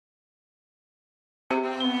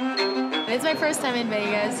It's my first time in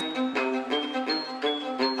Vegas.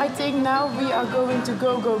 I think now we are going to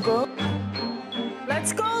go, go, go.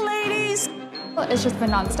 Let's go, ladies. It's just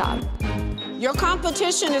been nonstop. Your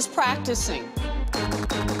competition is practicing.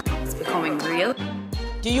 It's becoming real.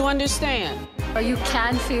 Do you understand? You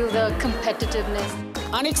can feel the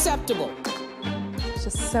competitiveness. Unacceptable.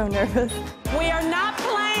 Just so nervous. We are not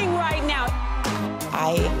playing right now.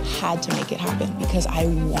 I had to make it happen because I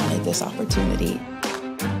wanted this opportunity.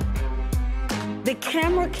 The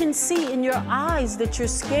camera can see in your eyes that you're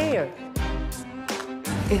scared.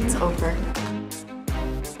 It's over.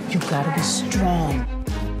 You gotta be strong.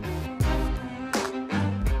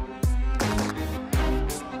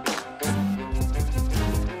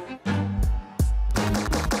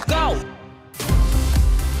 Go!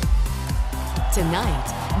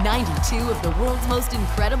 Tonight, 92 of the world's most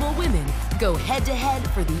incredible women go head-to-head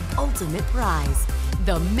for the ultimate prize,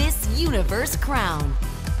 the Miss Universe crown.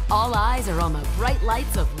 All eyes are on the bright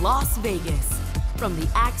lights of Las Vegas. From the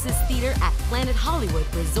Axis Theater at Planet Hollywood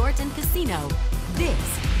Resort and Casino, this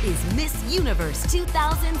is Miss Universe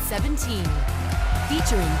 2017.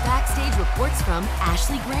 Featuring backstage reports from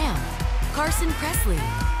Ashley Graham, Carson Kressley,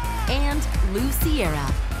 and Lou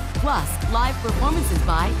Sierra. Plus, live performances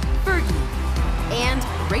by Fergie and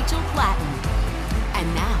Rachel Platten.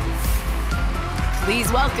 And now,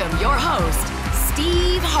 please welcome your host,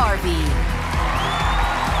 Steve Harvey.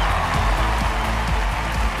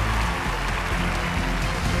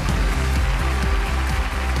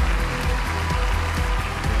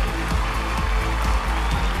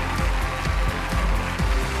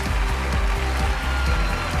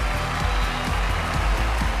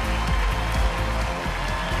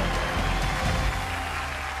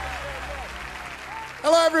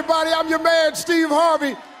 Hello, everybody. I'm your man, Steve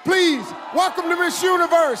Harvey. Please, welcome to Miss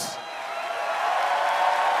Universe.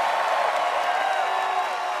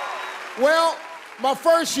 Well, my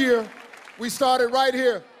first year, we started right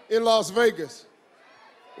here in Las Vegas.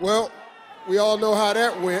 Well, we all know how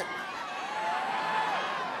that went.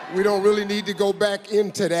 We don't really need to go back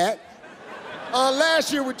into that.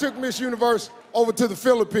 Last year, we took Miss Universe over to the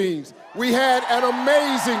Philippines. We had an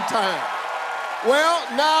amazing time. Well,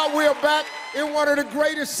 now we're back in one of the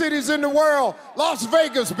greatest cities in the world, Las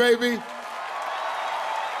Vegas, baby.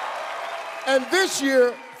 And this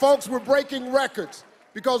year, folks, we're breaking records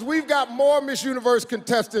because we've got more Miss Universe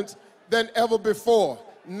contestants than ever before,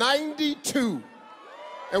 92.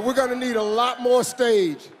 And we're gonna need a lot more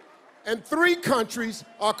stage. And 3 countries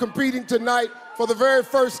are competing tonight for the very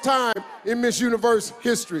first time in Miss Universe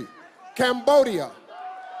history: Cambodia,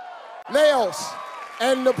 Laos,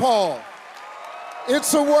 and Nepal.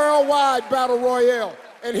 It's a worldwide battle royale.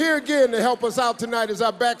 And here again to help us out tonight is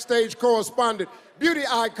our backstage correspondent, beauty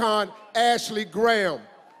icon, Ashley Graham.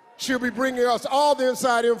 She'll be bringing us all the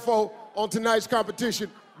inside info on tonight's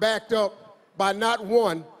competition, backed up by not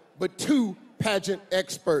 1, but 2 pageant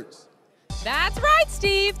experts. That's right,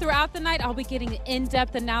 Steve. Throughout the night, I'll be getting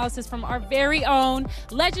in-depth analysis from our very own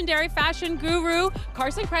legendary fashion guru,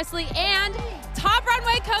 Carson Kressley, and top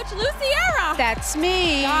runway coach, Lou Sierra. That's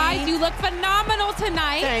me. Guys, you look phenomenal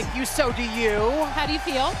tonight. Thank you, so do you. How do you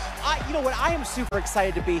feel? You know what, I am super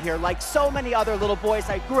excited to be here. Like so many other little boys,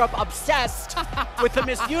 I grew up obsessed with the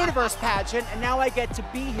Miss Universe pageant, and now I get to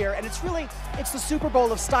be here, and it's the Super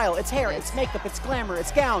Bowl of style. It's hair, it's makeup, it's glamour,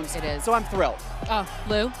 it's gowns. It is. So I'm thrilled. Oh,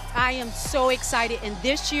 Lou? I am so excited, and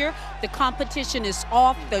this year, the competition is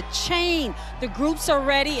off the chain. The groups are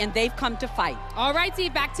ready, and they've come to fight. All right,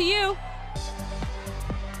 Steve, back to you.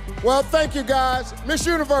 Well, thank you, guys. Miss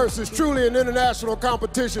Universe is truly an international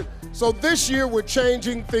competition, so this year we're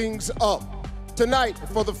changing things up. Tonight,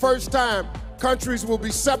 for the first time, countries will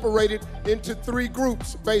be separated into 3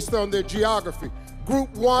 groups based on their geography.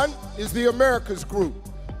 Group 1 is the Americas group.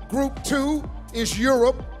 Group 2 is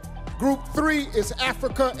Europe. Group 3 is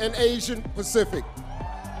Africa and Asian Pacific.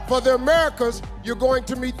 For the Americas, you're going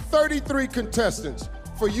to meet 33 contestants.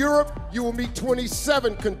 For Europe, you will meet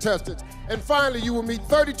 27 contestants. And finally, you will meet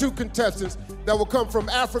 32 contestants that will come from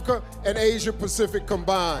Africa and Asia Pacific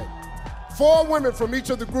combined. 4 women from each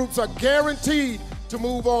of the groups are guaranteed to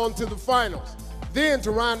move on to the finals. Then,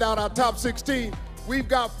 to round out our top 16, we've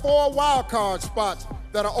got 4 wildcard spots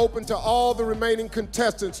that are open to all the remaining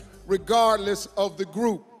contestants, regardless of the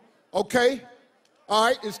group. Okay? All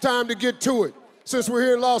right, it's time to get to it. Since we're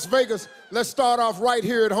here in Las Vegas, let's start off right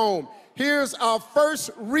here at home. Here's our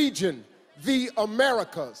first region, the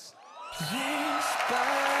Americas.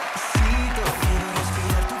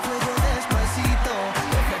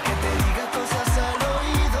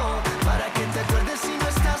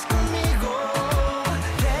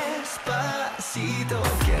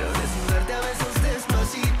 Quiero desnudarte a besos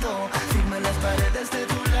despacito,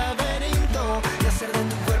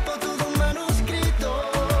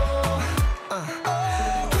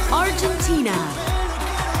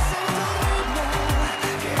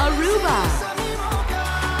 Aruba,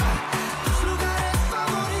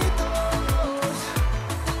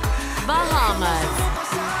 Bahamas,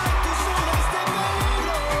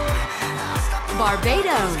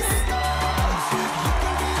 Barbados,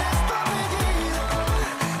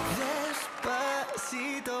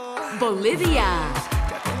 Bolivia,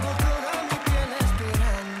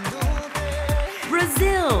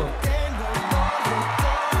 Brazil,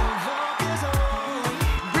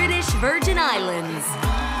 British Virgin Islands,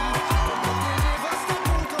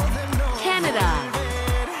 Canada,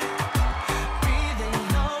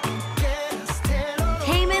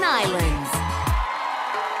 Cayman Islands,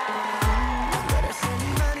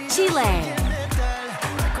 Chile,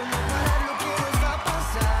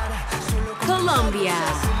 Colombia,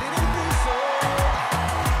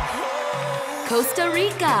 Costa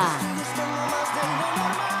Rica,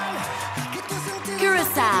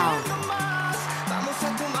 Curacao,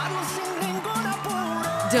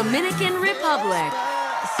 Dominican Republic,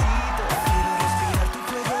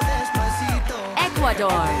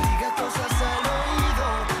 Ecuador,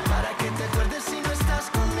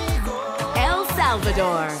 El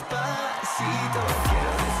Salvador,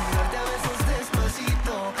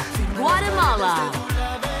 Guatemala,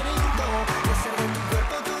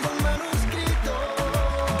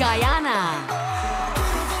 Guyana,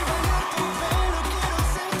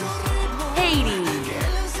 Haiti,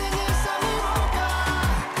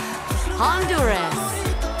 Honduras,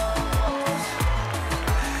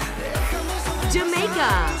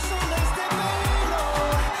 Jamaica,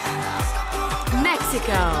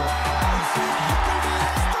 Mexico,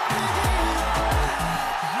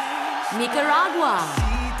 Nicaragua,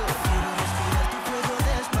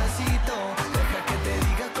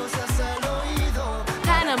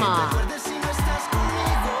 Panama,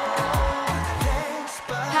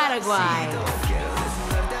 Paraguay,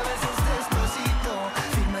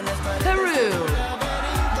 Peru,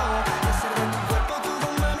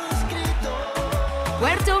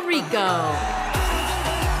 Puerto Rico,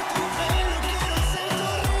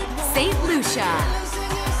 St. Lucia,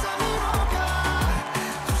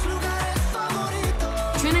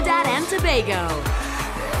 Trinidad and Tobago,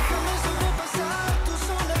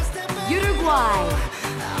 Uruguay,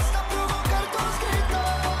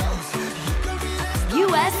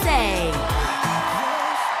 USA,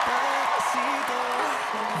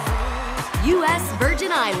 U.S.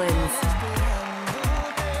 Virgin Islands,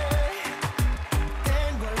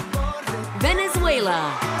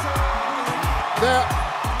 Venezuela. There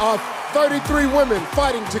are 33 women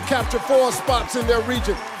fighting to capture 4 spots in their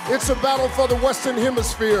region. It's a battle for the Western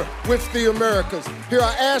Hemisphere with the Americas. Here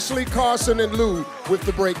are Ashley, Carson, and Lou with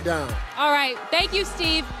the breakdown. All right, thank you,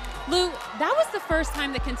 Steve. Lou, that was the first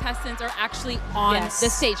time the contestants are actually on the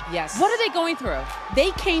stage. Yes. What are they going through?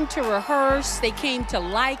 They came to rehearse, they came to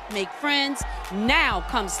make friends. Now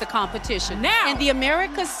comes the competition. Now! And the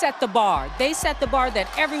Americas set the bar. They set the bar that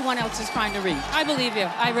everyone else is trying to reach. I believe you.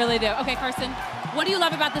 I really do. Okay, Carson, what do you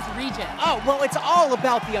love about this region? Oh, well, it's all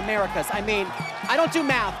about the Americas. I mean, I don't do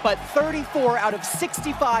math, but 34 out of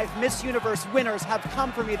 65 Miss Universe winners have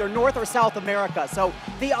come from either North or South America. So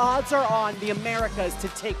the odds are on the Americas to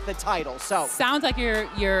take the title. So sounds like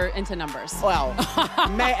you're into numbers. Well,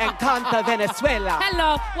 me encanta Venezuela.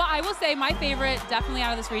 Hello. Well, I will say my favorite, definitely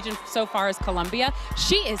out of this region so far, is Colombia.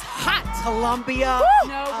 She is hot. Colombia. Woo!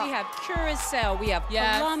 No, we have Curacao, we have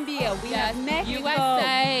Colombia, we have Mexico.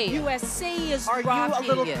 USA. USA is Are rocking.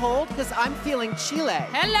 you a little cold? Because I'm feeling Chile.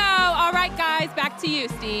 Hello. All right, guys, back to you,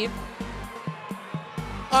 Steve.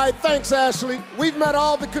 All right, thanks, Ashley. We've met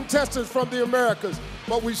all the contestants from the Americas,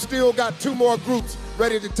 but we've still got 2 more groups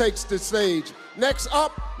ready to take the stage. Next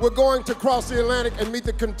up, we're going to cross the Atlantic and meet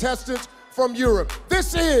the contestants from Europe.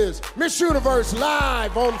 This is Miss Universe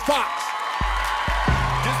live on Fox.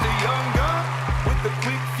 Just a young gun with a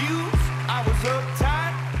quick fuse. I was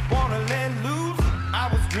uptight, wanna let loose. I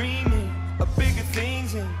was dreaming of bigger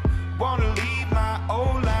things and wanna leave my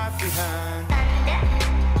old life behind.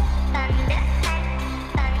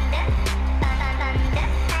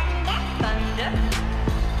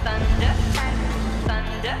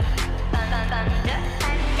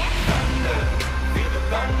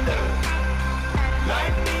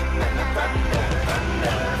 Lightning and the thunder,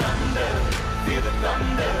 thunder, thunder, feel the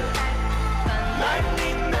thunder.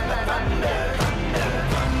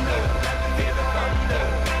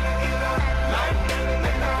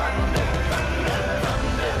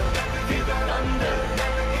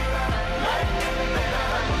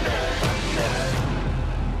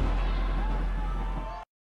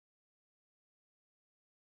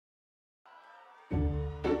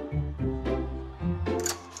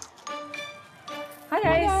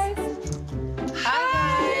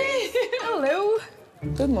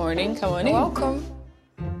 Good morning. Come on in. Welcome.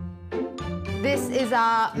 This is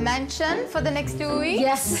our mansion for the next 2 weeks.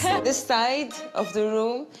 Yes. This side of the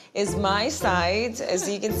room is my side. As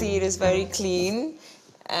you can see, it is very clean.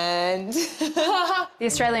 And The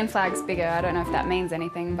Australian flag's bigger. I don't know if that means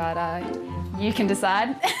anything, but you can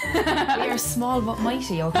decide. We are small but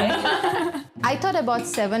mighty, okay? I thought I bought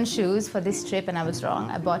 7 shoes for this trip and I was wrong.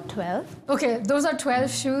 I bought 12. Okay, those are 12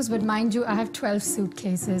 shoes, but mind you, I have 12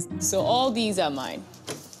 suitcases. so all these are mine,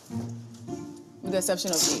 with the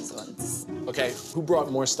exception of these ones. Okay, who brought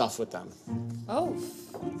more stuff with them? Oh.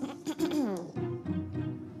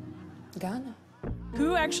 Ghana.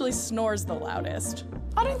 Who actually snores the loudest?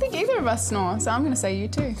 I don't think either of us snore, so I'm gonna say you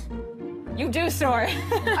too. You do snore.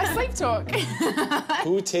 I sleep talk.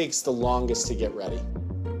 Who takes the longest to get ready?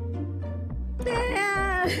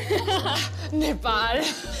 Nepal.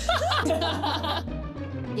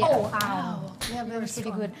 Yeah. Oh, wow. Yeah, we were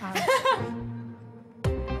pretty good.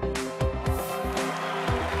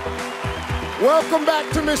 Welcome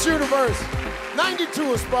back to Miss Universe.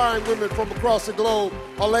 92 aspiring women from across the globe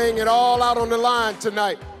are laying it all out on the line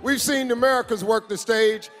tonight. We've seen the Americas work the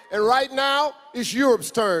stage, and right now, it's Europe's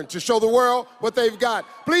turn to show the world what they've got.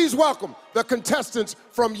 Please welcome the contestants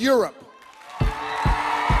from Europe.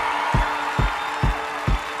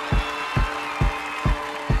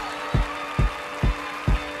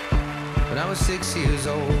 When I was 6 years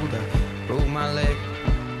old, I broke my leg.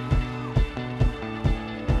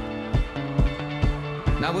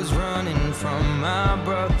 And I was running from my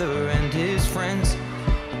brother and his friends.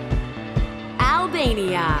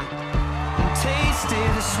 Albania. And tasted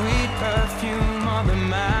the sweet perfume of the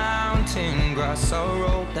mountain grass I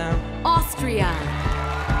rolled down. Austria.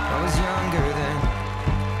 I was younger then.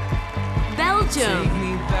 Belgium. Take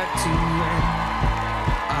me back to when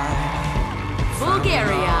I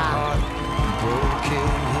Bulgaria. broken,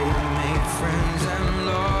 hit, made friends and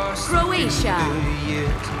lost Croatia. the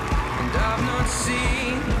years. And I've not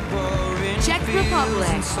seen boring Czech feels Republic.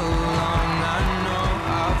 in so long. I know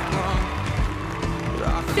I've gone, but I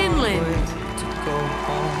can't Finland. wait to go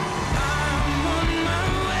home. I'm on my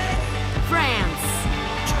way, France.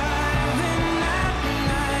 driving at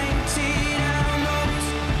 90 down those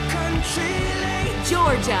country lanes,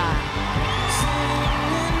 Georgia.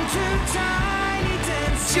 singing to Tiny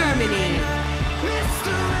Dancer. Germany. Miss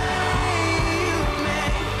the way you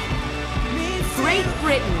make me feel. Great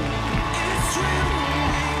Britain. It's real.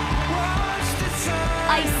 Watch the sun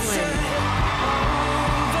Iceland.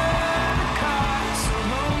 over the cars.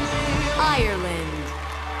 Ireland.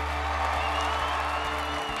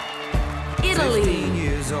 Italy. 15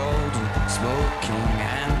 years old, smoking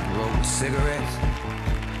and rolled cigarettes.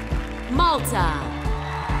 Malta.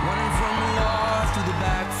 Running from the law through the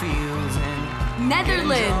backfields and Netherlands.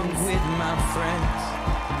 getting drunk with my friends.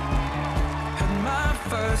 Had my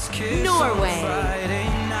first kiss Norway. on Friday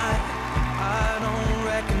night. I don't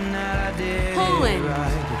reckon that I did Poland. it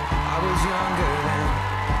right. I was younger then.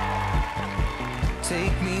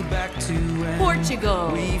 Take me back to when Portugal.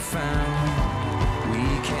 we found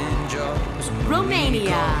weekend jobs. and Romania. we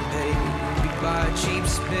got paid. We buy cheap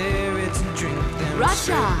spirits and drink them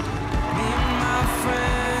Russia. straight. Me and my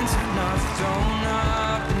friends have not thrown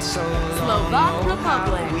up in so long. Slovak Oh, how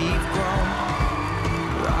Republic. we've grown.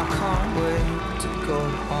 I can't wait to go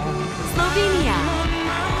home. Slovenia.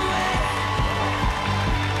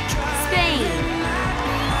 Spain.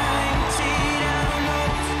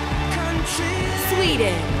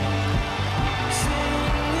 Sweden.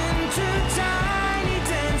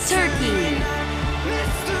 Turkey.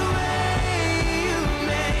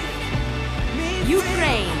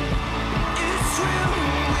 Ukraine.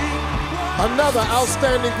 Another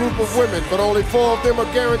outstanding group of women, but only 4 of them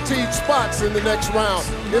are guaranteed spots in the next round.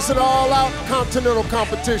 It's an all-out continental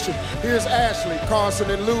competition. Here's Ashley, Carson,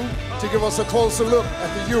 and Lou to give us a closer look at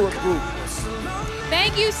the Europe group.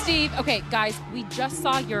 Thank you, Steve. Okay, guys, we just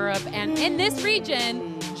saw Europe, and in this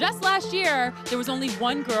region, just last year, there was only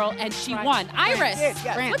one girl, and she won. Iris,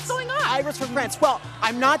 what's going on? Iris from France. Well,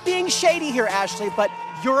 I'm not being shady here, Ashley, but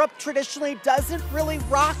Europe traditionally doesn't really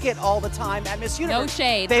rock it all the time at Miss Universe. No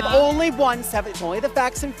shade, They've huh? only won 7. It's only the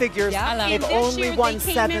facts and figures. Yeah, They've and this only year won they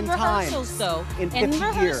came 7 in times rehearsals, though. in 50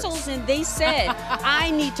 rehearsals, years. and they said,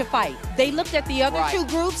 I need to fight. They looked at the other Right. 2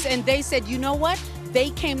 groups, and they said, you know what? They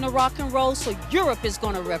came to rock and roll, so Europe is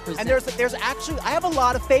going to represent. And there's actually, I have a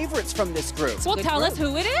lot of favorites from this group. Well, tell us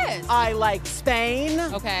who it is. I like Spain.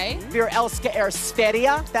 Okay. Wir älskar er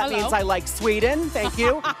Sverige. That Hello. means I like Sweden. Thank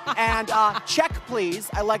you. And Czech, please.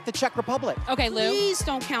 I like the Czech Republic. Okay, Lou. Please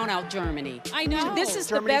don't count out Germany. I know. This is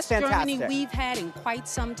Germany's the best Germany fantastic. we've had in quite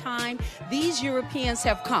some time. These Europeans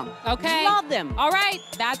have come. Okay. Love them. All right,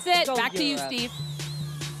 that's it. Go Back to you, Europe. Steve.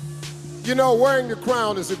 You know, wearing the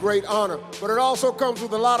crown is a great honor, but it also comes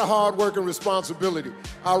with a lot of hard work and responsibility.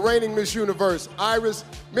 Our reigning Miss Universe, Iris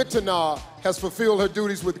Mittenar, has fulfilled her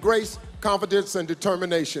duties with grace, confidence, and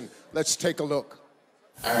determination. Let's take a look.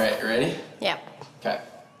 All right, ready? Yeah. Okay.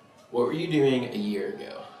 What were you doing a year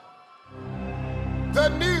ago? The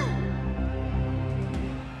new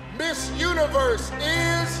Miss Universe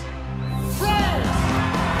is France!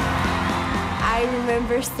 I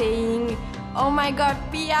remember saying, oh my God,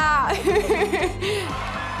 Pia!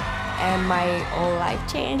 And my whole life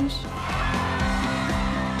changed.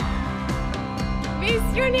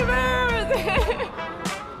 Miss Universe!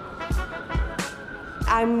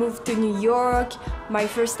 I moved to New York, my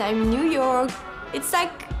first time in New York. It's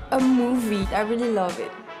like a movie. I really love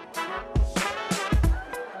it.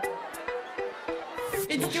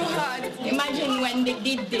 It's too hard. Imagine when they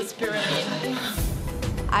did this pyramid.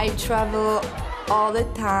 I travel all the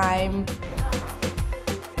time.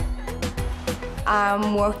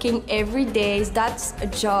 I'm working every day. That's a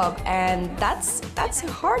job, and that's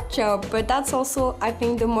a hard job, but that's also, I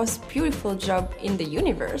think, the most beautiful job in the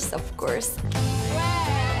universe, of course.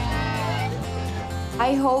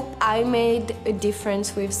 I hope I made a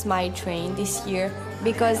difference with Smile Train this year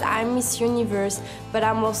because I'm Miss Universe, but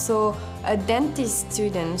I'm also a dentist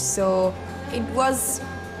student, so it was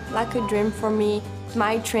like a dream for me.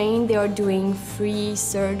 Smile Train, they are doing free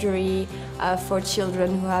surgery for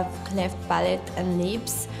children who have cleft palate and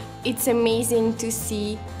lips. It's amazing to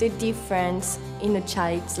see the difference in a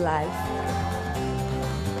child's life.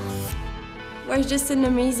 It was just an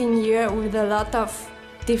amazing year with a lot of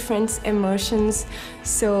different emotions,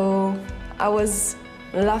 so I was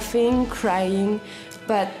laughing, crying,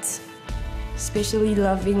 but especially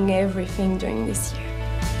loving everything during this year.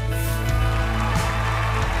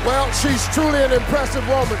 Well, she's truly an impressive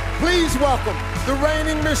woman. Please welcome the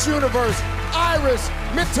reigning Miss Universe, Iris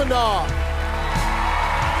Mittenar.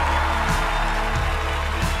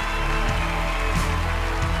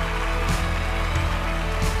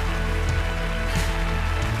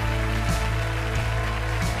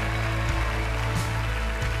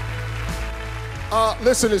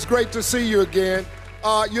 Listen, it's great to see you again.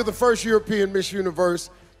 You're the first European Miss Universe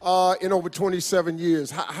in over 27 years.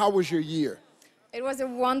 How was your year? It was a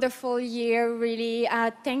wonderful year, really.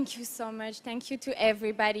 Thank you so much. Thank you to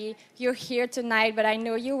everybody. You're here tonight, but I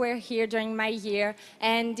know you were here during my year,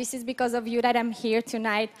 and this is because of you that I'm here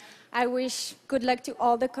tonight. I wish good luck to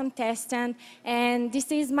all the contestants, and this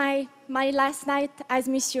is my last night as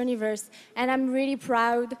Miss Universe, and I'm really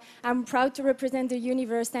proud. I'm proud to represent the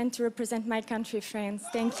universe and to represent my country, France.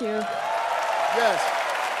 Thank you. Yes.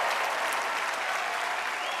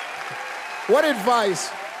 What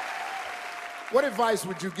advice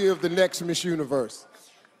would you give the next Miss Universe?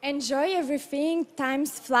 Enjoy everything. Time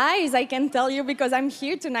flies, I can tell you, because I'm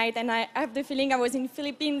here tonight and I have the feeling I was in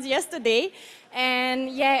Philippines yesterday. And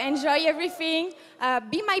yeah, enjoy everything.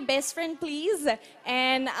 Be my best friend, please.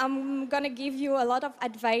 And I'm gonna give you a lot of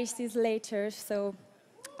advices later, so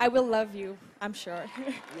I will love you, I'm sure.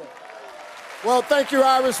 Yeah. Well, thank you,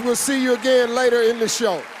 Iris. We'll see you again later in the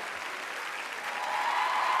show.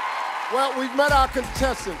 Well, we've met our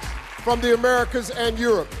contestants from the Americas and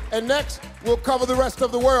Europe. And next, we'll cover the rest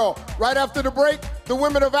of the world. Right after the break, the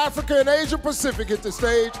women of Africa and Asia Pacific hit the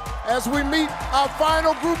stage as we meet our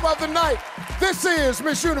final group of the night. This is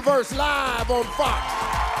Miss Universe Live on Fox.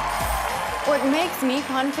 What makes me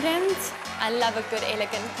confident? I love a good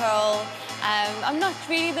elegant curl. I'm not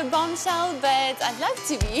really the bombshell, but I'd love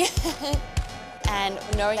to be. And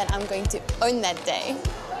knowing that I'm going to own that day.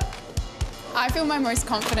 I feel my most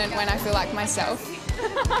confident when I feel like myself.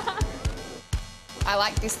 I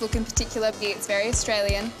like this look in particular. It's very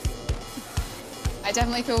Australian. I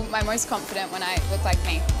definitely feel my most confident when I look like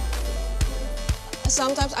me.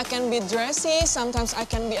 Sometimes I can be dressy, sometimes I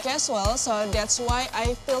can be casual, so that's why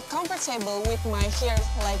I feel comfortable with my hair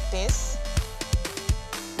like this.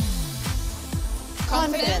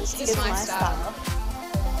 Confidence is my style.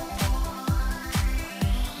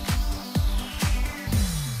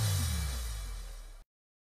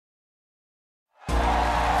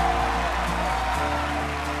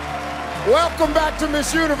 Welcome back to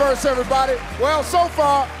Miss Universe, everybody. Well, so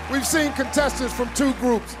far, we've seen contestants from two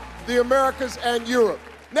groups, the Americas and Europe.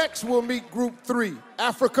 Next, we'll meet Group 3,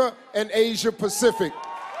 Africa and Asia Pacific.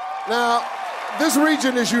 Now, this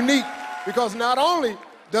region is unique because not only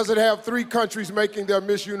does it have 3 countries making their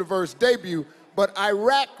Miss Universe debut, but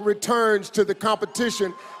Iraq returns to the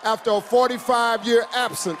competition after a 45-year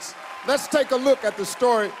absence. Let's take a look at the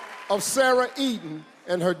story of Sarah Eden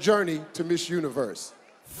and her journey to Miss Universe.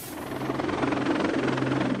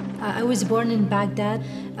 I was born in Baghdad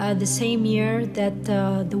the same year that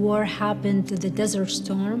the war happened, the Desert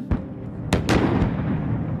Storm.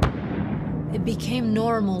 It became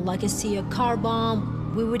normal, like I see a car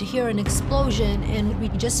bomb, we would hear an explosion and we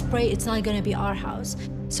just pray it's not gonna be our house.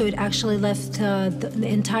 So it actually left the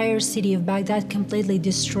entire city of Baghdad completely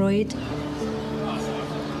destroyed.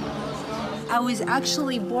 I was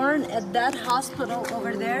actually born at that hospital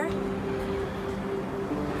over there.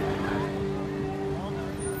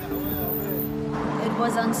 It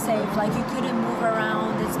was unsafe, like you couldn't move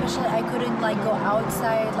around, especially I couldn't like go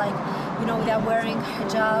outside, like, you know, without wearing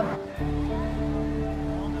hijab.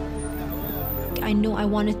 I knew I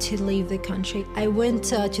wanted to leave the country. I went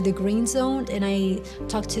to the Green Zone and I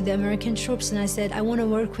talked to the American troops and I said, I want to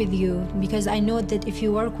work with you because I know that if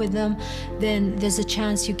you work with them, then there's a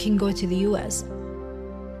chance you can go to the US.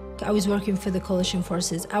 I was working for the coalition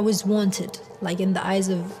forces. I was wanted, like in the eyes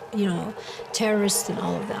of, you know, terrorists and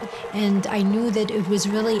all of that. And I knew that it was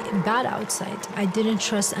really bad outside. I didn't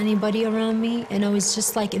trust anybody around me. And I was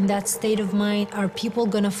just like in that state of mind. Are people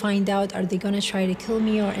gonna find out? Are they gonna try to kill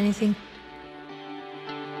me or anything?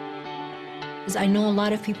 I know a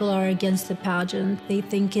lot of people are against the pageant. They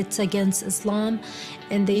think it's against Islam,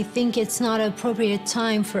 and they think it's not an appropriate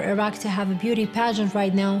time for Iraq to have a beauty pageant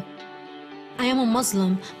right now. I am a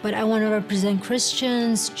Muslim, but I want to represent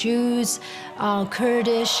Christians, Jews,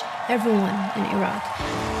 Kurdish, everyone in Iraq.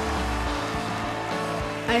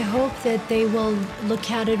 I hope that they will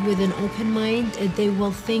look at it with an open mind, and they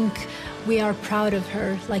will think we are proud of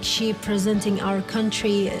her, like she presenting our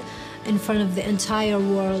country in front of the entire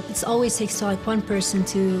world. It always takes like one person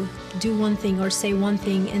to do one thing or say one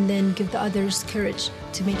thing and then give the others courage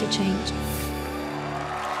to make a change.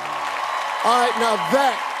 All right, now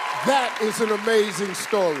that is an amazing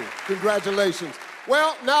story. Congratulations.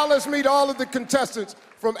 Well, now let's meet all of the contestants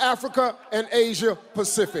from Africa and Asia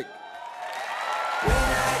Pacific.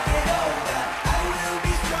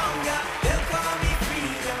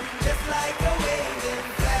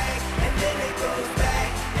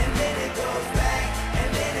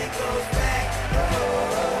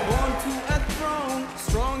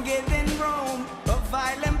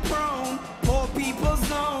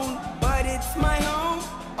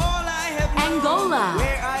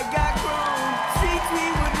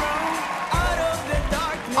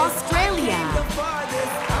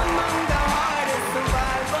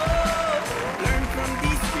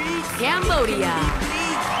 Cambodia,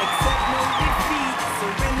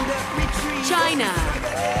 China,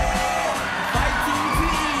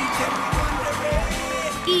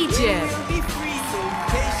 Egypt,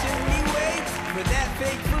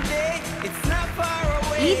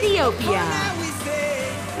 Ethiopia,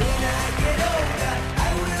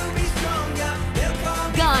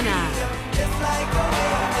 Ghana,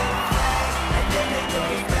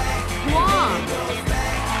 Guam,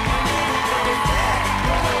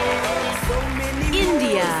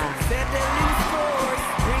 India,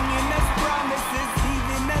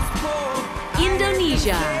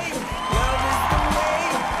 Indonesia,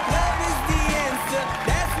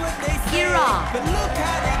 Iraq,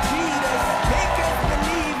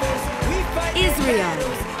 Israel,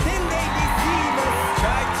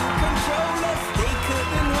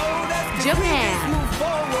 Japan,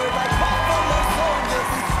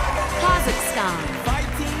 Kazakhstan,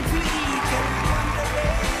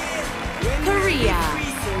 Korea,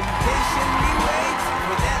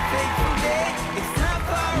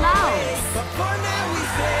 Laos,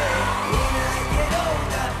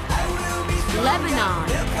 Lebanon,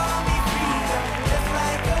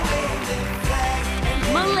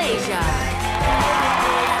 Malaysia,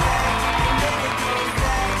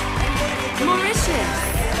 Mauritius,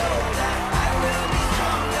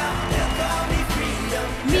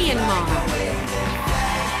 Myanmar,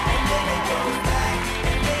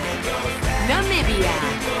 Namibia,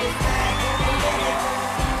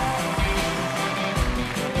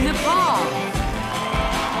 Nepal,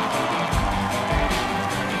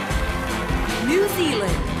 New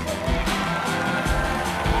Zealand,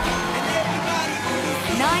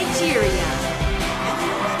 Nigeria,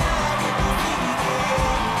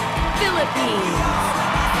 Philippines,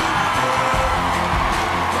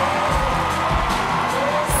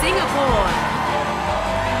 Singapore,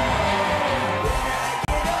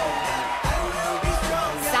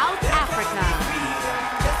 South Africa,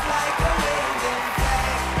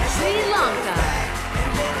 Sri Lanka,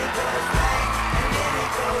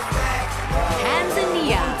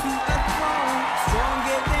 Tanzania,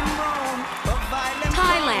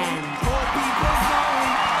 Thailand,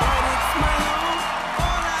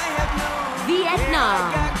 Vietnam,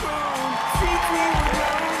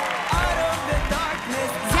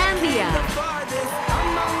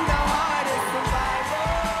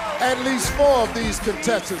 At least 4 of these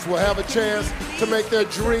contestants will have a chance to make their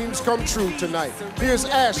dreams come true tonight. Here's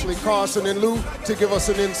Ashley, Carson, and Lou to give us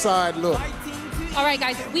an inside look. All right,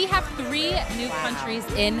 guys, we have 3 new countries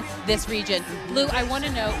in this region. Lou, I want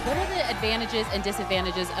to know, what are the advantages and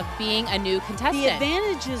disadvantages of being a new contestant? The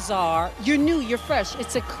advantages are you're new, you're fresh.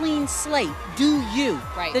 It's a clean slate. Do you.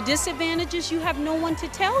 Right. The disadvantages, you have no one to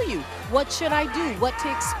tell you. What should I do? What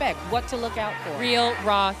to expect? What to look out for? Real,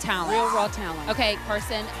 raw talent. Real, raw talent. Okay,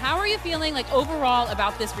 Carson, how are you feeling like overall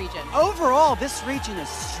about this region? Overall, this region is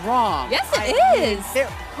strong. Yes, it is.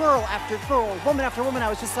 Girl after girl, woman after woman, I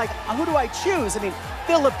was just like, who do I choose? I mean,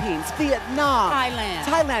 Philippines, Vietnam,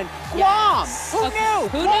 Thailand, Guam. Yes. Who knew?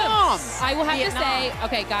 Who Guam. knew? I will have Vietnam. to say,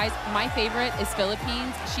 okay, guys, my favorite is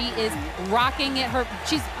Philippines. She is rocking it.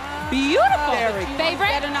 She's beautiful. Favorite?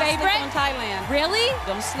 Better not sleep on Thailand. Really?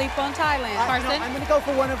 Don't sleep on Thailand. Carson? I'm going to go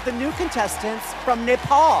for one of the new contestants from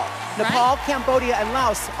Nepal. Nepal, Cambodia, and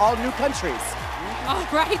Laos, all new countries. All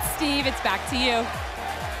right, Steve, it's back to you.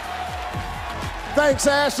 Thanks,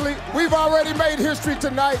 Ashley. We've already made history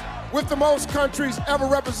tonight with the most countries ever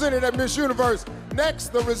represented at Miss Universe. Next,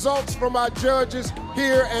 the results from our judges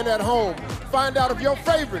here and at home. Find out if your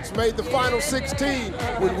favorites made the final 16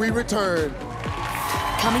 when we return.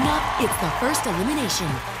 Coming up, it's the first elimination.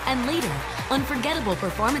 And later, unforgettable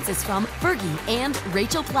performances from Fergie and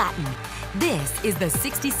Rachel Platten. This is the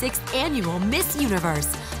 66th annual Miss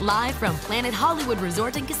Universe, live from Planet Hollywood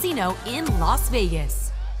Resort and Casino in Las Vegas.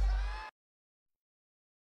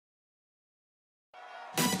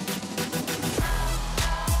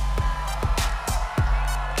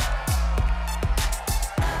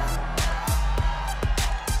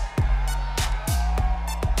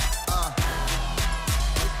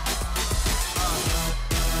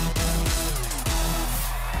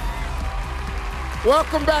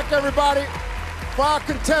 Welcome back, everybody. For our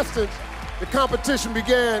contestants, the competition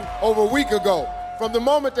began over a week ago. From the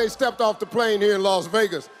moment they stepped off the plane here in Las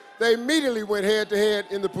Vegas, they immediately went head-to-head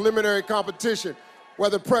in the preliminary competition,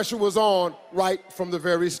 where the pressure was on right from the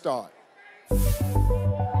very start.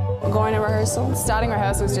 Going to rehearsal. Starting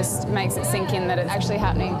rehearsals just makes it sink in that it's actually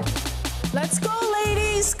happening. Let's go,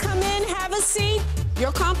 ladies. Come in, have a seat.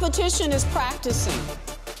 Your competition is practicing.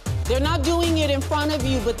 They're not doing it in front of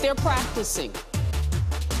you, but they're practicing.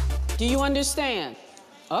 Do you understand?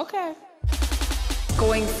 Okay.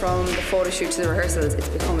 Going from the photo shoot to the rehearsals, it's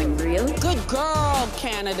becoming real. Good girl,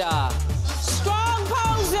 Canada. Strong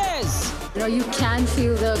poses. You can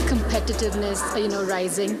feel the competitiveness,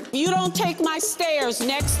 rising. You don't take my stairs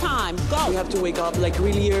next time. Go. You have to wake up like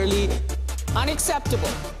really early. Unacceptable.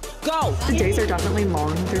 Go. The days are definitely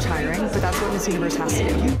long, they're tiring, but that's what Miss Universe has to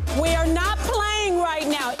do. We are not playing right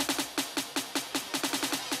now.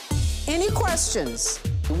 Any questions?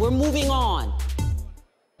 We're moving on.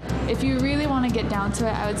 If you really want to get down to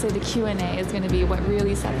it, I would say the Q&A is going to be what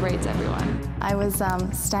really separates everyone. I was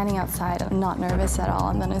standing outside, not nervous at all,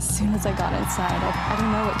 and then as soon as I got inside, I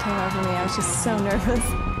don't know what came over me. I was just so nervous.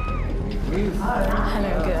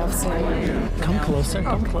 Hello, good afternoon. Come closer,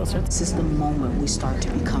 come closer. This is the moment we start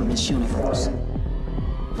to become Miss Universe.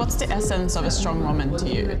 What's the essence of a strong woman to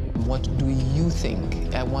you? What do you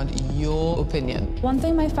think? I want your opinion. One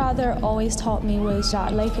thing my father always taught me was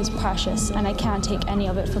that life is precious and I can't take any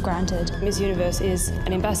of it for granted. Miss Universe is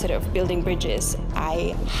an ambassador of building bridges.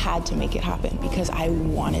 I had to make it happen because I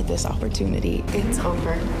wanted this opportunity. It's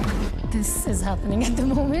over. This is happening at the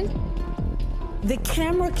moment. The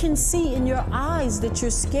camera can see in your eyes that you're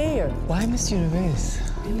scared. Why Miss Universe?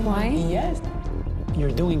 Why? Yes. You're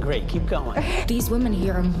doing great. Keep going. These women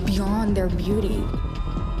here are beyond their beauty.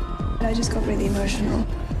 I just got really emotional.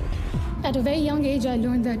 At a very young age, I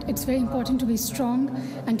learned that it's very important to be strong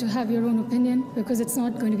and to have your own opinion because it's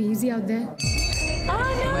not going to be easy out there.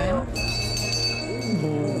 Oh,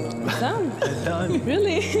 no. Done. Done.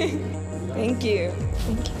 Really? Thank you.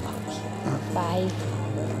 Thank you. Bye.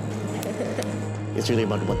 It's really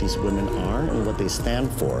about what these women are and what they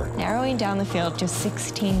stand for. Narrowing down the field to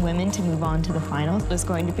 16 women to move on to the finals was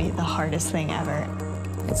going to be the hardest thing ever.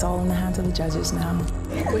 It's all in the hands of the judges now.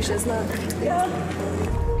 Wish us luck. Yeah.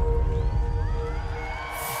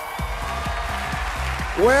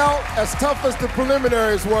 Well, as tough as the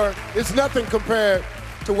preliminaries were, it's nothing compared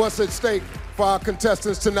to what's at stake for our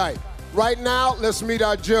contestants tonight. Right now, let's meet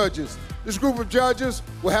our judges. This group of judges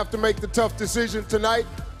will have to make the tough decision tonight,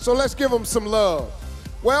 so let's give them some love.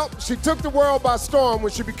 Well, she took the world by storm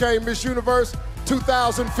when she became Miss Universe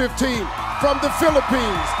 2015. From the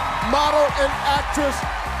Philippines, model and actress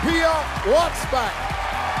Pia Wurtzbach.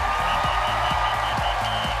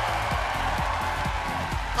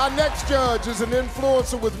 Our next judge is an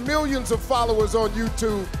influencer with millions of followers on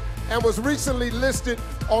YouTube and was recently listed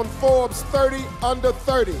on Forbes 30 Under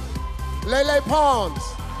 30. Lele Pons.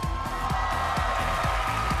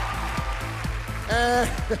 And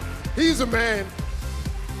he's a man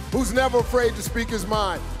who's never afraid to speak his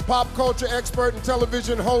mind. Pop culture expert and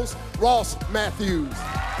television host, Ross Matthews.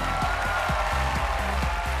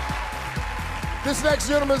 This next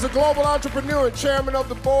gentleman is a global entrepreneur and chairman of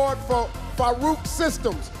the board for Farouk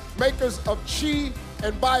Systems, makers of Chi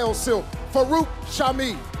and BioSilk, Farouk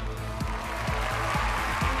Shami.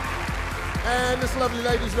 And this lovely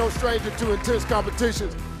lady is no stranger to intense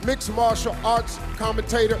competitions. Mixed martial arts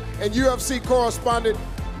commentator and UFC correspondent,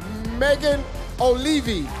 Megan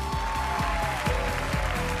Olivi.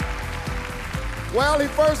 Well, he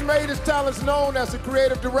first made his talents known as the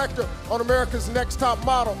creative director on America's Next Top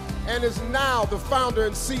Model and is now the founder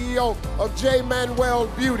and CEO of J. Manuel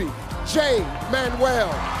Beauty. J.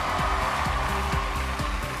 Manuel.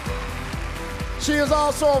 She is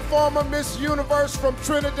also a former Miss Universe from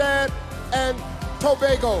Trinidad and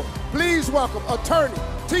Tobago. Please welcome attorney,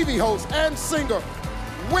 TV host, and singer,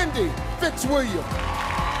 Wendy Fitzwilliam.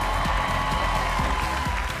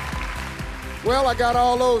 Well, I got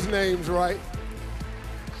all those names right.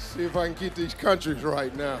 See if I can keep these countries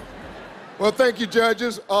right now. Well, thank you,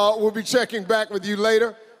 judges. We'll be checking back with you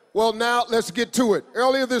later. Well, now let's get to it.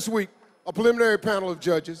 Earlier this week, a preliminary panel of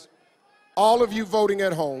judges, all of you voting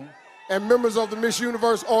at home, and members of the Miss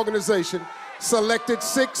Universe organization selected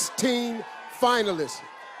 16 finalists.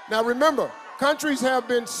 Now remember, countries have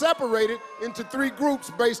been separated into 3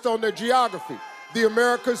 groups based on their geography: the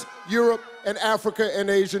Americas, Europe, and Africa and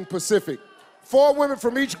Asian Pacific. 4 women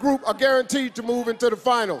from each group are guaranteed to move into the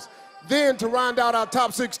finals. Then, to round out our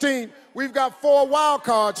top 16, we've got 4 wild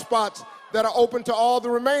card spots that are open to all the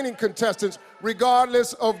remaining contestants,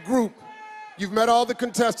 regardless of group. You've met all the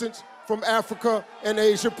contestants from Africa and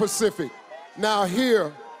Asia Pacific. Now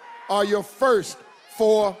here are your first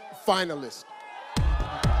 4 finalists.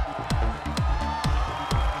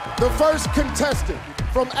 The first contestant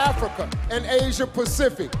from Africa and Asia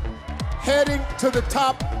Pacific, heading to the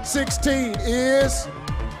top 16 is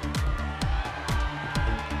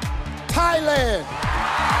Thailand.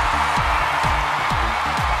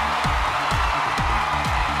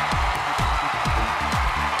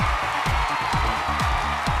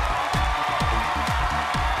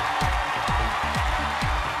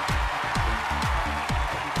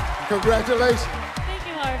 Congratulations. Thank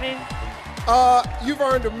you, Harvey. You've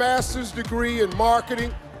earned a master's degree in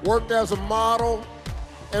marketing, worked as a model,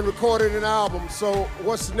 and recorded an album. So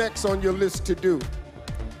what's next on your list to do?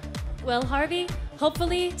 Well, Harvey,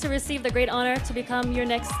 hopefully to receive the great honor to become your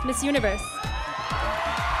next Miss Universe.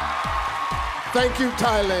 Thank you,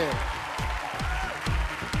 Thailand.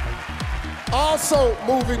 Also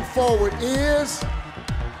moving forward is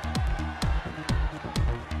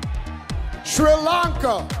Sri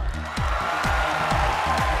Lanka.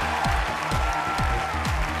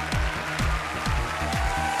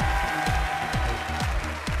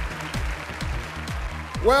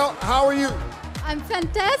 Well, how are you? I'm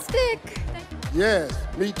fantastic. Yes,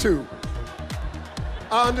 me too.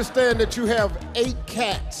 I understand that you have 8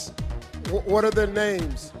 cats. What are their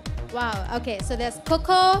names? Wow, okay, so there's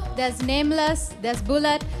Coco, there's Nameless, there's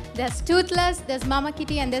Bullet, there's Toothless, there's Mama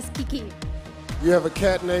Kitty, and there's Kiki. You have a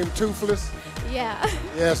cat named Toothless? Yeah.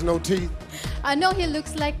 He has no teeth? No, he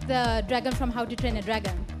looks like the dragon from How to Train a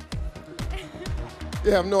Dragon.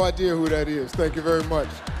 You have no idea who that is. Thank you very much.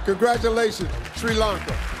 Congratulations, Sri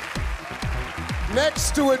Lanka.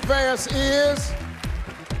 Next to advance is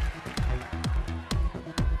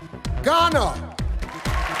Ghana.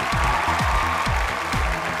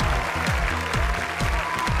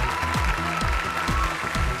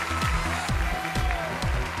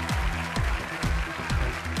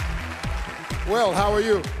 Well, how are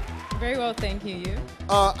you? Very well, thank you. You?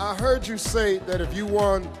 I heard you say that if you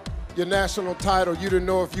won your national title, you didn't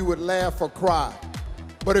know if you would laugh or cry.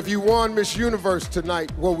 But if you won Miss Universe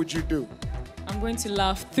tonight, what would you do? I'm going to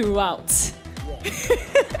laugh throughout.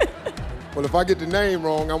 Well, if I get the name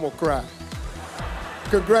wrong, I'm gonna cry.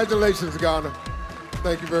 Congratulations, Ghana.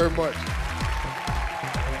 Thank you very much.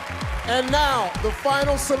 And now, the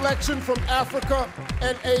final selection from Africa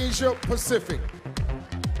and Asia Pacific.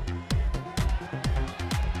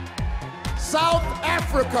 South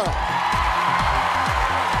Africa.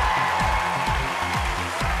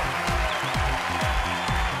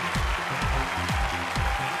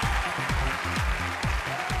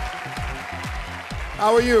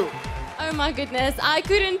 How are you? Oh my goodness, I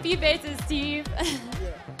couldn't be better, Steve.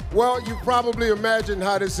 Well, you probably imagined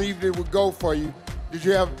how this evening would go for you. Did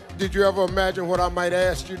you ever imagine what I might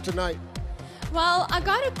ask you tonight? Well, I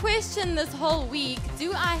got a question this whole week.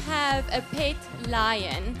 Do I have a pet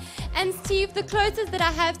lion? And Steve, the closest that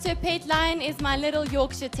I have to a pet lion is my little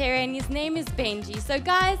Yorkshire Terrier, and his name is Benji. So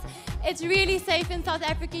guys, it's really safe in South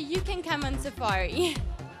Africa. You can come on safari.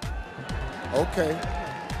 Okay.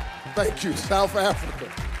 Thank you, South Africa.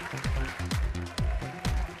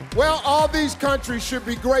 Well, all these countries should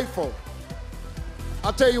be grateful.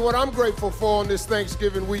 I'll tell you what I'm grateful for on this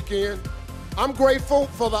Thanksgiving weekend. I'm grateful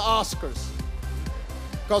for the Oscars,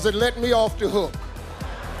 because it let me off the hook.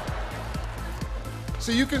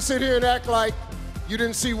 So you can sit here and act like you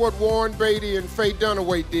didn't see what Warren Beatty and Faye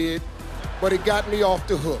Dunaway did, but it got me off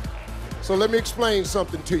the hook. So let me explain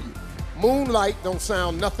something to you. Moonlight don't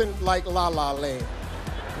sound nothing like La La Land.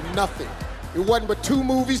 Nothing. It wasn't but 2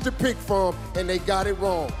 movies to pick from, and they got it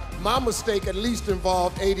wrong. My mistake at least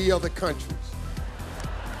involved 80 other countries.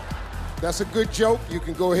 That's a good joke. You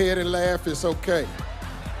can go ahead and laugh. It's okay.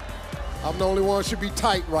 I'm the only one who should be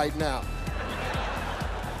tight right now.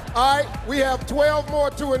 All right, we have 12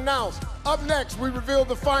 more to announce. Up next, we reveal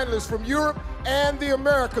the finalists from Europe and the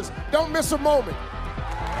Americas. Don't miss a moment.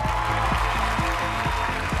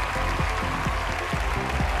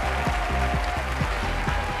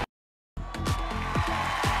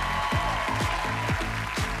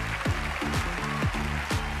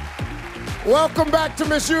 Welcome back to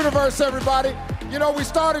Miss Universe, everybody. You know, we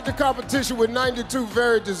started the competition with 92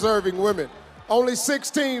 very deserving women. Only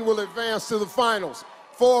 16 will advance to the finals.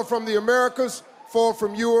 4 from the Americas, 4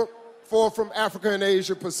 from Europe, 4 from Africa and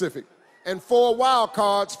Asia Pacific, and 4 wild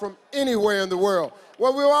cards from anywhere in the world.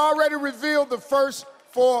 Well, we've already revealed the first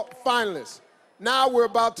 4 finalists. Now we're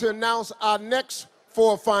about to announce our next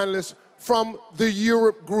 4 finalists from the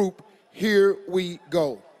Europe group. Here we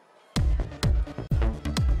go.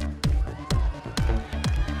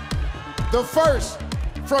 The first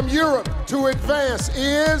from Europe to advance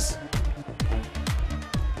is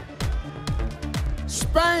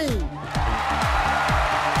Spain.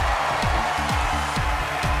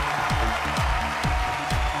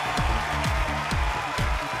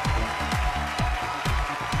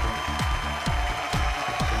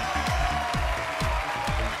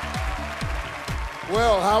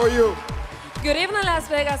 Well, how are you? Good evening, Las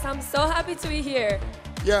Vegas. I'm so happy to be here.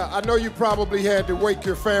 Yeah, I know you probably had to wake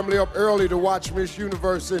your family up early to watch Miss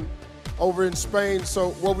Universe over in Spain,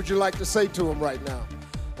 so what would you like to say to them right now?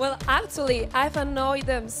 Well, actually, I've annoyed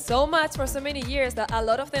them so much for so many years that a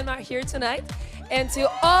lot of them are here tonight. And to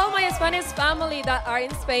all my Spanish family that are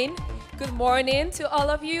in Spain, good morning to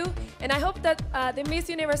all of you. And I hope that the Miss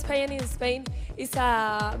Universe pageant in Spain is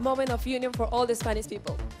a moment of union for all the Spanish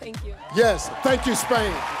people. Thank you. Yes, thank you,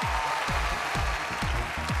 Spain.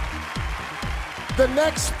 The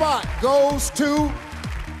next spot goes to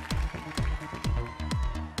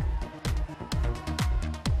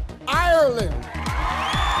Ireland.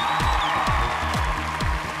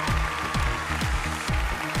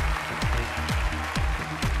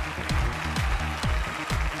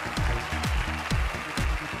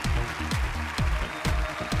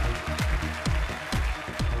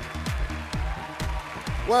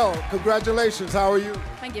 Well, congratulations. How are you?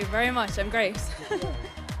 Thank you very much. I'm great.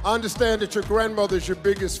 I understand that your grandmother's your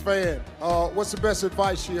biggest fan. What's the best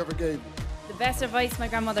advice she ever gave you? The best advice my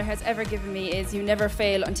grandmother has ever given me is you never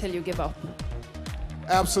fail until you give up.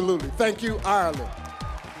 Absolutely. Thank you, Ireland.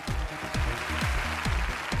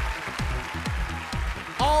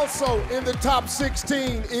 Also in the top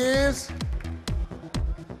 16 is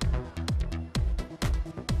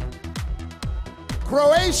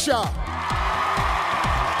Croatia.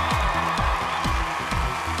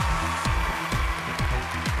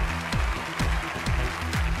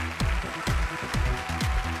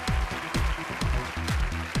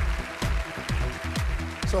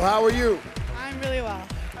 So how are you? I'm really well.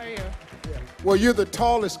 How are you? Yeah. Well, you're the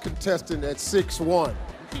tallest contestant at 6'1".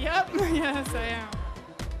 Yep. Yes, I am.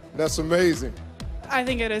 That's amazing. I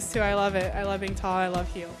think it is too. I love it. I love being tall. I love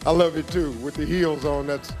heels. I love it too. With the heels on,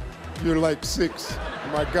 you're like 6.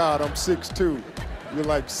 My God, I'm 6'2". You're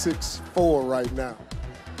like 6'4" right now.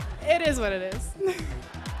 It is what it is.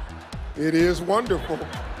 It is wonderful.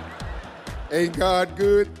 Ain't God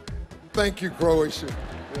good? Thank you, Croatia.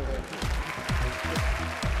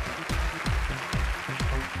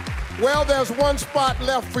 Well, there's one spot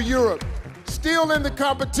left for Europe. Still in the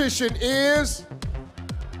competition is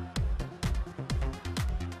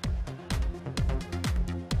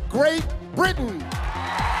Great Britain.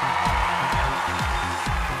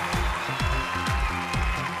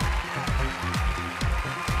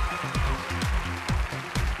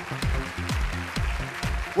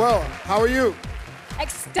 Well, how are you?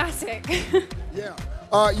 Ecstatic. Yeah.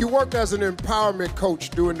 You worked as an empowerment coach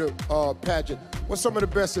during the pageant. What's some of the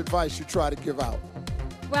best advice you try to give out?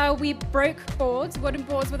 Well, we broke boards, wooden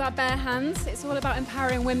boards with our bare hands. It's all about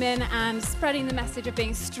empowering women and spreading the message of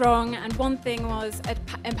being strong. And one thing was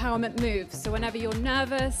empowerment moves. So whenever you're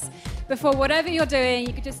nervous, before whatever you're doing,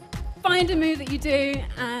 you could just find a move that you do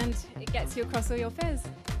and it gets you across all your fears.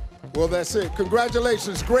 Well, that's it.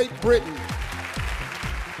 Congratulations, Great Britain.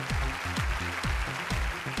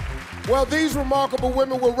 Well, these remarkable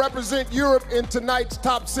women will represent Europe in tonight's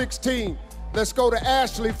top 16. Let's go to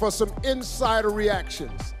Ashley for some insider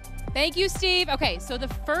reactions. Thank you, Steve. Okay, so the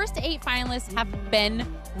first 8 finalists have been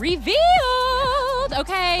revealed.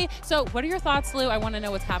 Okay, so what are your thoughts, Lou? I want to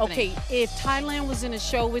know what's happening. Okay, if Thailand was in a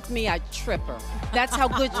show with me, I'd trip her. That's how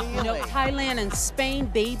good, you know, Thailand and Spain,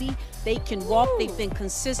 baby, they can walk. Ooh. They've been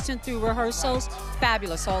consistent through rehearsals.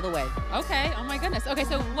 Fabulous all the way. Okay, oh my goodness. Okay,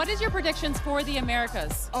 so what is your predictions for the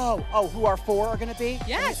Americas? Oh, who our 4 are going to be?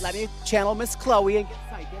 Yes. Let me channel Miss Chloe and get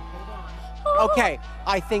psyched. Okay,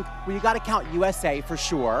 I think you got to count USA for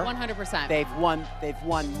sure. 100%. They've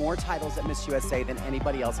won more titles at Miss USA than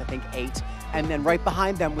anybody else. I think 8, and then right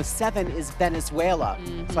behind them with 7 is Venezuela.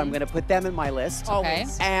 Mm-hmm. So I'm going to put them in my list. Okay.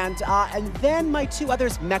 And then my 2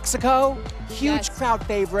 others: Mexico, huge crowd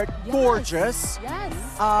favorite, gorgeous. Yes.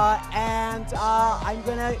 And I'm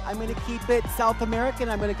gonna keep it South American.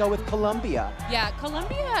 I'm gonna go with Colombia. Yeah,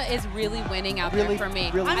 Colombia is really winning out there for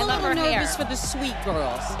me. Really, I'm I love a her little hair. nervous for the sweet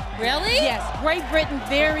girls. Really? Yes, Great Britain,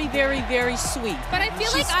 very, very, very sweet. But I feel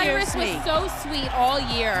She like Iris scares me. was so sweet all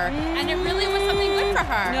year, and it really was something good for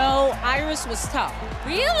her. No, Iris was tough.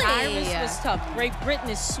 Really? Iris was tough. Great Britain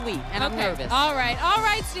is sweet, and I'm nervous. All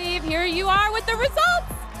right, Steve. Here you are with the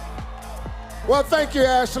results. Well, thank you,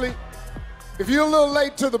 Ashley. If you're a little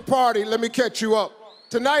late to the party, let me catch you up.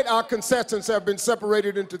 Tonight, our contestants have been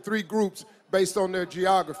separated into 3 groups based on their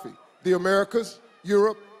geography: the Americas,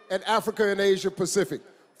 Europe, and Africa and Asia Pacific.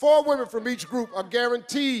 4 women from each group are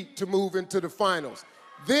guaranteed to move into the finals.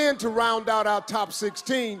 Then, to round out our top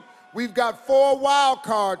 16, we've got 4 wild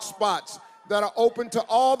card spots that are open to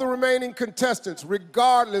all the remaining contestants,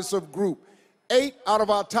 regardless of group. 8 out of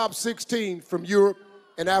our top 16 from Europe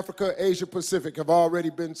and Africa, Asia Pacific have already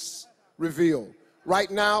been revealed.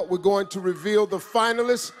 Right now, we're going to reveal the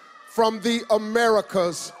finalists from the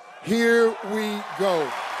Americas. Here we go.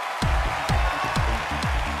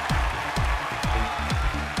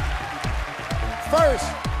 First,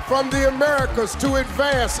 from the Americas to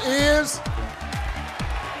advance is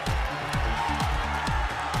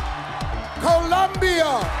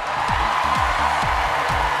Colombia.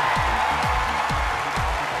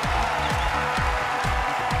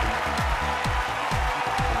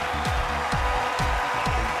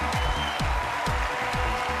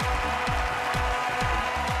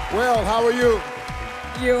 Well, how are you?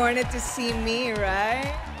 You wanted to see me,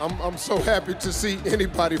 right? I'm so happy to see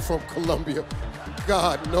anybody from Colombia.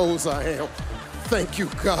 God knows I am. Thank you,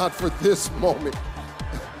 God, for this moment.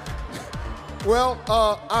 Well,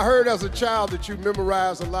 I heard as a child that you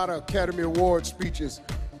memorized a lot of Academy Award speeches.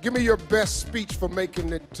 Give me your best speech for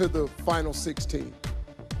making it to the final 16.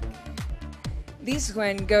 This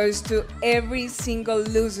one goes to every single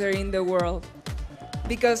loser in the world.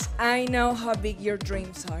 Because I know how big your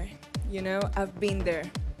dreams are. You know, I've been there.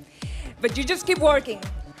 But you just keep working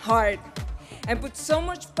hard and put so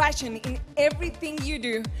much passion in everything you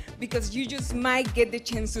do, because you just might get the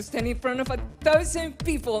chance to stand in front of 1,000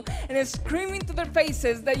 people and scream into their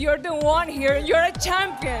faces that you're the one here and you're a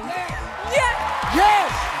champion. Yeah!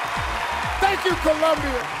 Yes! Thank you,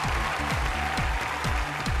 Colombia.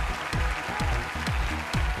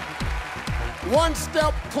 One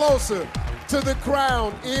step closer to the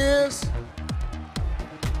crown is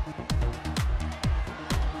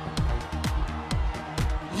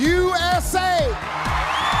USA.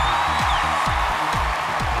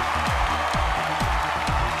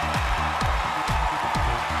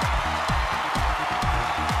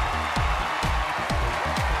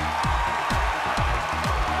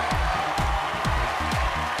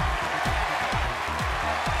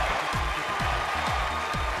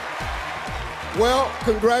 Well,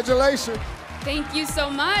 congratulations. Thank you so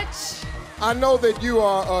much. I know that you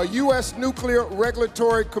are a U.S. Nuclear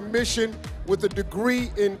Regulatory Commission with a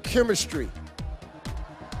degree in chemistry.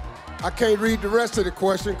 I can't read the rest of the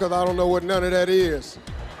question because I don't know what none of that is.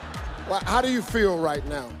 Well, how do you feel right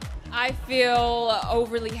now? I feel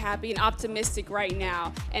overly happy and optimistic right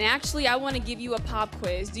now. And actually, I want to give you a pop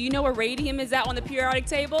quiz. Do you know where radium is at on the periodic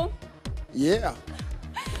table? Yeah.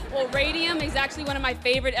 Well, radium is actually one of my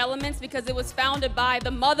favorite elements because it was founded by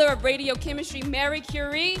the mother of radiochemistry, Marie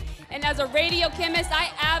Curie. And as a radiochemist,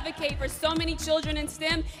 I advocate for so many children in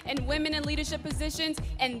STEM and women in leadership positions,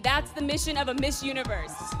 and that's the mission of a Miss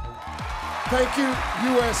Universe. Thank you,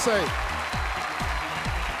 USA.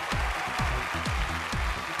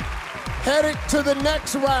 Headed to the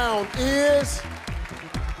next round is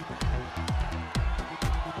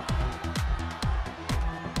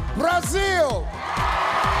Brazil.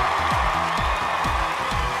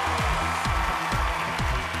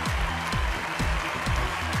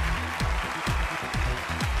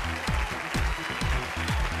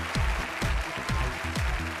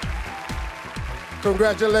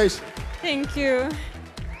 Congratulations. Thank you.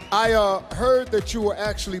 I heard that you were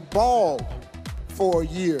actually bald for a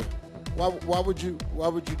year. Why would you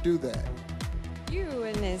do that? You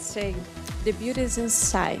and say the beauty is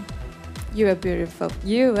inside. You are beautiful.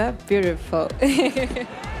 You are beautiful.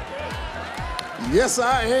 Yes,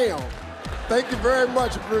 I am. Thank you very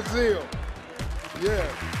much, Brazil. Yeah.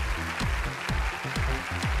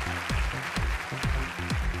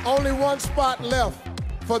 Only one spot left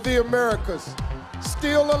for the Americas.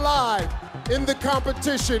 Still alive in the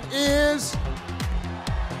competition is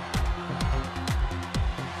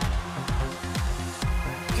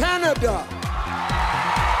Canada.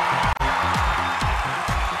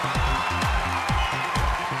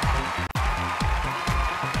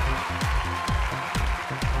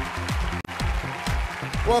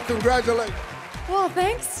 Well, congratulations. Well,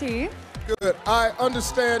 thanks, Steve. Good. I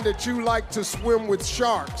understand that you like to swim with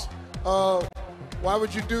sharks. Why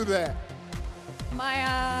would you do that?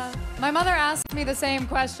 My mother asks me the same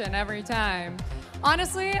question every time.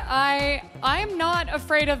 Honestly, I'm not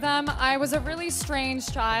afraid of them. I was a really strange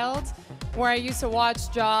child where I used to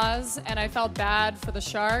watch Jaws and I felt bad for the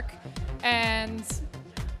shark. And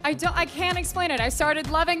I can't explain it. I started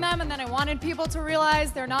loving them and then I wanted people to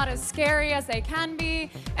realize they're not as scary as they can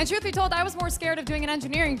be. And truth be told, I was more scared of doing an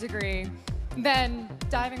engineering degree than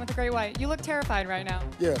diving with a great white. You look terrified right now.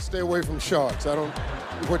 Yeah, stay away from sharks.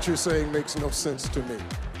 What you're saying makes no sense to me.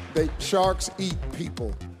 Sharks eat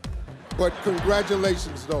people. But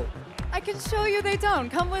congratulations, though. I can show you they don't.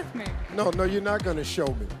 Come with me. No, you're not gonna show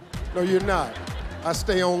me. No, you're not. I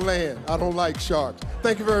stay on land. I don't like sharks.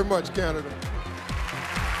 Thank you very much, Canada.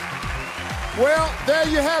 Well, there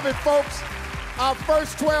you have it, folks. Our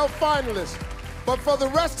first 12 finalists. But for the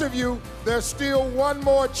rest of you, there's still one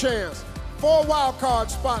more chance. 4 wildcard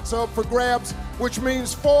spots are up for grabs, which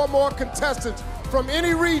means 4 more contestants from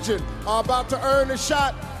any region are about to earn a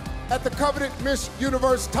shot at the coveted Miss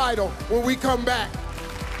Universe title when we come back.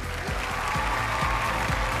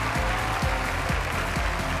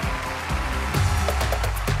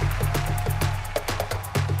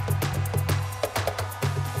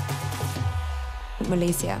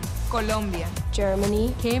 Malaysia, Colombia,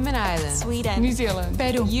 Germany, Cayman Islands, Sweden, New Zealand,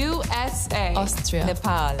 Peru, USA, Austria,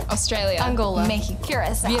 Nepal, Australia, Angola, Mexico,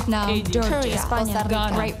 Curacao, Vietnam, Georgia, España,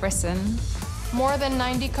 Ghana, Great Britain. More than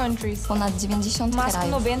 90 countries. Ponad 90 Más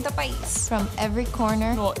krajów. 90 países. From every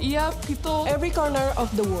corner. Every corner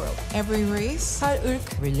of the world. Every race.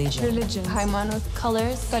 Religion. Haymanot.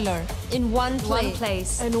 Colors. Color. In one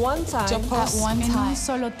place. And one time. At one time. un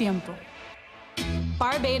solo tiempo.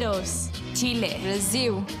 Barbados. Chile.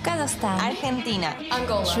 Brazil. Kazakhstan. Argentina.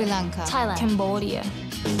 Angola. Sri Lanka. Thailand. Cambodia.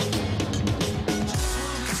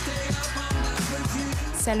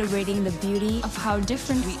 Celebrating the beauty of how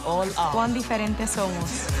different we all are. Cuán diferentes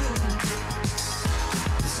somos.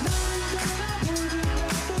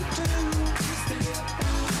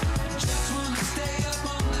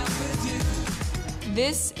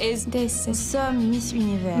 This is Miss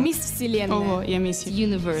Univers. Miss Sicilienne. Oh, yeah, Miss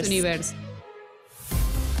Universe.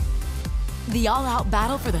 The all-out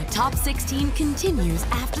battle for the top 16 continues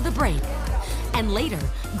after the break. And later,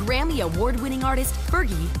 Grammy Award-winning artist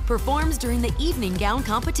Fergie performs during the evening gown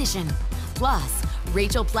competition. Plus,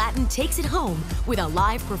 Rachel Platten takes it home with a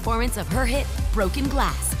live performance of her hit, Broken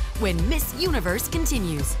Glass, when Miss Universe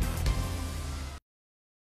continues.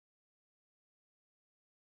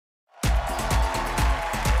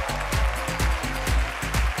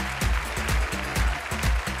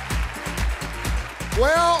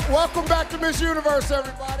 Well, welcome back to Miss Universe,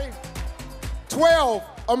 everybody. 12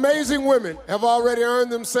 amazing women have already earned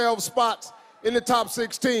themselves spots in the top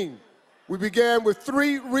 16. We began with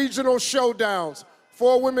 3 regional showdowns.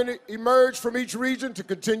 4 women emerged from each region to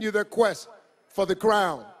continue their quest for the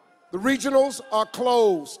crown. The regionals are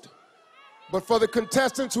closed. But for the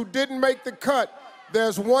contestants who didn't make the cut,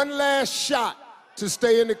 there's one last shot to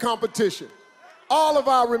stay in the competition. All of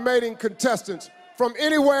our remaining contestants from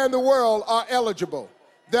anywhere in the world are eligible.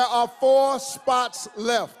 There are 4 spots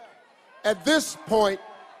left. At this point,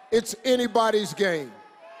 it's anybody's game.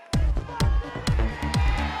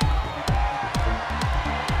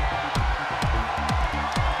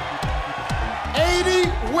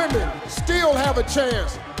 Women still have a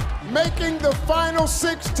chance. Making the final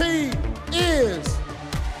 16 is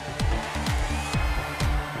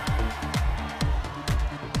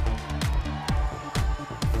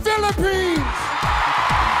Philippines.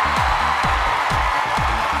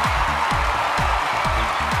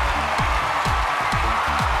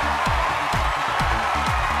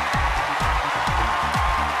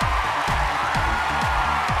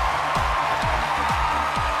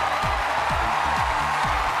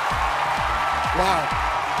 Wow.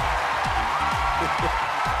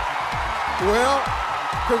 Well,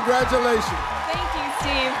 congratulations. Thank you,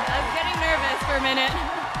 Steve. I was getting nervous for a minute.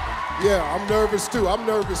 Yeah, I'm nervous too. I'm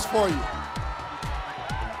nervous for you.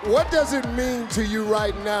 What does it mean to you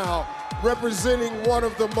right now, representing one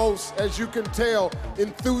of the most, as you can tell,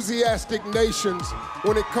 enthusiastic nations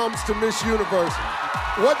when it comes to Miss Universe?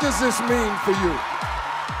 What does this mean for you?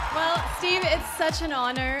 Well, Steve, it's such an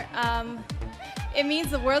honor. It means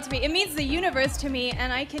the world to me. It means the universe to me,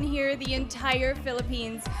 and I can hear the entire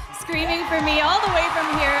Philippines screaming for me all the way from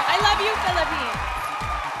here. I love you, Philippines.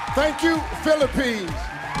 Thank you, Philippines.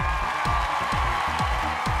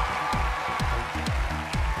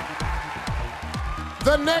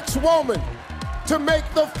 The next woman to make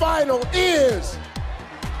the final is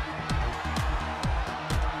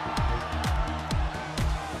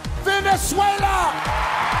Venezuela.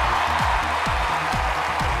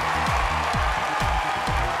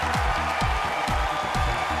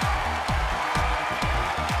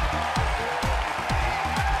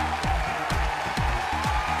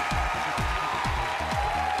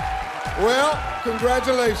 Well,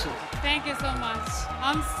 congratulations. Thank you so much.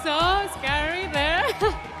 I'm so scary there.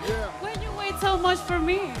 Yeah. Why you wait so much for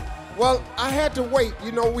me? Well, I had to wait.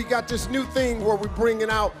 You know, we got this new thing where we're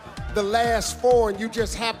bringing out the last four, and you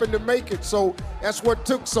just happened to make it. So that's what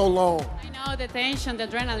took so long. I know, the tension, the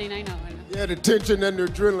adrenaline, I know. Yeah, the tension and the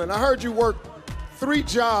adrenaline. I heard you worked 3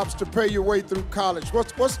 jobs to pay your way through college.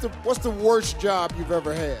 What's the worst job you've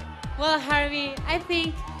ever had? Well, Harvey, I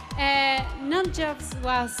think none jobs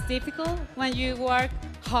was difficult when you work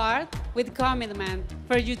hard with commitment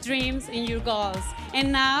for your dreams and your goals.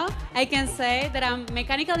 And now I can say that I'm a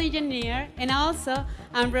mechanical engineer, and also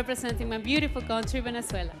I'm representing my beautiful country,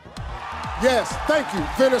 Venezuela. Yes, thank you,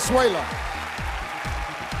 Venezuela.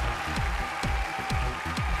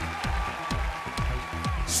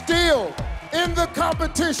 Still in the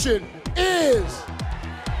competition is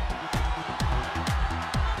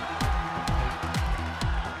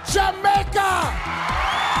Jamaica!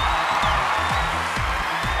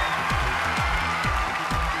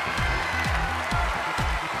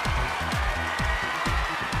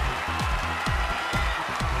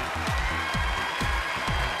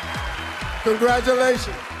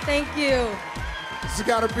 Congratulations. Thank you. This has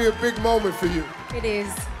got to be a big moment for you. It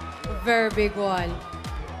is a very big one.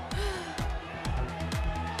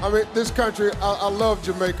 I mean, this country, I love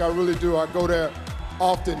Jamaica, I really do. I go there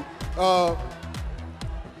often.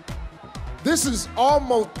 This is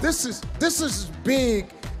as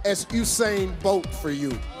big as Usain Bolt for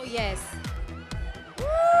you. Oh, yes.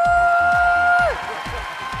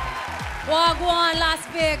 Wagwan, Las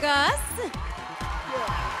Vegas.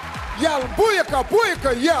 Yeah, booyaka,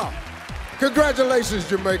 booyaka, yeah. Congratulations,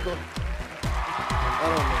 Jamaica. I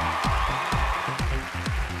don't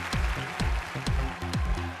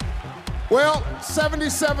know. Well,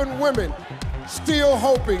 77 women still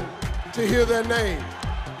hoping to hear their name,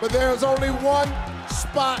 but there's only one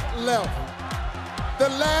spot left. The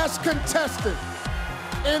last contestant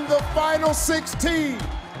in the final 16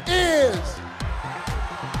 is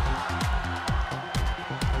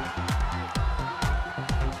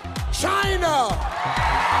China.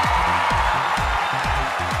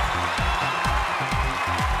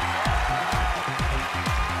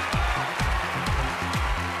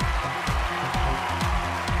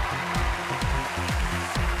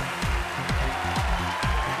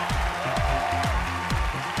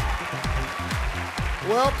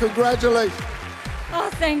 Well, congratulations. Oh,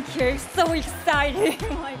 thank you. So exciting.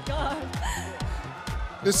 Oh, my God.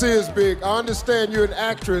 This is big. I understand you're an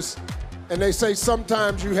actress, and they say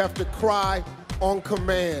sometimes you have to cry on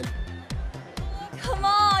command. Come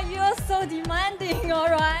on, you're so demanding, all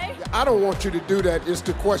right? I don't want you to do that. It's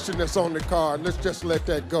the question that's on the card. Let's just let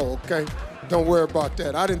that go, okay? Don't worry about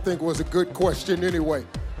that. I didn't think it was a good question anyway.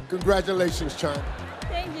 Congratulations, China.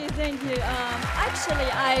 Thank you, thank you.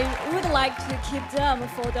 Actually, I would like to keep them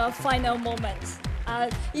for the final moment.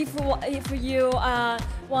 If you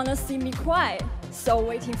want to see me cry, So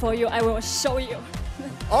waiting for you. I will show you.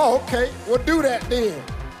 Oh, okay. We'll do that then.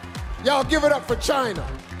 Y'all give it up for China.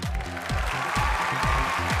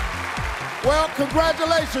 Well,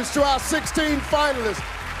 congratulations to our 16 finalists.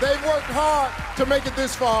 They've worked hard to make it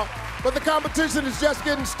this far, but the competition is just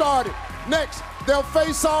getting started. Next, they'll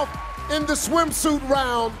face off in the swimsuit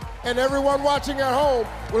round, and everyone watching at home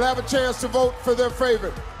will have a chance to vote for their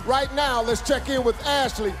favorite. Right now, let's check in with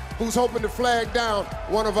Ashley, who's hoping to flag down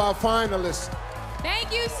one of our finalists.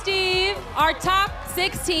 Thank you, Steve. Our top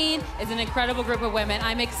 16 is an incredible group of women.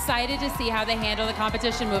 I'm excited to see how they handle the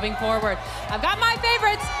competition moving forward. I've got my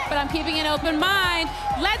favorites, but I'm keeping an open mind.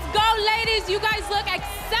 Let's go, ladies. You guys look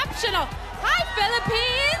exceptional. Hi,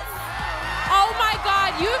 Philippines. Oh my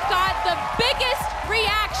God, you've got the biggest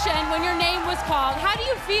reaction when your name was called. How do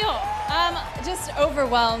you feel? Just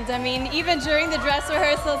overwhelmed. I mean, even during the dress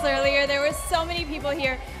rehearsals earlier, there were so many people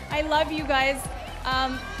here. I love you guys.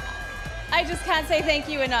 I just can't say thank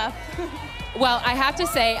you enough. Well, I have to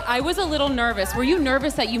say, I was a little nervous. Were you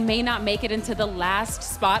nervous that you may not make it into the last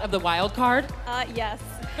spot of the wild card? Yes.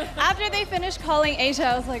 After they finished calling Asia,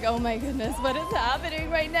 I was like, oh my goodness, what is happening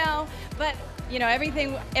right now? But, you know,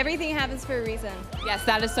 everything happens for a reason. Yes,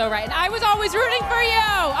 that is so right. And I was always rooting for you.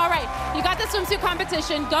 All right, you got the swimsuit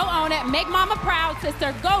competition. Go own it. Make mama proud,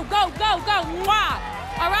 sister. Go, go, go, go. Mwah.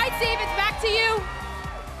 All right, Steve, it's back to you.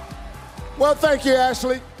 Well, thank you,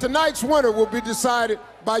 Ashley. Tonight's winner will be decided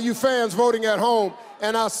by you fans voting at home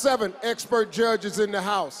and our 7 expert judges in the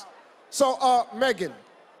house. So, Megan,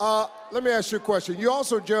 let me ask you a question. You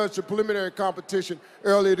also judged the preliminary competition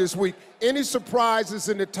earlier this week. Any surprises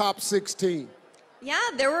in the top 16? Yeah,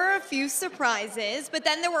 there were a few surprises, but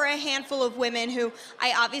then there were a handful of women who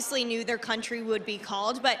I obviously knew their country would be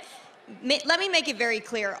called, but let me make it very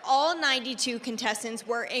clear. All 92 contestants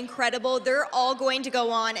were incredible. They're all going to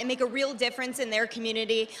go on and make a real difference in their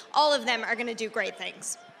community. All of them are going to do great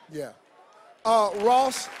things. Yeah.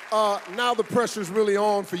 Ross, now the pressure's really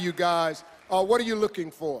on for you guys. What are you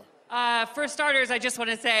looking for? For starters, I just want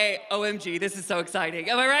to say, OMG, this is so exciting.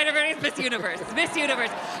 Am I right, everybody? It's Miss Universe. Miss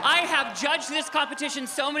Universe. I have judged this competition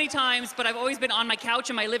so many times, but I've always been on my couch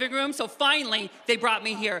in my living room, so finally, they brought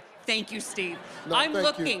me here. Thank you, Steve. No, I'm thank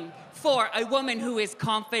looking you. for a woman who is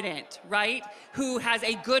confident, right? Who has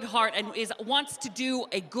a good heart and wants to do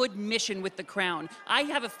a good mission with the crown. I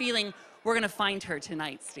have a feeling we're going to find her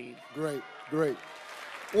tonight, Steve. Great, great.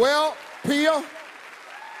 Well, Pia.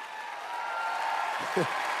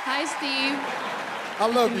 Hi, Steve. I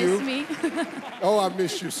love you. Miss me? Oh, I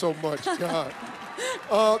miss you so much, God.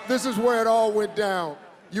 This is where it all went down.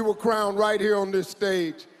 You were crowned right here on this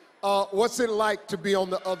stage. What's it like to be on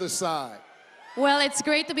the other side? Well, it's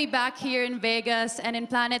great to be back here in Vegas and in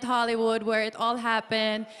Planet Hollywood, where it all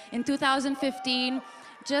happened in 2015.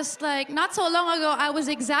 Just like not so long ago, I was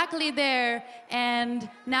exactly there, and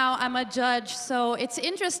now I'm a judge, so it's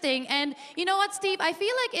interesting. And you know what, Steve? I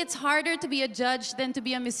feel like it's harder to be a judge than to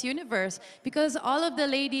be a Miss Universe, because all of the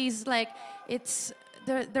ladies, like,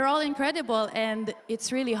 they're all incredible, and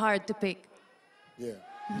it's really hard to pick. Yeah.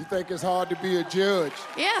 You think it's hard to be a judge?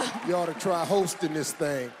 Yeah. You ought to try hosting this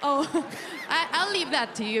thing. Oh, I'll leave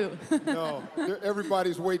that to you. No,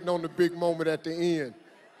 everybody's waiting on the big moment at the end.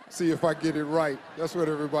 See if I get it right. That's what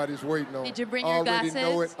everybody's waiting on. Did you bring your glasses?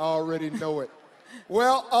 I already know it.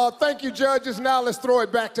 Well, thank you, judges. Now let's throw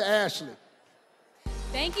it back to Ashley.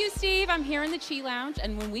 Thank you, Steve. I'm here in the Chi Lounge,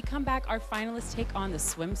 and when we come back, our finalists take on the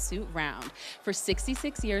swimsuit round. For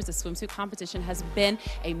 66 years, the swimsuit competition has been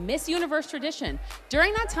a Miss Universe tradition.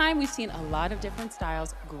 During that time, we've seen a lot of different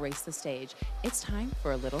styles grace the stage. It's time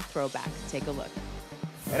for a little throwback. Take a look.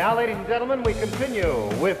 And now, ladies and gentlemen, we continue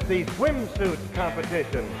with the swimsuit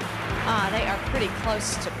competition. They are pretty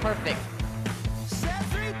close to perfect.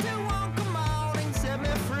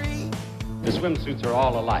 The swimsuits are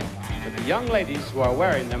all alike, but the young ladies who are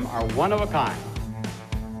wearing them are one of a kind.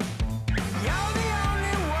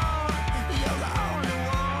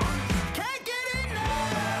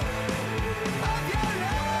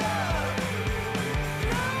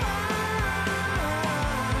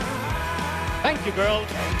 Thank you, girls.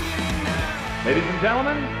 Ladies and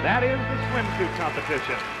gentlemen, that is the swimsuit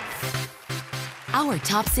competition. Our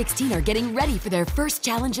top 16 are getting ready for their first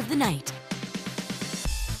challenge of the night.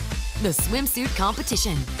 The swimsuit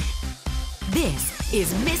competition. This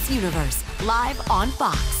is Miss Universe, live on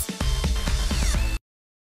Fox.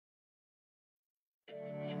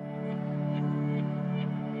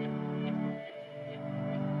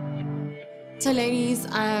 So ladies,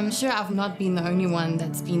 I'm sure I've not been the only one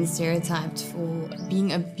that's been stereotyped for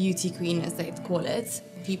being a beauty queen, as they call it.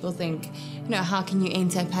 People think, you know, how can you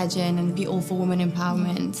enter a pageant and be all for women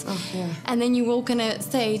empowerment? And then you walk on a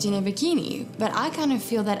stage in a bikini. But I kind of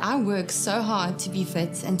feel that I work so hard to be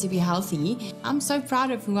fit and to be healthy. I'm so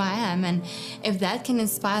proud of who I am, and if that can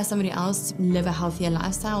inspire somebody else to live a healthier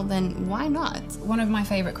lifestyle, then why not? One of my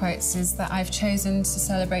favorite quotes is that I've chosen to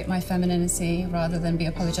celebrate my femininity rather than be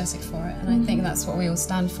apologetic for it. And I think that's what we all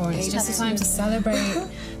stand for. It's just a time to celebrate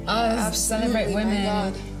us, celebrate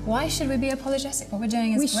women. Why should we be apologetic? What we're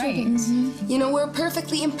doing is great. You know, we're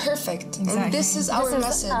perfectly imperfect. Exactly. And this is our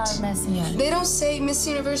message. Yeah. They don't say Miss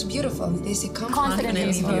Universe beautiful. They say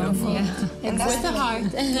confidently beautiful. Yeah. And that's with the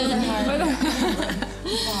heart.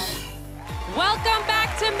 Welcome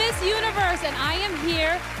back to Miss Universe, and I am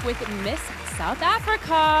here with Miss South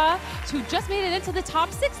Africa, who just made it into the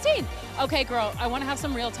top 16. Okay, girl, I want to have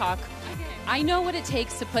some real talk. I know what it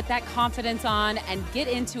takes to put that confidence on and get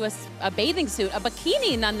into a bathing suit, a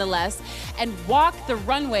bikini nonetheless, and walk the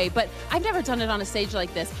runway, but I've never done it on a stage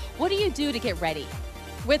like this. What do you do to get ready?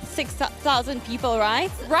 With 6,000 people,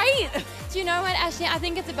 right? Right! Do you know what, Ashley? I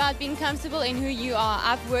think it's about being comfortable in who you are.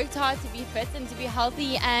 I've worked hard to be fit and to be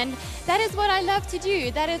healthy, and that is what I love to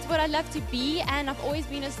do. That is what I love to be, and I've always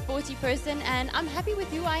been a sporty person, and I'm happy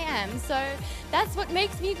with who I am. So that's what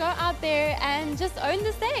makes me go out there and just own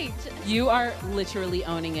the stage. You are literally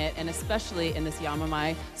owning it, and especially in this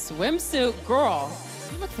Yamamai swimsuit. Girl,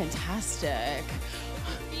 you look fantastic.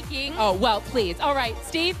 Speaking. Oh, well, please. All right,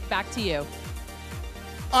 Steve, back to you.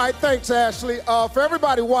 All right, thanks, Ashley. For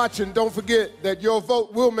everybody watching, don't forget that your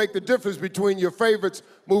vote will make the difference between your favorites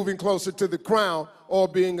moving closer to the crown or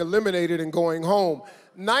being eliminated and going home.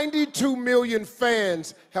 92 million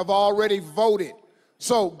fans have already voted.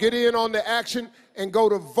 So get in on the action and go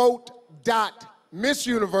to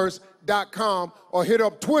vote.missuniverse.com or hit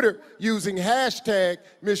up Twitter using hashtag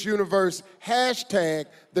Miss Universe, hashtag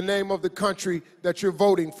the name of the country that you're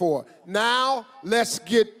voting for. Now, let's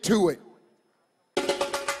get to it.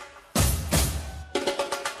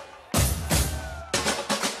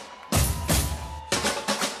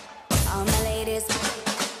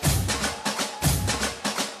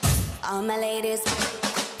 All my ladies,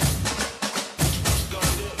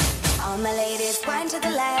 all my ladies, wind to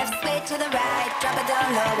the left, sway to the right, drop it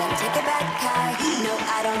down low and take it back high. No,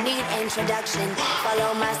 I don't need introduction,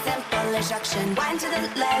 follow my simple instruction. Wind to the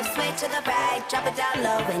left, sway to the right, drop it down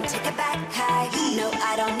low and take it back high. No,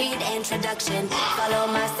 I don't need introduction, follow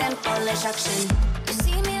my simple instruction. You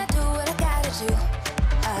see me, I do what I gotta do,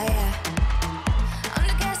 oh yeah. On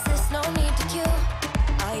the gas, there's no need to queue,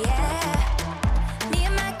 oh yeah.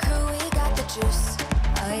 Juice.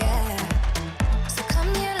 Oh yeah. So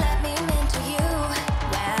come here, let me into you.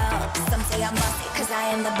 Well, some say I'm bossy, cause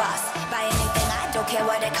I am the boss. Buy anything, I don't care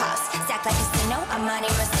what it costs. Stack like a casino, I'm Monte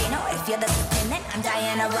Rustino. If you're the supreme, then I'm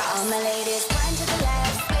Diana Ross. All my ladies, wind to the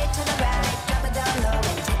left, sway to the right, drop it down low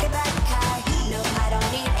and take it back high. No, I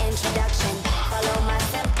don't need introduction, follow my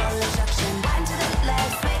simple instruction. Wind to the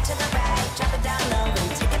left, sway to the right, drop it down low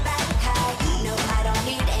and take it back high. No, I don't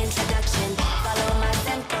need introduction, follow my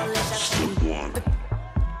simple instruction.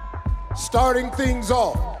 Starting things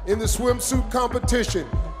off in the swimsuit competition,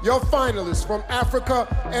 your finalists from Africa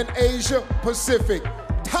and Asia Pacific,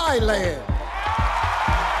 Thailand.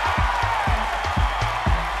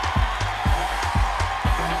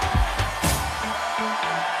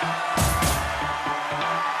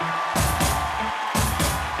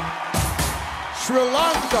 Sri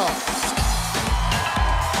Lanka.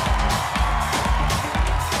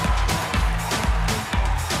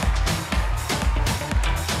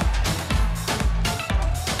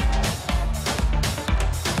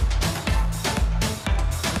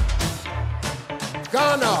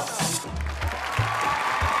 Ghana.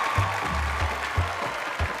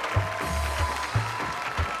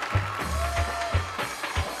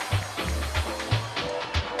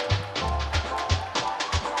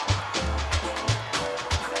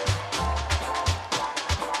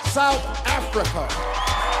 South Africa.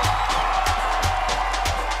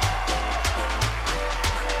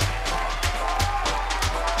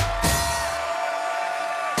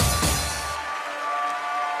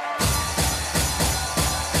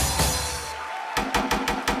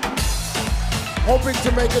 Hoping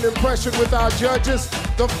to make an impression with our judges,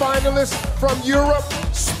 the finalists from Europe,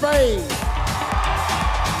 Spain.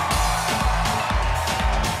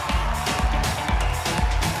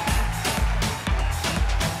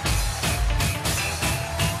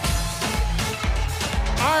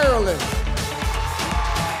 Ireland.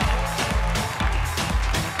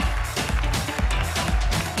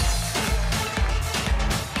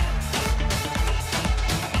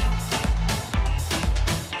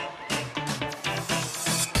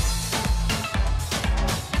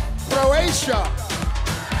 Aisha.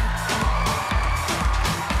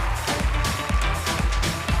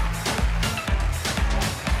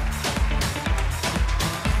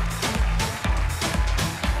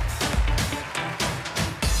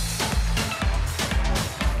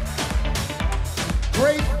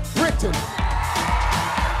 Great Britain.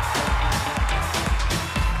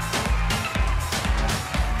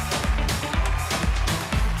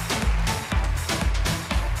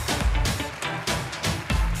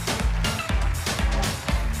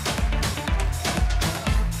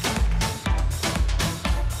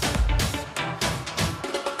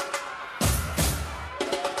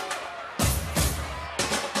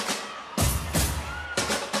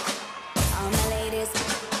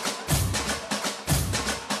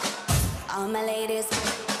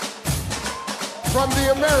 From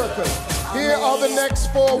the Americas, here are the next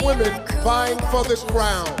 4 women vying for the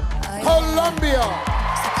crown. Colombia.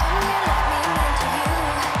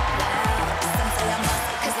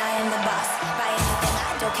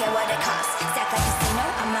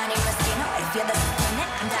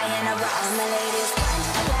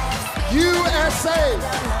 USA.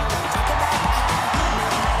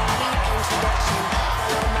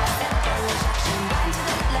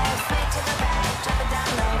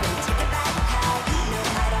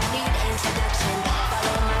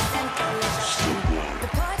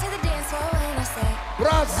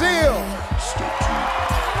 Brazil.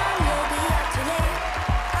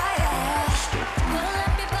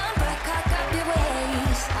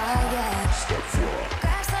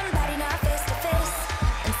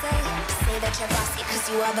 Cause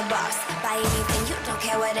you are the boss. Buy anything, you don't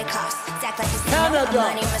care what it costs. Act like it's Canada. I'm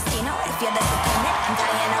Money Moschino. If you're disappointed, I'm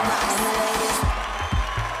Diana Ross. And the ladies.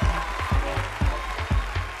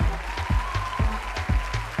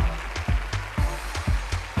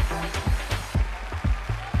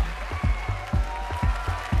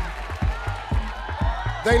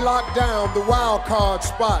 They lock down the wild card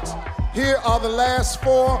spots. Here are the last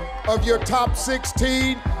 4 of your top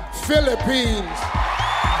 16. Philippines.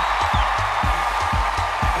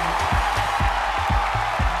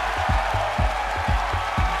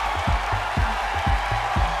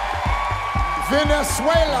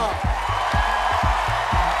 Venezuela.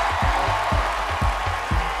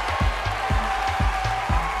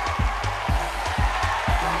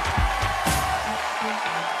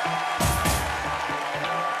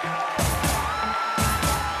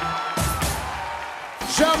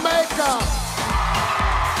 Jamaica.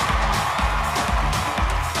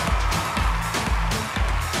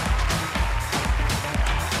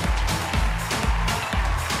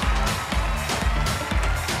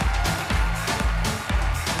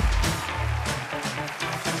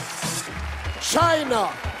 China.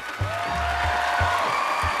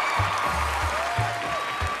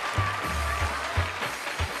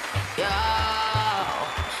 Yo,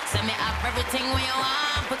 send me up everything when you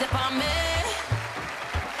want, put it on me.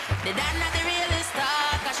 The dad not the realest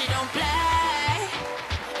star, cause she don't play.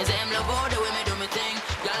 It's them love all the way me do me thing.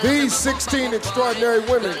 These 16 extraordinary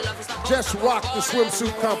women just rocked the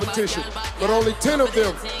swimsuit competition, but only 10 of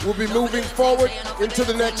them will be moving forward into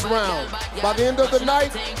the next round. By the end of the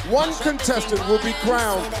night, 1 contestant will be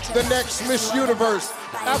crowned the next Miss Universe.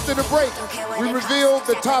 After the break, we reveal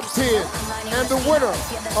the top 10 and the winner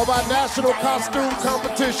of our national costume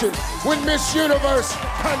competition when Miss Universe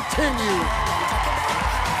continues.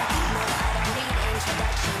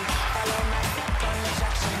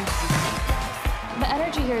 The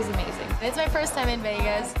energy here is amazing. It's my first time in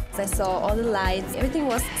Vegas. I saw all the lights, everything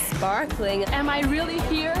was sparkling. Am I really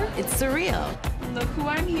here? It's surreal. Look who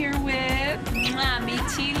I'm here with. Mi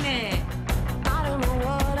Chile. I don't know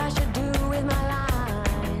what I should do with my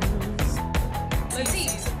lines. Let's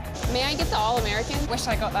eat. May I get the All-American? Wish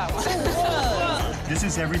I got that one. This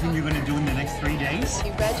is everything you're going to do in the next 3 days?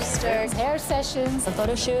 You register, hair sessions, the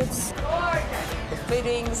photo shoots, the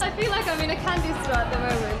fittings. I feel like I'm in a candy store at the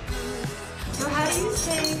moment. So how do you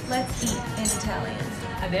say let's eat in Italian?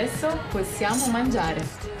 Adesso possiamo mangiare.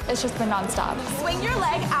 It's just been non-stop. Swing your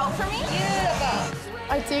leg out for me. Yeah.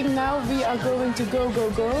 I think now we are going to go, go,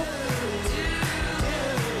 go.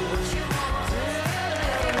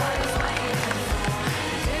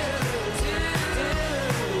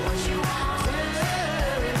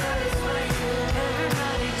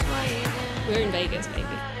 We're in Vegas, baby.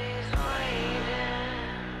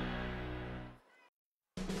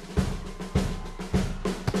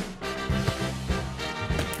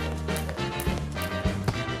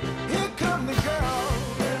 Here come the girls.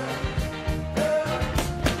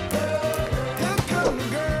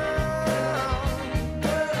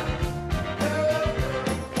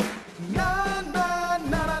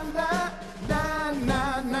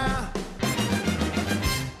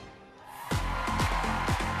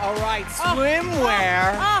 All right,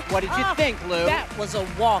 swimwear. What did you think, Lou? That was a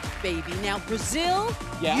walk, baby. Now, Brazil,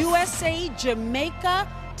 Yes. USA, Jamaica,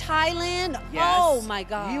 Thailand. Yes. Oh, my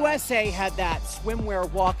God. USA had that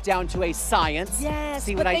swimwear walk down to a science. Yes,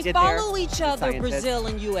 See but what I they did there? follow each other, Scientist. Brazil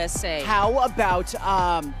and USA. How about,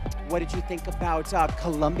 what did you think about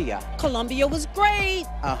Colombia? Colombia was great.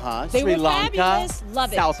 Uh-huh. They Sri were Lanka, fabulous.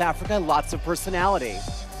 Love it. South Africa, lots of personality.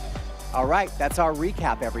 All right, that's our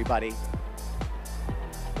recap, everybody.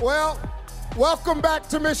 Well, welcome back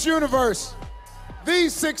to Miss Universe.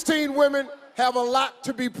 These 16 women have a lot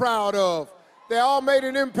to be proud of. They all made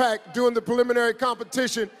an impact during the preliminary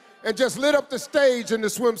competition and just lit up the stage in the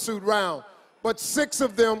swimsuit round. But 6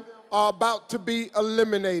 of them are about to be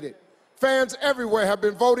eliminated. Fans everywhere have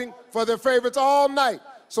been voting for their favorites all night.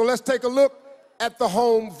 So let's take a look at the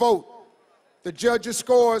home vote. The judges'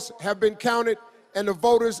 scores have been counted and the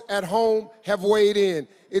voters at home have weighed in.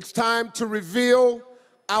 It's time to reveal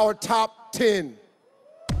our top 10.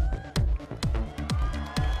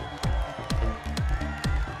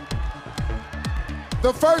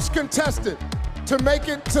 The first contestant to make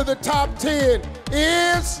it to the top 10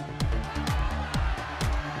 is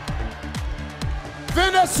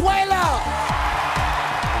Venezuela.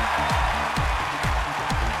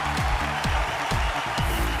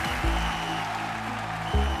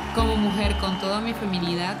 Como mujer con toda mi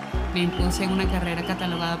feminidad, me impuse en una carrera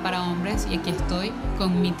catalogada para hombres y aquí estoy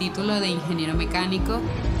con mi título de ingeniero mecánico.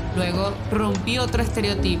 Luego rompí otro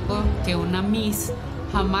estereotipo que una Miss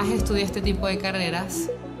jamás estudió este tipo de carreras.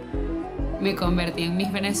 Me convertí en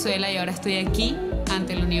Miss Venezuela y ahora estoy aquí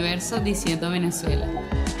ante el universo diciendo Venezuela.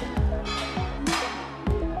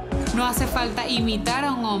 No hace falta imitar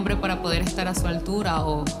a un hombre para poder estar a su altura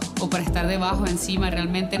o para estar debajo, encima.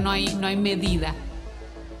 Realmente no hay medida.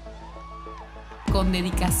 Con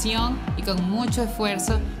dedicación y con mucho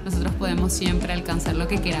esfuerzo, nosotros podemos siempre alcanzar lo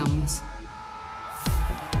que queramos.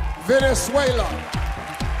 Venezuela.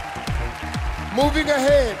 Moving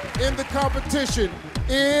ahead in the competition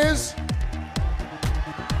is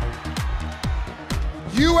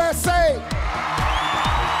USA.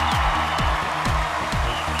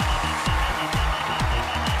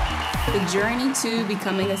 The journey to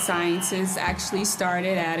becoming a scientist actually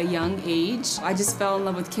started at a young age. I just fell in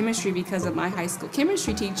love with chemistry because of my high school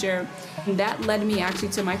chemistry teacher. And that led me actually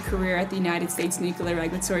to my career at the United States Nuclear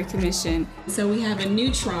Regulatory Commission. So we have a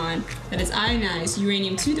neutron that is ionized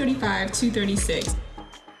uranium-235-236,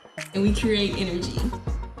 and we create energy.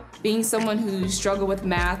 Being someone who struggled with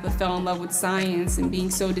math but fell in love with science and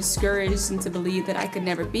being so discouraged and to believe that I could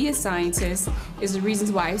never be a scientist is the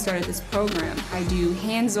reasons why I started this program. I do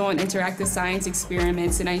hands-on interactive science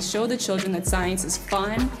experiments and I show the children that science is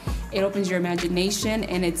fun, it opens your imagination,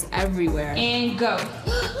 and it's everywhere. And go.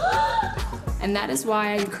 And that is why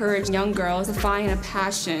I encourage young girls to find a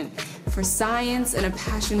passion for science and a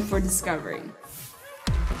passion for discovery.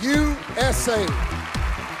 USA.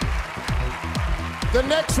 The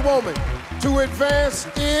next woman to advance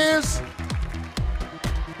is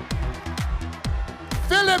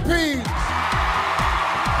Philippines.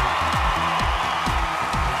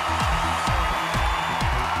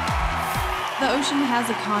 The ocean has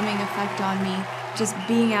a calming effect on me. Just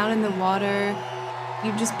being out in the water,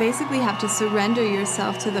 you just basically have to surrender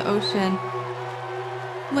yourself to the ocean.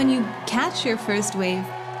 When you catch your first wave,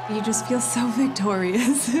 you just feel so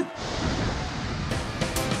victorious.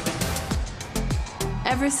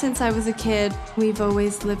 Ever since I was a kid, we've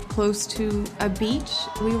always lived close to a beach.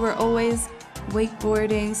 We were always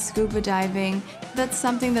wakeboarding, scuba diving. That's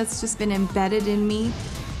something that's just been embedded in me.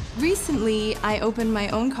 Recently, I opened my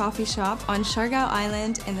own coffee shop on Siargao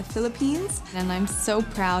Island in the Philippines, and I'm so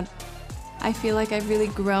proud. I feel like I've really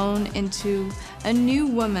grown into a new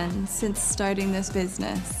woman since starting this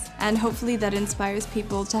business, and hopefully that inspires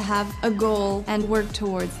people to have a goal and work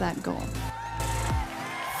towards that goal.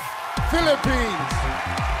 Philippines.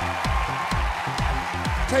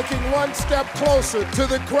 Taking one step closer to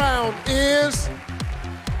the crown is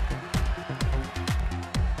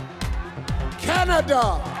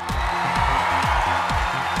Canada.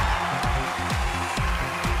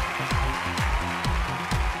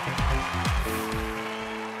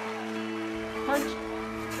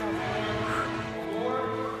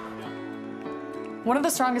 One of the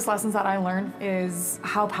strongest lessons that I learned is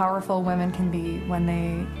how powerful women can be when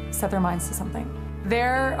they set their minds to something.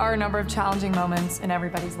 There are a number of challenging moments in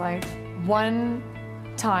everybody's life. One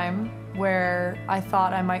time where I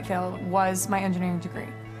thought I might fail was my engineering degree.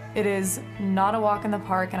 It is not a walk in the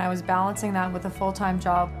park, and I was balancing that with a full-time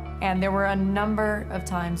job. And there were a number of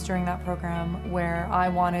times during that program where I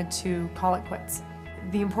wanted to call it quits.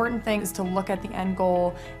 The important thing is to look at the end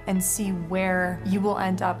goal and see where you will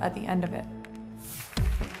end up at the end of it.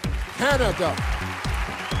 Canada.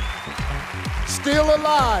 Still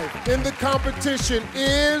alive in the competition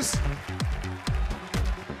is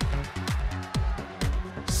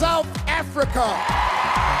South Africa.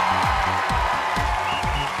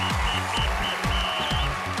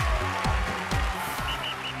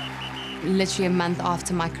 Literally a month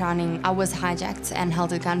after my crowning, I was hijacked and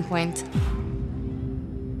held at gunpoint.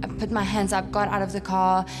 I put my hands up, got out of the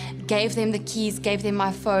car, gave them the keys, gave them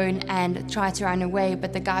my phone, and tried to run away,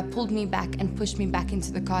 but the guy pulled me back and pushed me back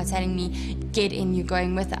into the car, telling me, "Get in, you're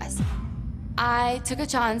going with us." I took a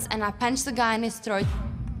chance and I punched the guy in his throat.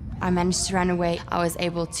 I managed to run away. I was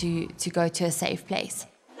able to go to a safe place.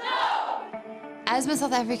 No! As Miss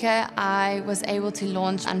South Africa, I was able to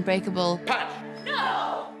launch Unbreakable.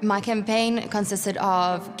 No! My campaign consisted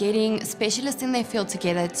of getting specialists in their field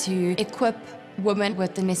together to equip women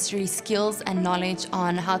with the necessary skills and knowledge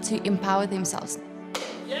on how to empower themselves.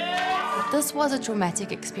 Yes! This was a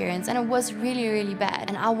traumatic experience and it was really, really bad,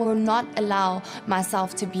 and I will not allow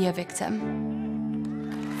myself to be a victim.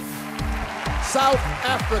 South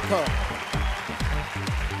Africa.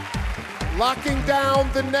 Locking down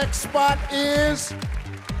the next spot is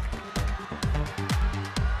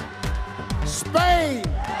Spain.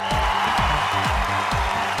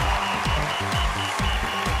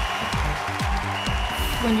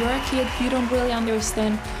 When you're a kid, you don't really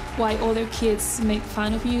understand why other kids make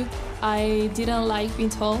fun of you. I didn't like being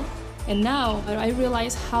tall, and now I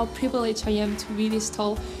realize how privileged I am to be this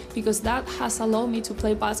tall because that has allowed me to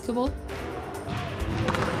play basketball.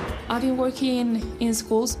 I've been working in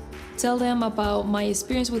schools, tell them about my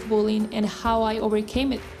experience with bullying and how I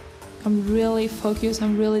overcame it. I'm really focused,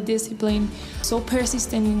 I'm really disciplined, so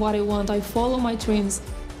persistent in what I want. I follow my dreams.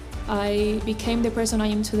 I became the person I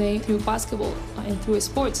am today through basketball and through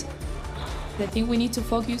sports. I think we need to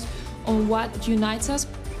focus on what unites us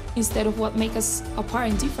instead of what makes us apart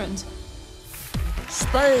and different.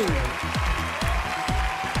 Spain.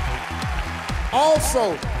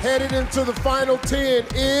 Also headed into the final 10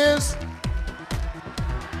 is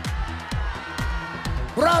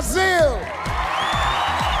Brazil.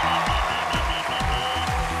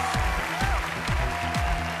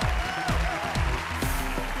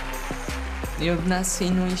 Eu nasci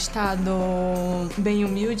num estado bem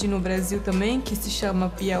humilde no Brasil também, que se chama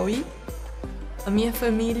Piauí. A minha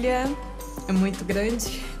família é muito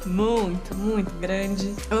grande, muito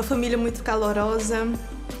grande. É uma família muito calorosa,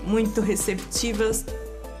 muito receptiva.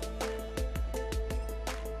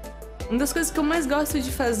 Uma das coisas que eu mais gosto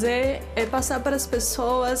de fazer é passar para as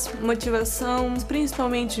pessoas motivação,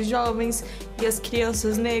 principalmente os jovens e as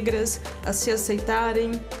crianças negras, a se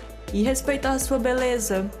aceitarem e respeitar a sua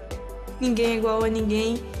beleza. Ninguém é igual a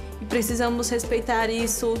ninguém e precisamos respeitar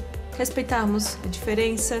isso, respeitarmos a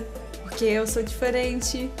diferença, porque eu sou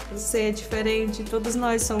diferente, você é diferente, todos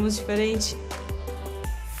nós somos diferentes.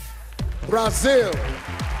 Brazil.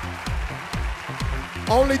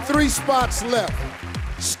 Only 3 spots left.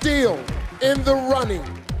 Still in the running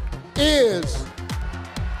is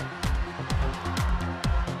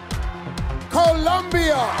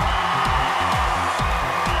Colombia.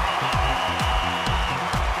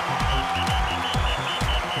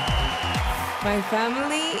 My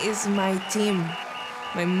family is my team.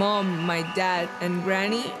 My mom, my dad, and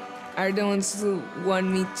granny are the ones who want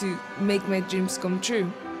me to make my dreams come true.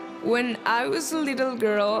 When I was a little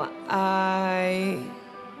girl, I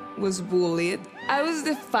was bullied. I was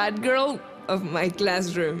the fat girl of my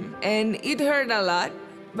classroom, and it hurt a lot,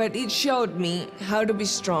 but it showed me how to be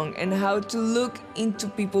strong and how to look into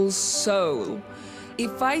people's soul.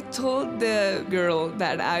 If I told the girl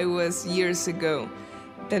that I was years ago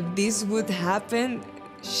that this would happen,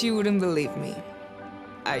 she wouldn't believe me.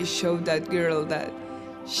 I showed that girl that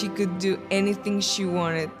she could do anything she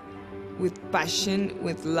wanted with passion,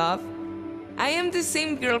 with love. I am the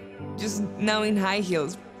same girl, just now in high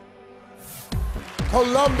heels.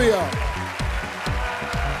 Colombia.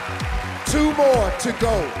 2 more to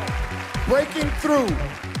go. Breaking through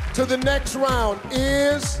to the next round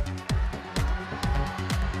is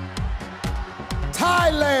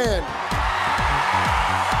Thailand.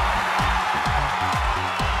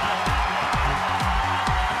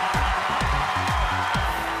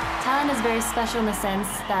 Thailand is very special in the sense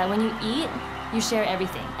that when you eat, you share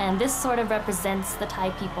everything. And this sort of represents the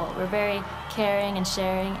Thai people. We're very caring and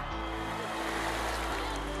sharing.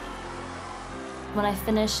 When I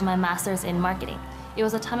finished my master's in marketing, it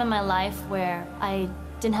was a time in my life where I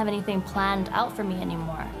didn't have anything planned out for me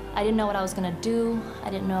anymore. I didn't know what I was gonna do. I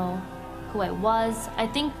didn't know who I was. I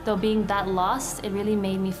think though being that lost, it really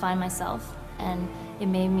made me find myself. and it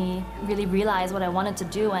made me really realize what I wanted to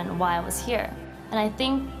do and why I was here. And I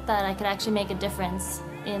think that I could actually make a difference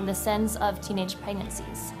in the sense of teenage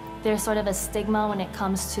pregnancies. There's sort of a stigma when it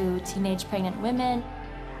comes to teenage pregnant women.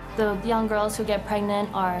 The young girls who get pregnant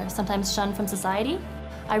are sometimes shunned from society.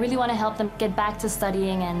 I really want to help them get back to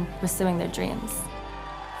studying and pursuing their dreams.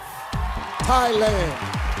 Thailand.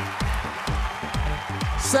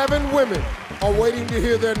 7 women are waiting to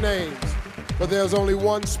hear their names, but there's only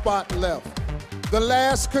one spot left. The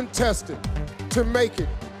last contestant to make it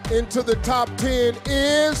into the top 10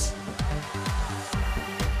 is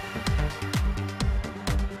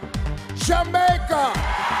Jamaica.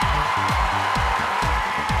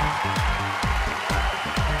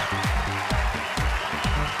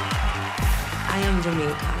 I am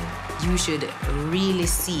Jamaican. You should really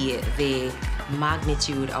see the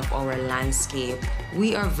magnitude of our landscape.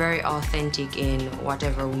 We are very authentic in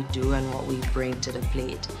whatever we do and what we bring to the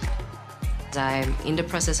plate. I'm in the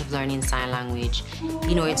process of learning sign language.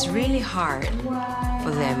 You know, it's really hard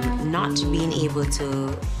for them not being able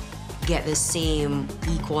to get the same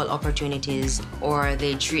equal opportunities, or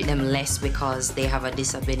they treat them less because they have a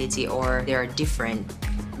disability or they're different.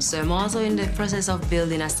 So I'm also in the process of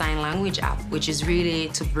building a sign language app, which is really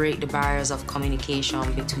to break the barriers of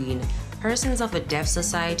communication between persons of a deaf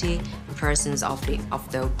society and persons of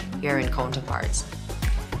the hearing counterparts.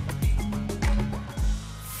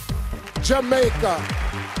 Jamaica.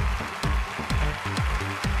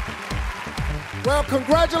 Well,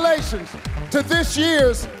 congratulations to this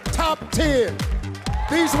year's top 10.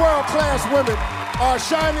 These world-class women are a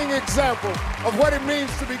shining example of what it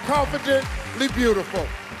means to be confidently beautiful.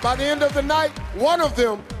 By the end of the night, one of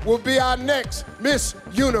them will be our next Miss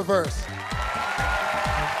Universe.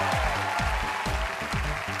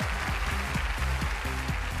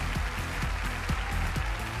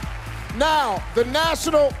 Now, the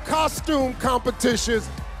national costume competition,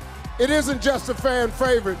 it isn't just a fan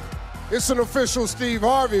favorite, it's an official Steve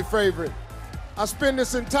Harvey favorite. I spend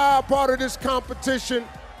this entire part of this competition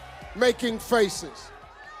making faces.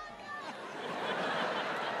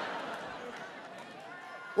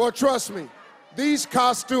 Well, trust me, these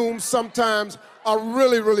costumes sometimes are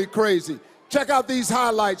really, really crazy. Check out these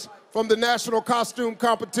highlights from the national costume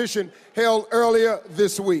competition held earlier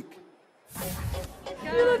this week.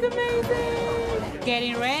 You look amazing.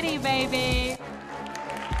 Getting ready, baby.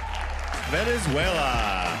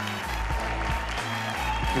 Venezuela.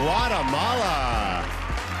 Guatemala.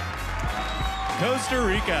 Costa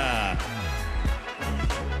Rica.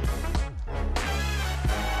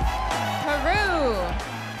 Peru.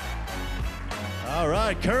 All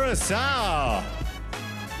right, Curacao.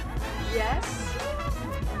 Yes.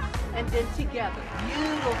 And then together.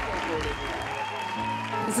 Beautiful.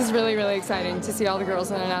 This is really, really exciting to see all the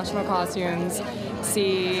girls in their national costumes,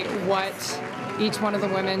 see what each one of the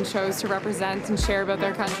women chose to represent and share about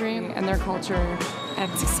their country and their culture.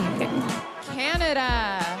 It's exciting.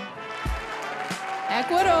 Canada.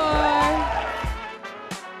 Ecuador.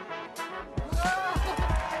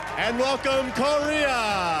 And welcome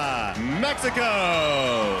Korea,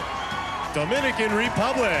 Mexico, Dominican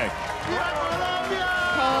Republic.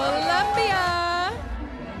 Colombia.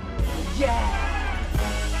 Yeah.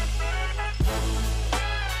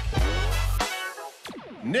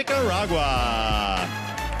 Nicaragua,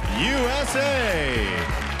 USA.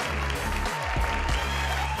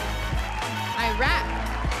 Iraq.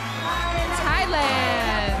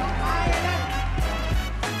 Thailand.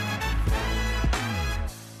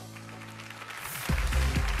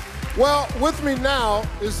 Well, with me now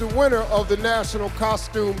is the winner of the national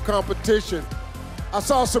costume competition. I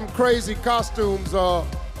saw some crazy costumes on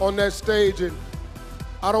that stage, and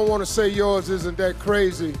I don't want to say yours isn't that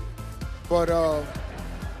crazy, but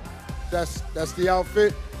that's the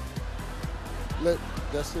outfit.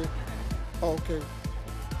 That's it. Oh, okay.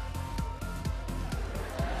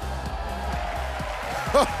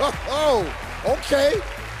 Oh, okay.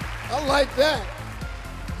 I like that.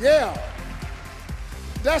 Yeah.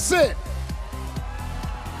 That's it.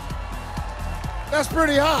 That's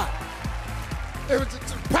pretty hot. It was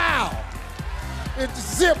pow. It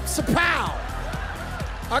zips a pow.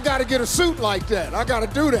 I gotta get a suit like that. I gotta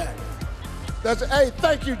do that. Hey,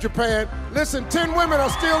 thank you, Japan. Listen, 10 women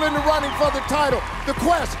are still in the running for the title. The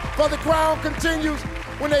quest for the crown continues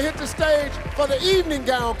when they hit the stage for the evening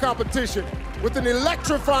gown competition with an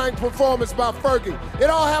electrifying performance by Fergie.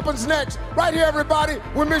 It all happens next, right here, everybody,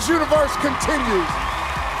 when Miss Universe continues.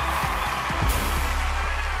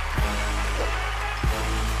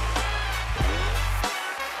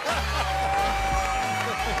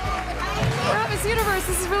 We're at Miss Universe.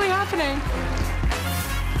 This is really happening.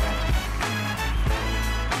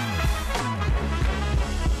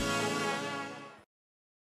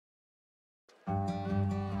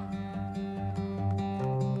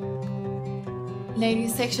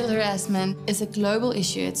 Ladies, sexual harassment is a global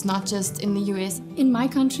issue. It's not just in the US. In my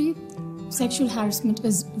country, sexual harassment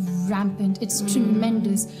is rampant. It's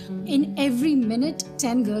tremendous. In every minute,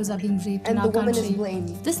 10 girls are being raped in our country. And the woman is blamed.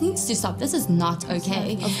 This needs to stop. This is not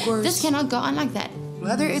okay. Of course. This cannot go on like that.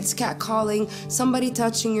 Whether it's catcalling, somebody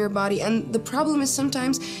touching your body, and the problem is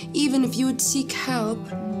sometimes, even if you would seek help,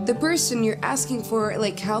 the person you're asking for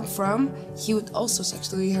help from, he would also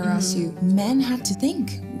sexually harass you. Men have to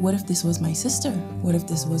think, what if this was my sister? What if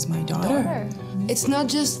this was my daughter? It's not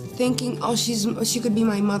just thinking, oh, she could be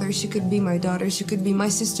my mother, she could be my daughter, she could be my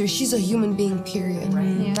sister. She's a human being, period.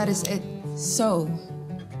 Yeah. That is it. So,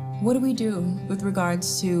 what do we do with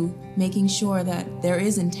regards to making sure that there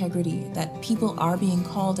is integrity, that people are being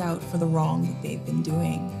called out for the wrong that they've been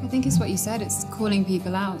doing? I think it's what you said, it's calling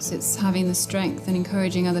people out, it's having the strength and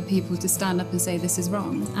encouraging other people to stand up and say this is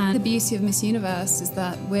wrong. And the beauty of Miss Universe is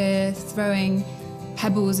that we're throwing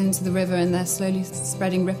pebbles into the river and they're slowly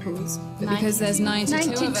spreading ripples. But because there's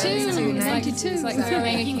 92 of us, it's like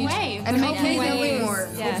throwing a huge wave. And hopefully there will be more.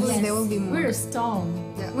 Yes. Hopefully there will be more. We're a storm.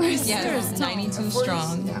 Yeah. We're Yes, a storm. 92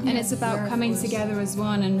 strong. And it's about coming together as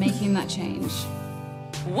one and making that change.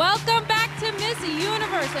 Welcome back to Miss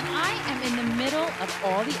Universe, and I am in the middle of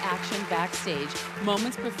all the action backstage,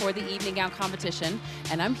 moments before the evening gown competition,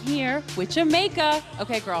 and I'm here with Jamaica.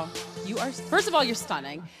 Okay, girl, you are, first of all, you're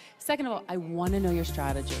stunning. Second of all, I want to know your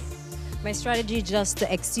strategy. My strategy just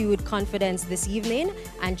to exude confidence this evening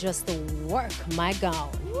and just to work my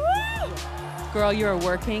gown. Woo! Girl, you're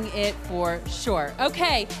working it for sure.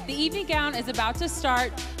 Okay, the evening gown is about to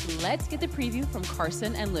start. Let's get the preview from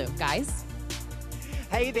Carson and Lou. Guys?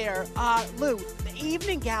 Hey there. Lou, the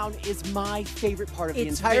evening gown is my favorite part of the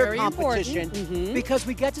It's entire very competition important. because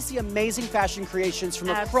we get to see amazing fashion creations from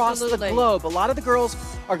across the Absolutely. globe. A lot of the girls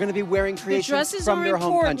are going to be wearing The creations dresses from are their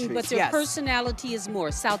home important, countries. but their Yes. personality is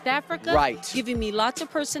more. South Africa, Right. giving me lots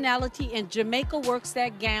of personality, and Jamaica works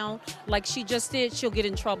that gown like she just did. She'll get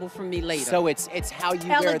in trouble from me later. So it's how you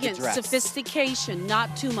wear the Elegance, dress. sophistication,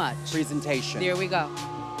 not too much. Presentation. There we go.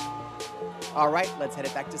 All right, let's head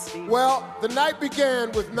it back to Steve. Well, the night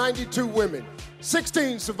began with 92 women.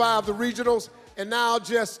 16 survived the regionals, and now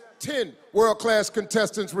just 10 world-class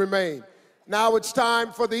contestants remain. Now it's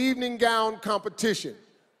time for the evening gown competition,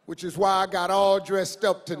 which is why I got all dressed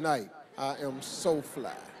up tonight. I am so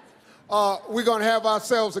fly. We're gonna have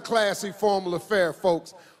ourselves a classy, formal affair,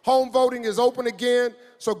 folks. Home voting is open again,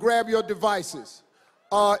 so grab your devices.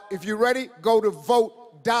 If you're ready, go to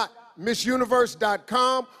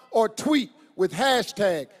vote.missuniverse.com or tweet with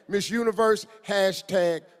hashtag Miss Universe,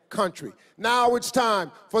 hashtag country. Now it's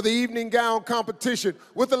time for the evening gown competition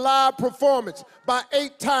with a live performance by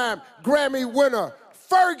 8-time Grammy winner,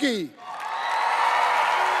 Fergie.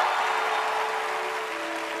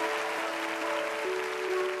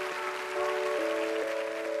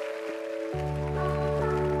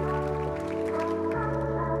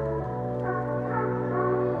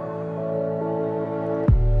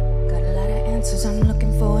 Got a lot of answers I'm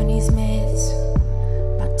looking for in these meds.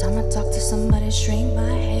 About time I talk to somebody, straighten my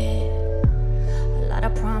head. A lot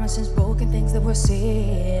of promises, broken things that were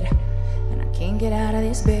said, and I can't get out of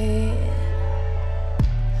this bed.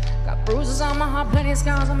 Got bruises on my heart, plenty of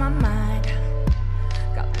scars on my mind.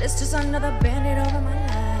 Got blisters under the bandit over my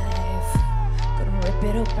life. Gonna rip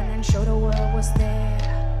it open and show the world what's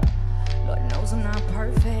there. Lord knows I'm not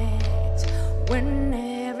perfect. When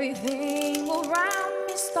everything around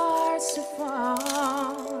me starts to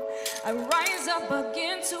fall, I rise up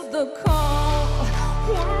again to the call.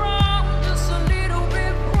 We're all just a little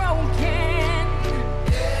bit broken.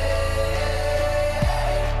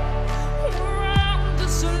 We're all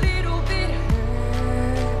just a little bit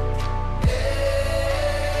hurt.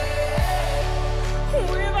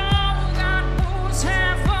 We've all got wounds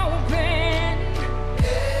half open.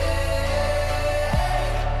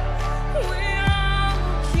 We all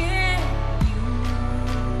can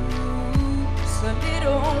use a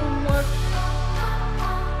little work.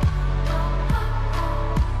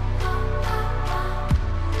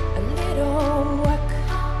 A little work.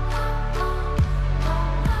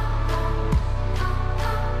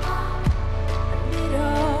 A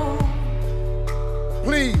little.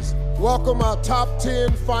 Please welcome our top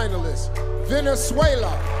 10 finalists,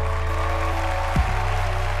 Venezuela.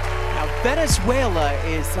 Now, Venezuela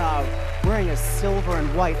is wearing a silver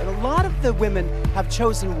and white, and a lot of the women have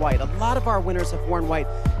chosen white. A lot of our winners have worn white.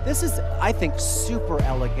 This is, I think, super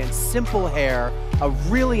elegant, simple hair, a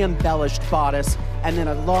really embellished bodice, and then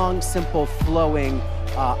a long, simple, flowing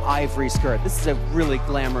ivory skirt. This is a really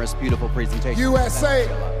glamorous, beautiful presentation. USA.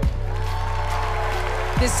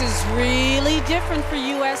 This is really different for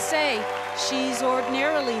USA. She's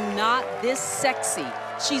ordinarily not this sexy.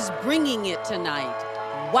 She's bringing it tonight.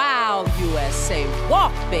 Wow, USA,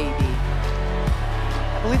 walk, baby.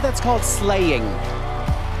 I believe that's called slaying.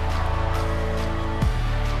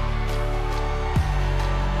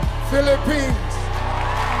 Philippines.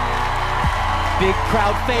 Big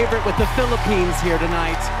crowd favorite with the Philippines here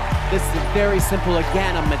tonight. This is very simple,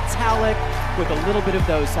 again, a metallic with a little bit of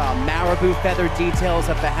those marabou feather details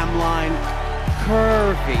at the hemline.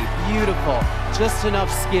 Curvy, beautiful, just enough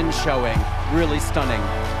skin showing. Really stunning.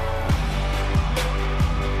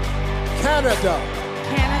 Canada.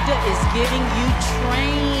 Canada is giving you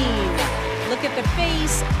train. Look at the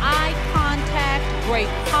face, eye contact, great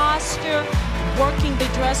posture, working the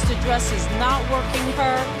dress is not working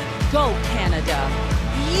her. Go, Canada.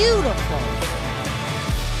 Beautiful.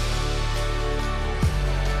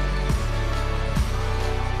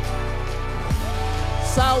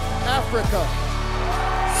 South Africa.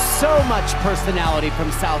 So much personality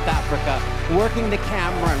from South Africa. Working the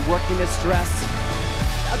camera and working this dress.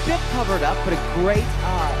 A bit covered up, but a great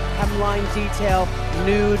hemline detail,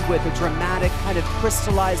 nude with a dramatic kind of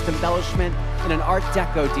crystallized embellishment and an Art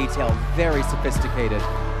Deco detail. Very sophisticated.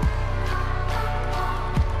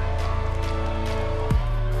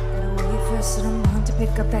 Said I'm on to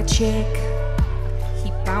pick up that check. He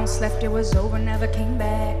bounced, left, it was over, never came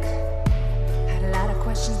back. Had a lot of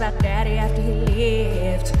questions about daddy after he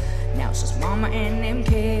left. Now it's just mama and them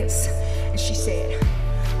kids. And she said,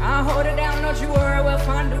 I'll hold it down, don't you worry, we'll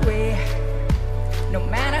find a way. No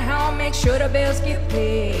matter how I make sure the bills get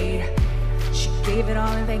paid. She gave it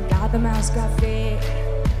all and thank God the mouse got fed.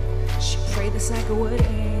 She prayed the cycle would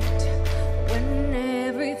end. When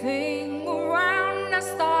everything around us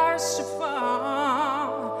starts to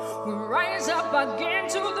fall, we rise up again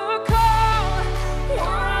to the call. We're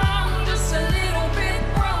all just a little bit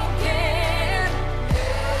broken.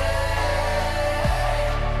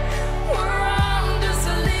 We're all just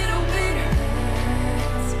a little bit hurt.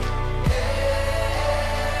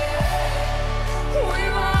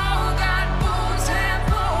 We've all got wounds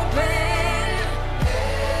half open.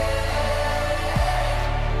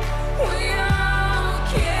 We all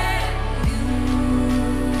can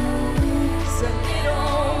use a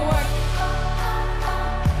little work.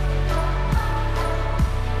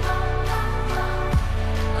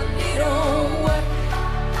 A little work.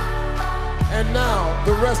 And now,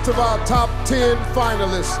 the rest of our top 10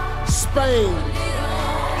 finalists. Spain.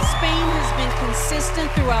 Spain has been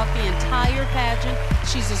consistent throughout the entire pageant.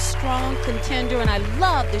 She's a strong contender, and I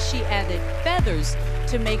love that she added feathers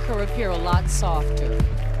to make her appear a lot softer.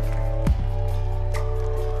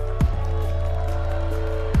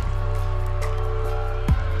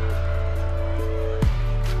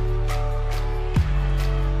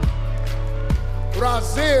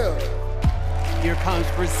 Brazil. Here comes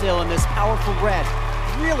Brazil in this powerful red.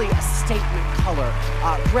 Really a statement color.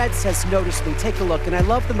 Red says notice me, take a look. And I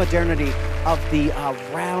love the modernity of the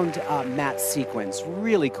round matte sequins.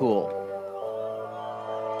 Really cool.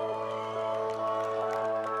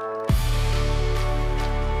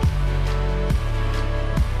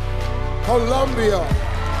 Colombia.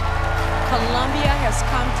 Colombia has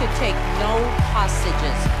come to take no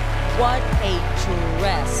hostages. What a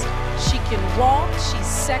dress. She can walk, she's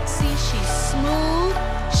sexy, she's smooth,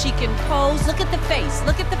 she can pose. Look at the face,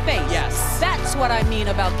 look at the face. Yes. That's what I mean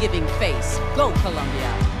about giving face. Go,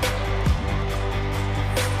 Colombia.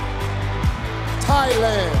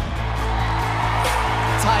 Thailand.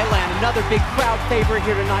 Thailand, another big crowd favorite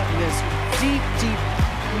here tonight in this deep, deep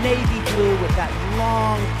navy blue with that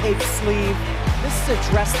long cape sleeve. This is a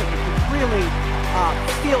dress that you can really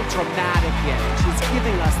feel dramatic in. She's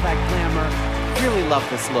giving us that glamour. Really love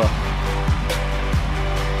this look.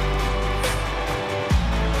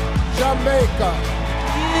 Jamaica.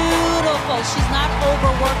 Beautiful. She's not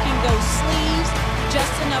overworking those sleeves. Just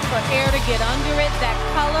enough for hair to get under it. That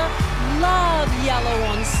color. Love yellow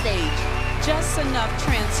on stage. Just enough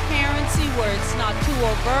transparency where it's not too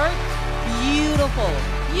overt. Beautiful.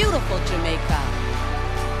 Beautiful Jamaica.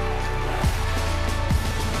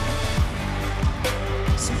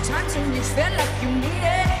 Sometimes when you feel like you need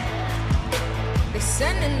it, they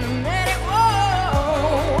send in the medic.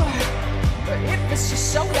 Oh, but if it's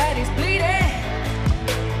just so that he's bleeding,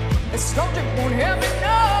 the soldier won't help me.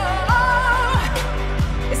 No,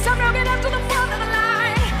 it's time to get up to the front of the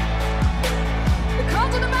line. The call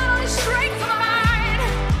to the battle is straight for the mind.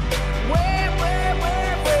 Well,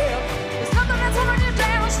 there's nothing that's holding you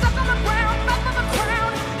down, stuck on the ground, back on the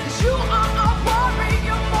crown. 'Cause you are a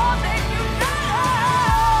warrior more than you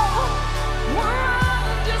know. We're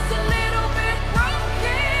all just a little bit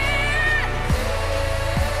broken.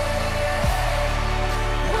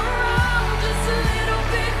 We're all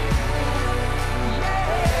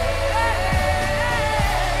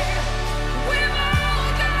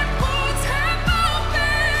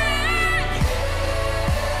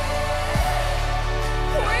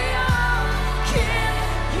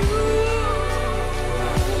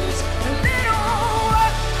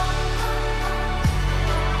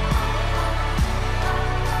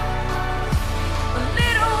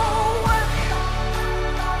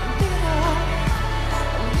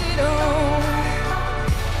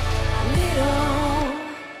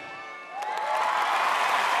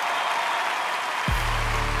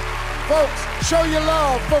Folks, show your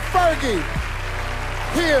love for Fergie.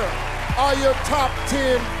 Here are your top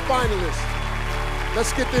 10 finalists.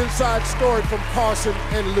 Let's get the inside story from Carson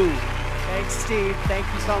and Lou. Thanks, Steve. Thank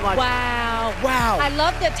you so much. Wow. Wow. I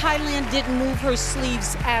love that Thailand didn't move her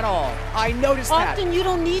sleeves at all. I noticed that. Often you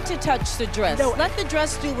don't need to touch the dress. No, let the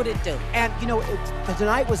dress do what it do. And, you know,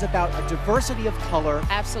 tonight was about a diversity of color.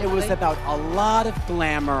 Absolutely. It was about a lot of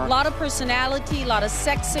glamour. A lot of personality, a lot of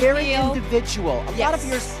sex appeal. Very individual. A lot of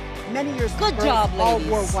years, many years Good girls job, all ladies.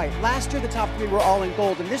 wore white. Last year, the top 3 were all in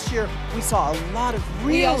gold. And this year, we saw a lot of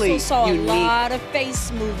really We also saw unique... a lot of face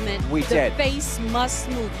movement. We did. The face must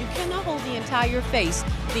move. You cannot hold the entire face,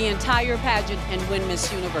 the entire pageant, and win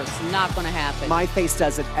Miss Universe. Not going to happen. My face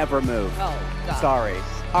doesn't ever move. Oh, God. Sorry.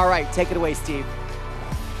 All right, take it away, Steve.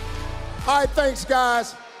 All right, thanks,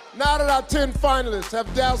 guys. Now that our 10 finalists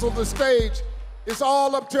have dazzled the stage, it's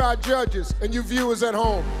all up to our judges and you viewers at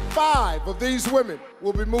home. 5 of these women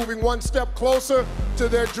will be moving one step closer to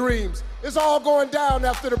their dreams. It's all going down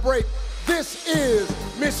after the break. This is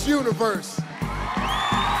Miss Universe.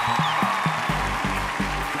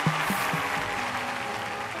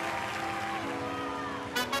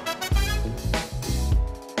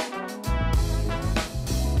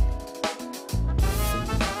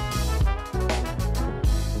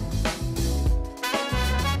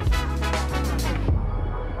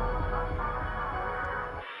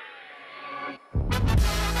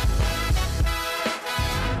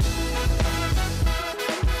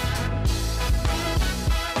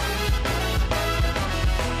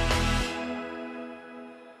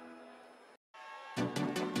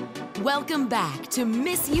 Welcome back to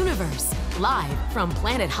Miss Universe, live from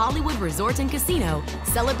Planet Hollywood Resort and Casino,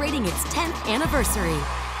 celebrating its 10th anniversary.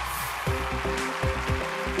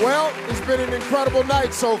 Well, it's been an incredible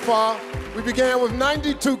night so far. We began with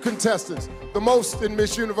 92 contestants, the most in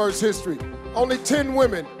Miss Universe history. Only 10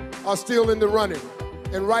 women are still in the running.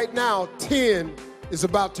 And right now, 10 is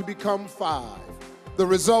about to become 5. The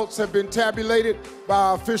results have been tabulated by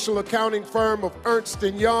our official accounting firm of Ernst &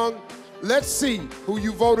 Young. Let's see who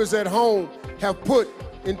you voters at home have put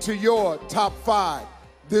into your top 5.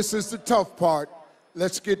 This is the tough part.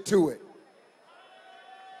 Let's get to it.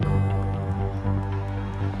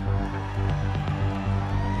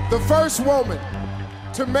 The first woman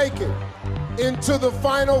to make it into the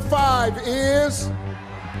final 5 is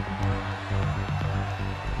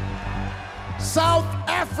South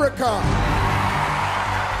Africa.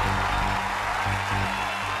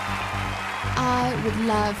 I would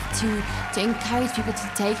love to encourage people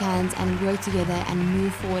to take hands and work together and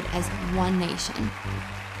move forward as one nation.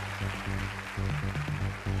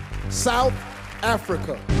 South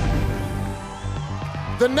Africa.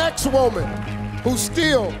 The next woman who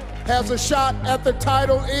still has a shot at the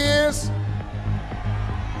title is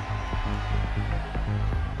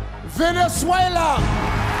Venezuela.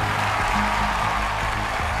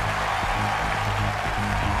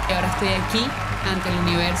 Y ahora estoy aquí ante el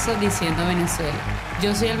universo diciendo Venezuela.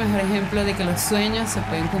 Yo soy el mejor ejemplo de que los sueños se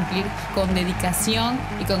pueden cumplir con dedicación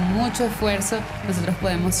y con mucho esfuerzo. Nosotros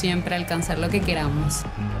podemos siempre alcanzar lo que queramos.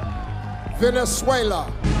 Venezuela.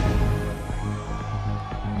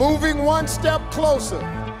 Moving one step closer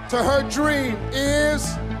to her dream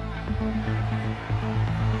is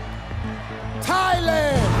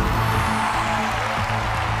Thailand.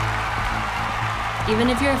 Even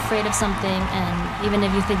if you're afraid of something and even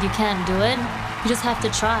if you think you can't do it, you just have to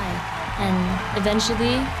try. And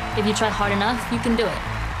eventually, if you try hard enough, you can do it.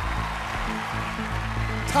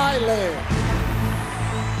 Thailand.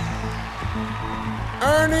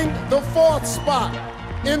 Earning the 4th spot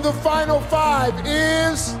in the final 5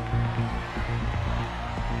 is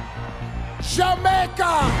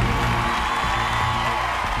Jamaica.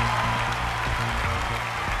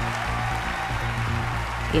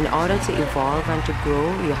 In order to evolve and to grow,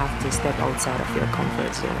 you have to step outside of your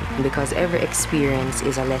comfort zone. Because every experience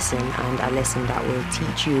is a lesson, and a lesson that will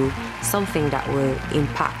teach you something that will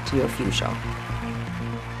impact your future.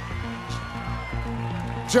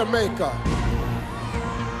 Jamaica.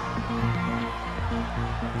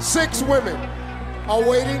 6 women are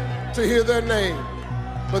waiting to hear their name,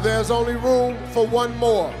 but there's only room for one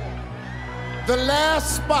more. The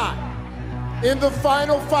last spot in the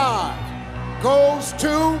final 5 goes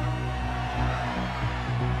to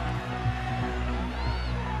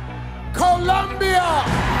Colombia.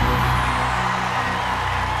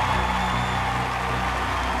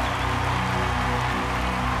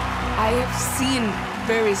 I have seen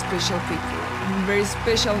very special people, very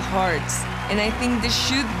special hearts, and I think this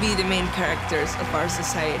should be the main characters of our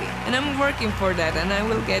society. And I'm working for that, and I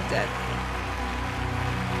will get that.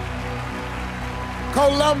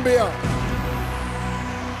 Colombia.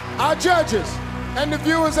 Our judges and the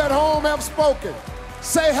viewers at home have spoken.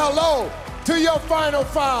 Say hello to your final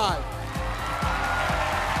five.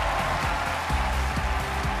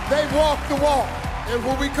 They've walked the walk, and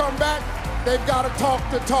when we come back, they've got to talk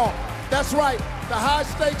the talk. That's right, the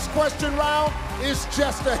high-stakes question round is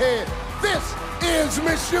just ahead. This is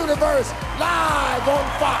Miss Universe live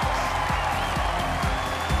on Fox.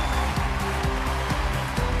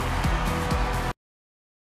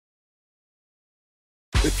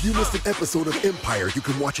 If you missed an episode of Empire, you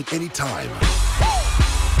can watch it anytime.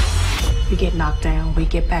 We get knocked down, we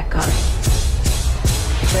get back up.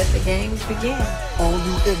 Let the games begin. All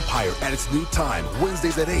new Empire at its new time,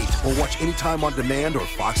 Wednesdays at 8, or watch anytime on demand or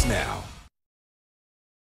Fox Now.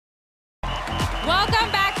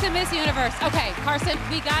 Welcome back to Miss Universe. Okay, Carson,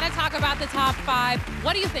 we gotta talk about the top 5.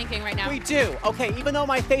 What are you thinking right now? We do. Okay, even though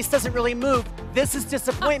my face doesn't really move, this is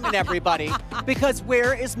disappointment, everybody. Because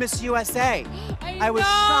where is Miss USA? I was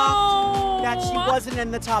shocked that she wasn't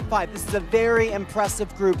in the top 5. This is a very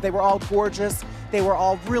impressive group. They were all gorgeous. They were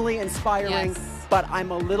all really inspiring. Yes. But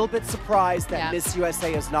I'm a little bit surprised that Miss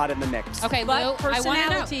USA is not in the mix. Okay, but Lou,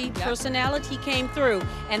 personality came through,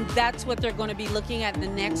 and that's what they're going to be looking at in the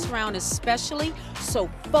next round especially. So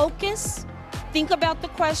focus, think about the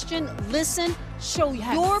question, listen, show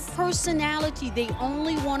your personality. They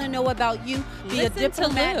only want to know about you. Be a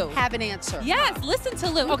diplomat, have an answer. Yes, listen to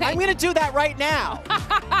Lou. Okay. I'm going to do that right now.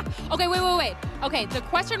 Okay, wait. Okay, the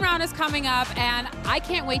question round is coming up, and I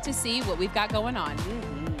can't wait to see what we've got going on.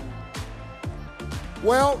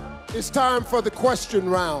 Well, it's time for the question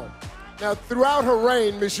round. Now, throughout her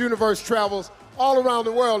reign, Miss Universe travels all around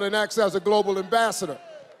the world and acts as a global ambassador.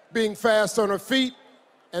 Being fast on her feet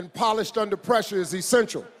and polished under pressure is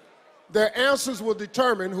essential. Their answers will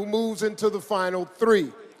determine who moves into the final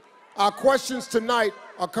 3. Our questions tonight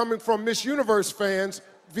are coming from Miss Universe fans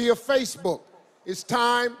via Facebook. It's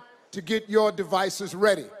time to get your devices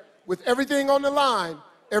ready. With everything on the line,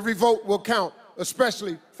 every vote will count,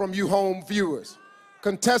 especially from you home viewers.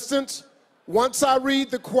 Contestants, once I read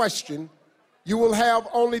the question, you will have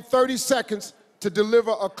only 30 seconds to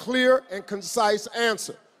deliver a clear and concise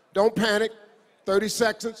answer. Don't panic. 30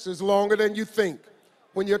 seconds is longer than you think.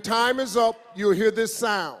 When your time is up, you'll hear this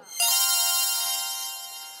sound.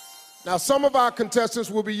 Now, some of our contestants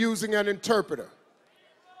will be using an interpreter.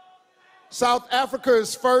 South Africa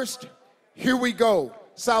is first. Here we go.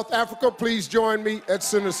 South Africa, please join me at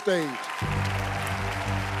center stage.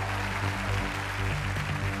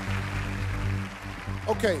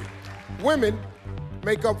 Okay, women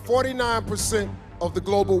make up 49% of the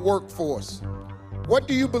global workforce. What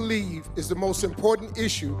do you believe is the most important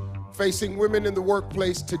issue facing women in the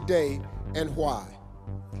workplace today, and why?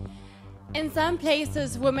 In some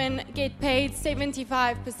places, women get paid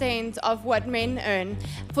 75% of what men earn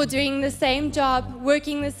for doing the same job,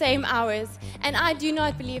 working the same hours, and I do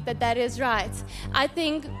not believe that that is right. I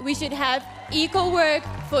think we should have equal work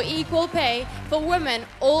for equal pay for women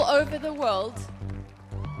all over the world.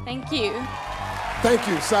 Thank you. Thank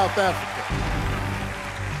you, South Africa.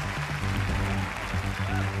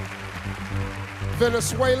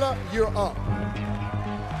 Venezuela, you're up.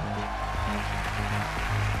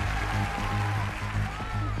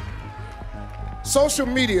 Social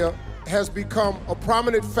media has become a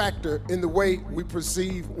prominent factor in the way we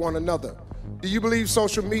perceive one another. Do you believe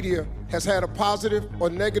social media has had a positive or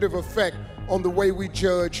negative effect on the way we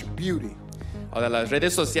judge beauty? Ahora, las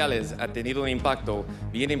redes sociales han tenido un impacto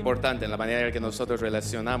bien importante en la manera en que nosotros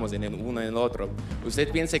relacionamos en el uno en el otro. ¿Usted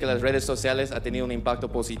piensa que las redes sociales han tenido un impacto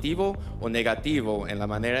positivo o negativo en la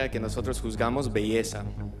manera en que nosotros juzgamos belleza?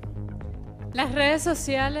 Las redes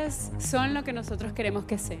sociales son lo que nosotros queremos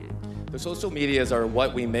que sean. The social medias are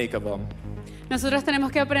what we make of them. Nosotros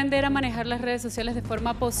tenemos que aprender a manejar las redes sociales de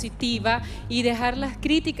forma positiva y dejar las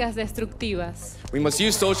críticas destructivas. We must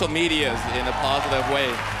use social medias in a positive way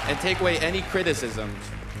and take away any criticisms.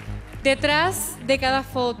 Detrás de cada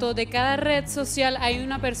foto, de cada red social hay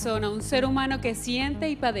una persona, un ser humano que siente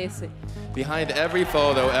y padece. Behind every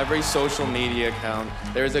photo, every social media account,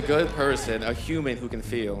 there is a good person, a human who can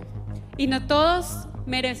feel. Y no todos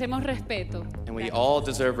merecemos respeto. And we all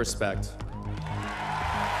deserve respect.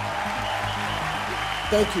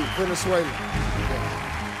 Thank you, Venezuela.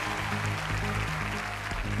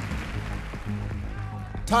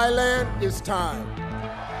 Thailand, it's time.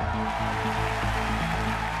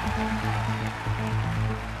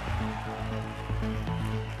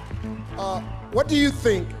 What do you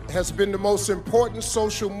think has been the most important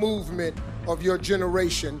social movement of your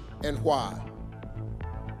generation and why?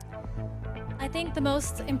 I think the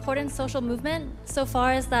most important social movement so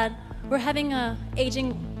far is that we're having a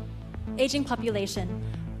aging population.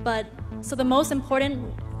 But so the most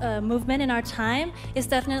important movement in our time is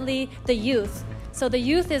definitely the youth. So the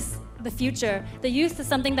youth is the future. The youth is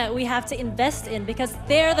something that we have to invest in because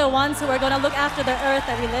they're the ones who are going to look after the earth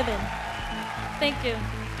that we live in. Thank you.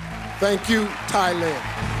 Thank you, Thailand.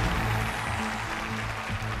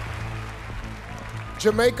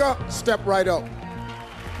 Jamaica, step right up.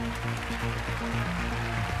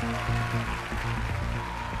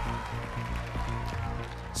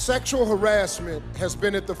 Sexual harassment has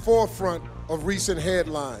been at the forefront of recent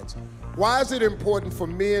headlines. Why is it important for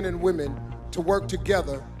men and women to work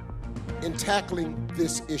together in tackling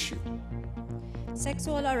this issue?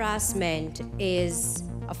 Sexual harassment is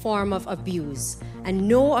a form of abuse, and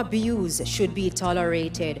no abuse should be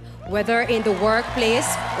tolerated, whether in the workplace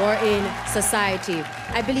or in society.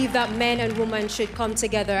 I believe that men and women should come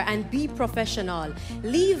together and be professional.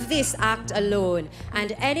 Leave this act alone,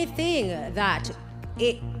 and anything that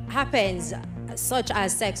it happens, such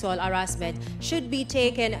as sexual harassment, should be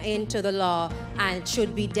taken into the law and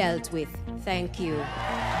should be dealt with. Thank you.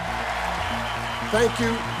 Thank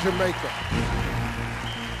you, Jamaica.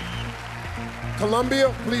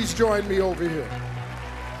 Colombia, please join me over here.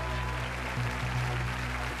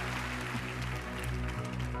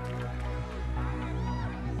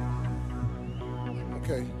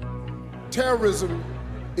 Okay. Terrorism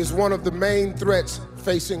is one of the main threats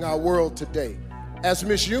facing our world today. As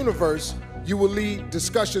Miss Universe, you will lead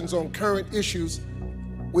discussions on current issues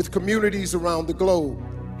with communities around the globe.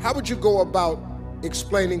 How would you go about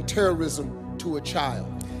explaining terrorism to a child?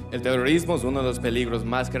 El terrorismo es uno de los peligros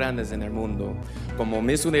más grandes en el mundo. Como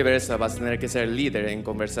Miss Universa vas a tener que ser líder en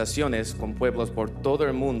conversaciones con pueblos por todo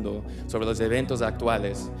el mundo sobre los eventos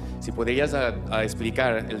actuales. Si podrías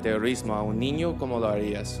explicar el terrorismo a un niño, ¿cómo lo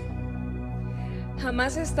harías?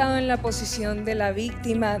 Jamás he estado en la posición de la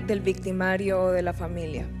víctima, del victimario o de la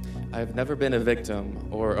familia. I've never been a victim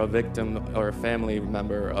or a family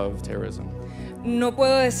member of terrorism. No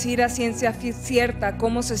puedo decir a ciencia cierta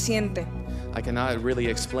cómo se siente. I cannot really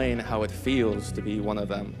explain how it feels to be one of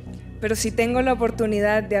them. Pero si tengo la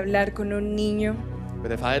oportunidad de hablar con un niño,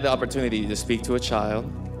 But if I had the opportunity to speak to a child,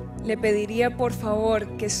 le pediría por favor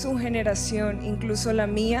que su generación, incluso la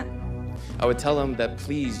mía, I would tell them that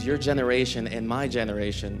please, your generation and my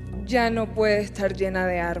generation, ya no puede estar llena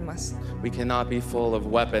de armas. we cannot be full of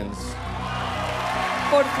weapons.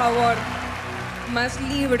 Por favor, más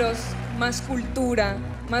libros, más cultura,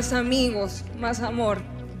 más amigos, más amor.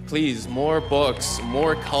 Please, more books,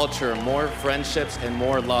 more culture, more friendships, and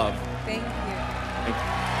more love. Thank you.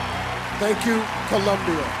 Thank you,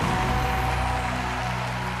 Colombia.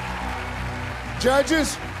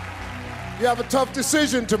 Judges, you have a tough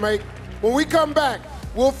decision to make. When we come back,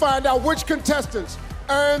 we'll find out which contestants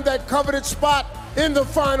earned that coveted spot in the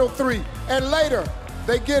final three. And later,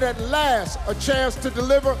 they get at last a chance to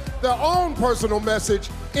deliver their own personal message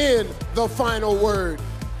in the final word.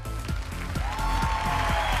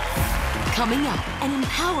 Coming up, an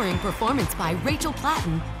empowering performance by Rachel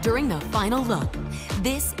Platten during the final look.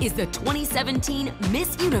 This is the 2017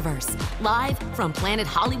 Miss Universe, live from Planet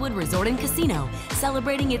Hollywood Resort and Casino,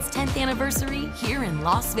 celebrating its 10th anniversary here in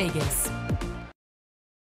Las Vegas.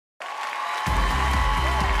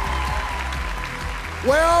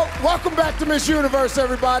 Well, welcome back to Miss Universe,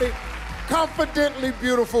 everybody. Confidently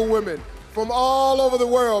beautiful women from all over the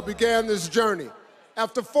world began this journey.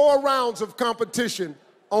 After 4 rounds of competition,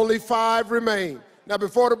 only 5 remain. Now,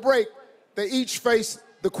 before the break, they each faced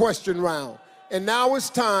the question round. And now it's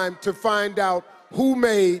time to find out who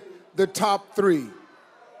made the top 3.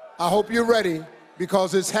 I hope you're ready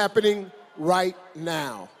because it's happening right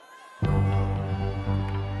now.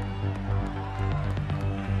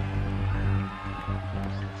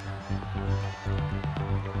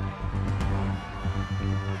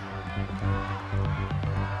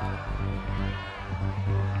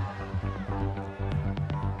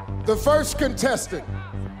 The first contestant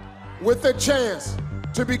with a chance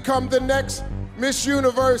to become the next Miss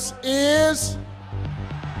Universe is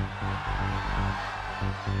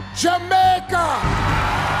Jamaica.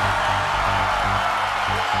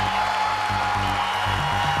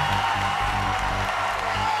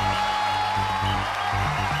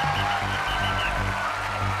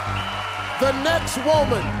 The next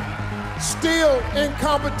woman still in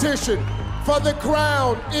competition for the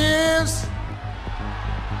crown is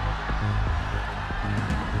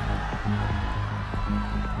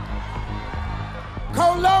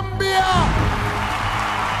Colombia!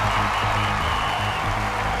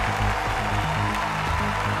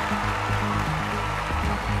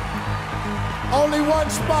 Only 1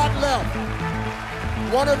 spot left.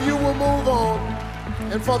 One of you will move on,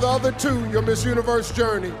 and for the other 2, your Miss Universe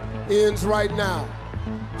journey ends right now.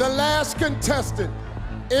 The last contestant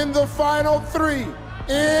in the final three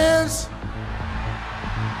is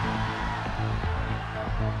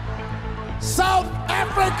South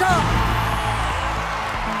Africa.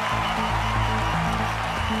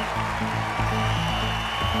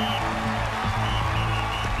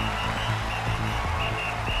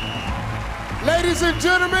 Ladies and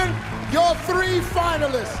gentlemen, your three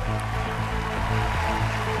finalists.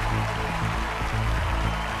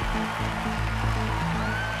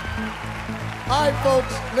 All right,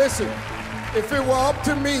 folks, listen. If it were up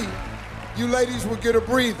to me, you ladies would get a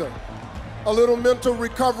breather, a little mental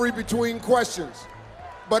recovery between questions.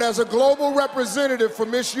 But as a global representative for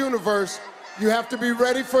Miss Universe, you have to be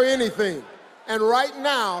ready for anything. And right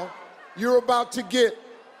now, you're about to get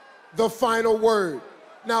the final word.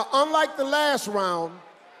 Now, unlike the last round,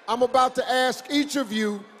 I'm about to ask each of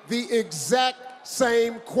you the exact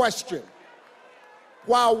same question.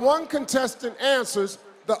 While one contestant answers,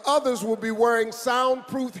 the others will be wearing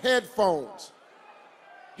soundproof headphones.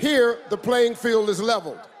 Here, the playing field is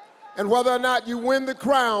leveled, and whether or not you win the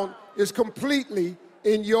crown is completely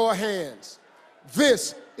in your hands.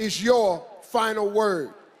 This is your final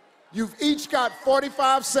word. You've each got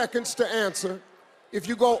 45 seconds to answer. If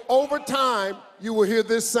you go over time, you will hear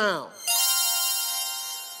this sound.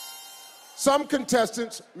 Some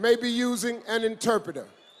contestants may be using an interpreter.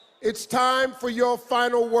 It's time for your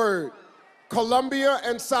final word. Colombia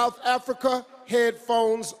and South Africa,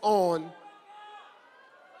 headphones on.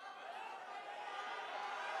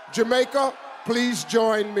 Jamaica, please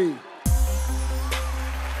join me.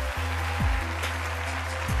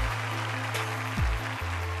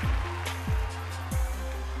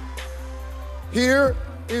 Here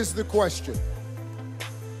is the question.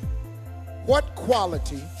 What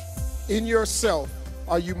quality in yourself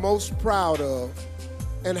are you most proud of,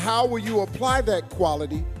 and how will you apply that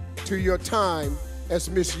quality to your time as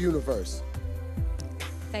Miss Universe?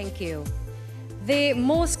 Thank you. The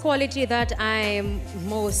most quality that I'm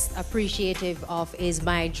most appreciative of is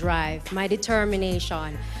my drive, my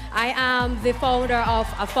determination. I am the founder of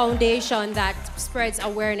a foundation that spreads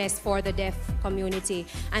awareness for the deaf community.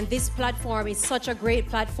 And this platform is such a great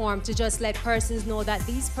platform to just let persons know that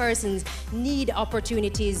these persons need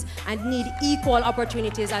opportunities and need equal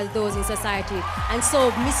opportunities as those in society. And so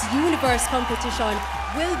Miss Universe competition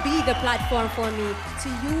will be the platform for me to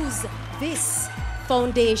use this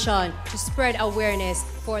foundation to spread awareness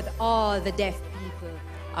for all the deaf people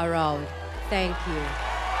around. Thank you.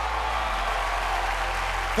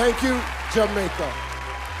 Thank you, Jamaica.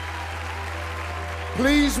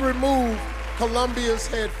 Please remove Colombia's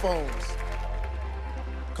headphones.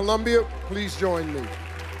 Colombia, please join me.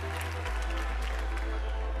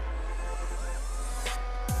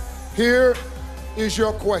 Here is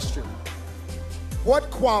your question.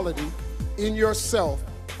 What quality in yourself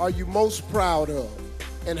are you most proud of?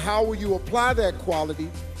 And how will you apply that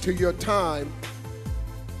quality to your time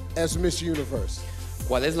as Miss Universe?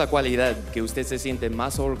 ¿Cuál es la cualidad que usted se siente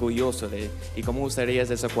más orgulloso de y cómo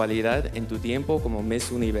usarías esa cualidad en tu tiempo como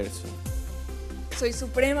Miss Universo? Soy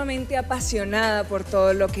supremamente apasionada por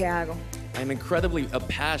todo lo que hago. I'm incredibly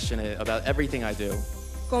passionate about everything I do.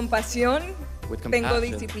 Con pasión, With tengo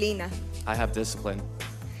compassion, disciplina. I have discipline.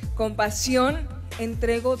 Con pasión,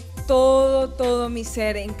 entrego todo mi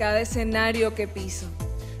ser en cada escenario que piso.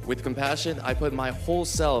 With compassion, I put my whole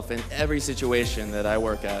self in every situation that I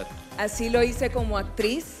work at. Así lo hice como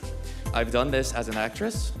actriz. I've done this as an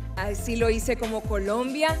actress. Así lo hice como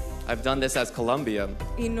Colombia. I've done this as Colombia.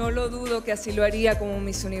 Y no lo dudo que así lo haría como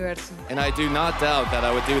Miss Universo. And I do not doubt that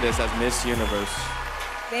I would do this as Miss Universe.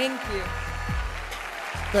 Thank you.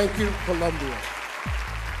 Thank you, Colombia.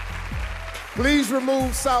 Please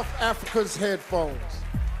remove South Africa's headphones.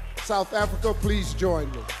 South Africa, please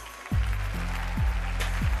join me.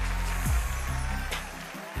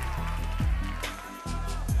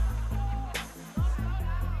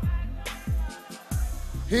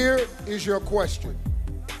 Here is your question.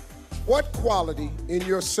 What quality in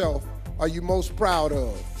yourself are you most proud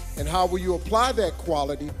of? And how will you apply that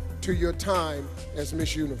quality to your time as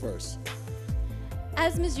Miss Universe?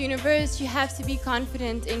 As Miss Universe, you have to be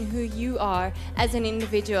confident in who you are as an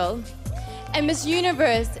individual. And Miss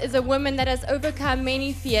Universe is a woman that has overcome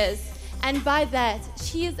many fears, and by that,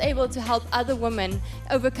 she is able to help other women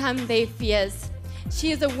overcome their fears.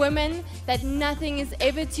 She is a woman that nothing is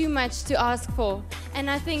ever too much to ask for, and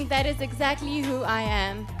I think that is exactly who I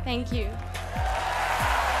am. Thank you.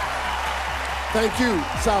 Thank you,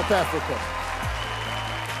 South Africa.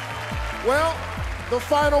 Well, the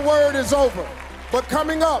final word is over. But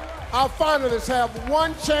coming up, our finalists have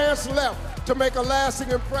one chance left to make a lasting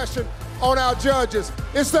impression on our judges.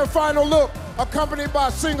 It's their final look. accompanied by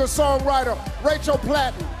singer-songwriter Rachel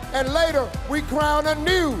Platten. And later, we crown a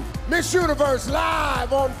new Miss Universe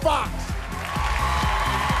live on Fox.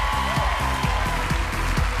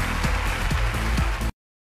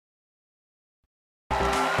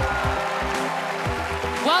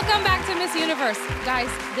 Welcome back to Miss Universe. Guys,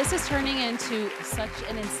 this is turning into such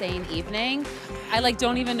an insane evening. I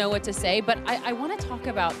don't even know what to say, but I want to talk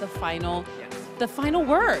about the final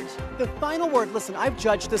word. The final word, listen, I've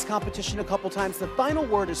judged this competition a couple times. The final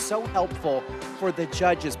word is so helpful for the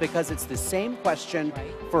judges because it's the same question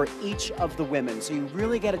for each of the women. So you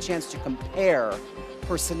really get a chance to compare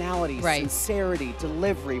personality, sincerity,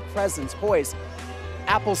 delivery, presence, poise,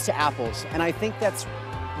 apples to apples. And I think that's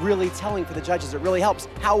really telling for the judges. It really helps.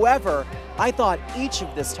 However, I thought each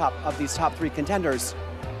of these top three contenders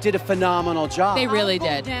did a phenomenal job. They really I'll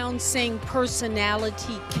did. Go down saying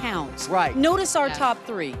personality counts. Right. Notice our top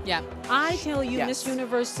three. Yeah. I tell you, Miss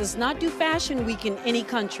Universe does not do Fashion Week in any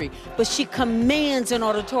country, but she commands an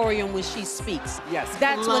auditorium when she speaks. Yes.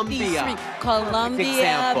 That's what these three.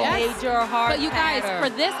 Columbia, Major Heart. But you guys, for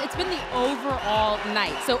this, it's been the overall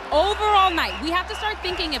night. So overall night, we have to start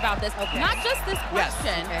thinking about this. Okay. Not just this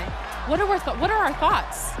question. Okay. What are our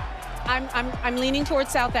thoughts? I'm leaning towards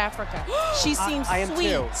South Africa. She seems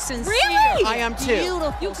sweet, sincere. Really? I am too.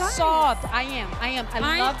 Beautiful, You guys. soft. I am. I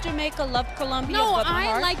love Jamaica, love Colombia. No, but my I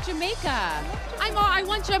heart. like Jamaica. I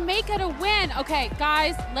want Jamaica to win. Okay,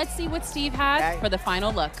 guys, let's see what Steve has for the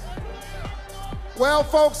final look. Well,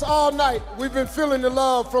 folks, all night we've been feeling the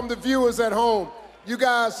love from the viewers at home. You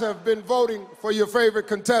guys have been voting for your favorite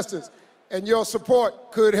contestants, and your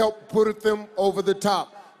support could help put them over the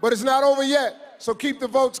top. But it's not over yet. So keep the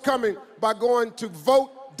votes coming by going to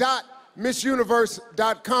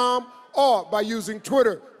vote.missuniverse.com or by using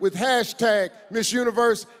Twitter with hashtag Miss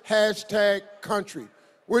Universe, hashtag country.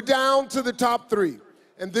 We're down to the top three,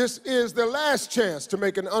 and this is their last chance to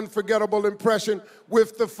make an unforgettable impression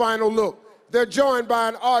with the final look. They're joined by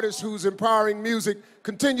an artist whose empowering music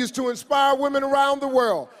continues to inspire women around the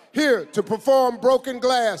world. Here to perform Broken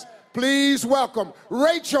Glass, please welcome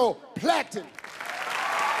Rachel Platten.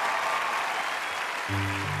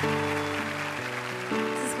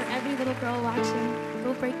 Little girl watching,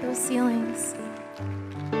 go break those ceilings.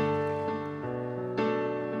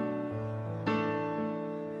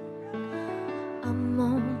 I'm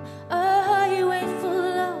on a highway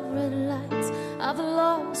full of red lights. I've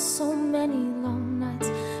lost so many long nights.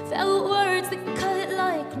 Felt words that cut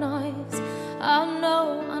like knives. I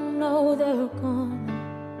know they're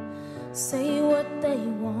gonna say what they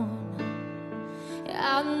want.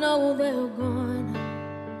 I know they're gonna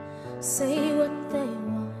say what they want.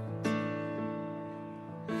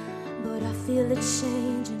 I feel it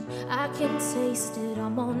changing, I can taste it,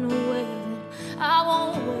 I'm on the wave. I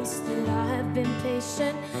won't waste it, I have been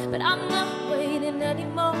patient, but I'm not waiting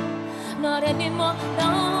anymore, not anymore,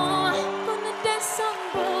 no. I'm gonna dance on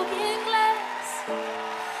broken glass,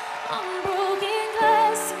 on broken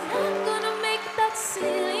glass, and I'm gonna make that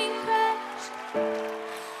ceiling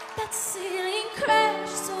crash,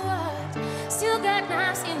 so what? Still got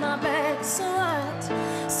knives in my bag, so what?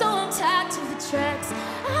 So I'm tied to the tracks,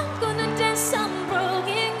 I'm gonna dance on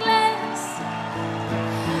broken glass.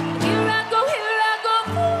 Here I go, ooh,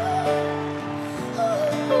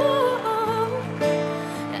 ooh, ooh.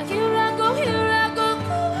 Now here I go, ooh,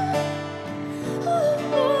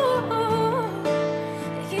 ooh, ooh.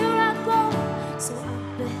 Here I go. So I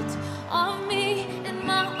bet on me and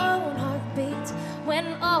my own heartbeat when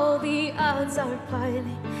all the odds are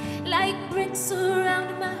piling like bricks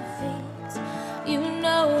around my feet. You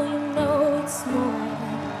know it's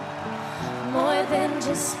more than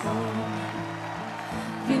just fun.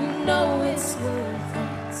 You know it's worth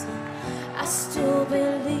it. I still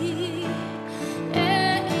believe.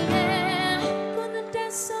 Yeah, yeah. I'm gonna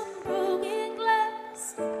dance on broken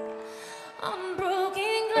glass, on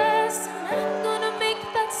broken glass, and I'm gonna make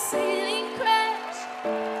that ceiling crash,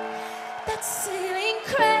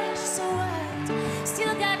 So what?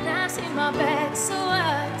 Still got knives in my bag. So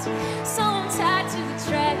what? So I'm tied to the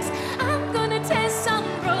tracks. I'm gonna dance on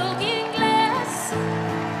broken glass.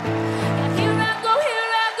 And here I go, ooh,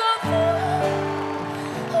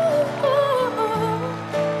 ooh, ooh.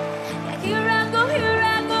 And here I go, ooh,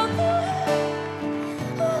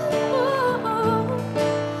 ooh, ooh.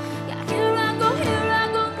 Yeah, here I go,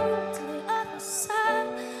 to the other side.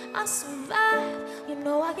 I survive, you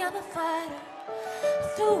know I am a fighter.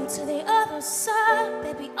 Through to the other side,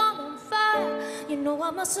 baby, I'm on fire. You know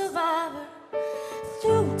I'm a survivor.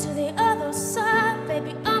 Through to the other side,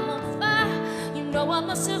 baby, I'm on fire. You know I'm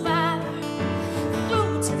a survivor.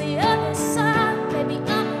 Through to the other side, baby,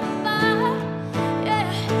 I'm on fire.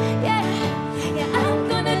 Yeah, yeah.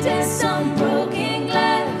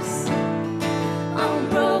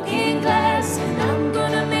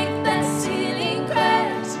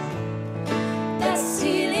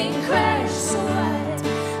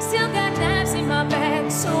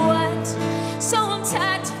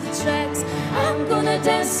 I'm gonna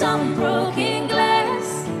dance on broken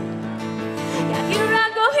glass. Yeah, here I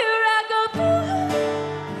go, here I go.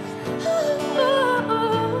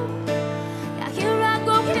 Yeah, here I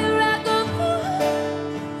go, here I go.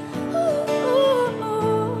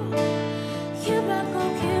 Here I go,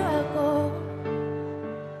 here I go.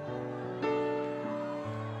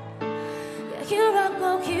 Yeah, here I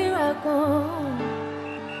go, here I go.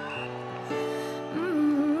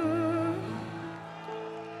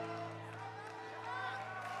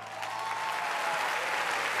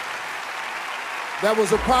 That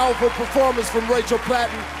was a powerful performance from Rachel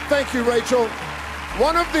Platten. Thank you, Rachel.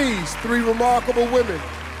 One of these three remarkable women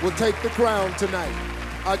will take the crown tonight.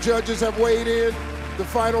 Our judges have weighed in. The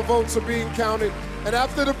final votes are being counted. And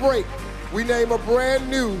after the break, we name a brand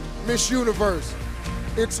new Miss Universe.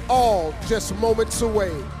 It's all just moments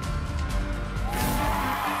away.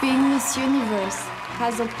 Being Miss Universe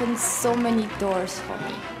has opened so many doors for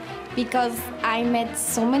me, because I met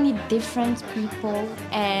so many different people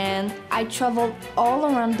and I traveled all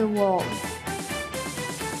around the world.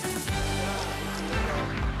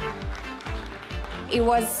 It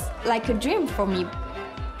was like a dream for me.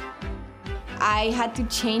 I had to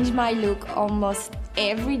change my look almost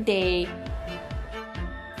every day.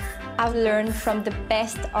 I've learned from the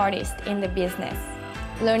best artists in the business,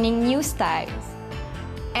 learning new styles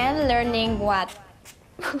and learning what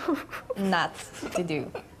not to do.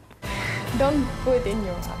 Don't put in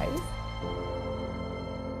your eyes.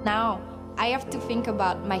 Now, I have to think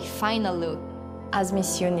about my final look as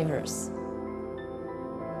Miss Universe.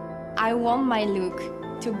 I want my look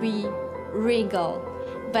to be regal,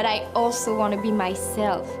 but I also want to be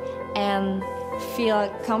myself and feel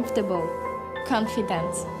comfortable,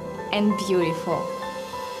 confident, and beautiful.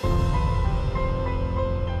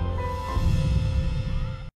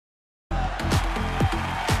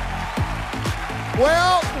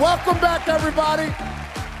 Well, welcome back, everybody.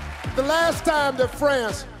 The last time that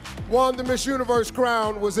France won the Miss Universe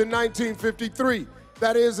crown was in 1953.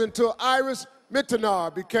 That is until Iris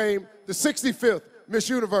Mittenard became the 65th Miss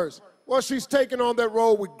Universe. Well, she's taken on that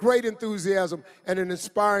role with great enthusiasm and an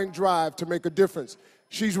inspiring drive to make a difference.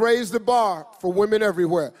 She's raised the bar for women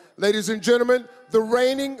everywhere. Ladies and gentlemen, the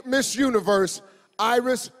reigning Miss Universe,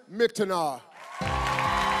 Iris Mittenard.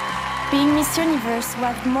 Being Miss Universe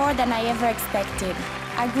was more than I ever expected.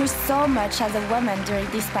 I grew so much as a woman during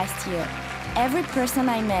this past year. Every person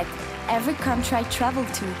I met, every country I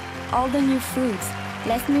traveled to, all the new foods,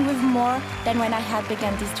 left me with more than when I had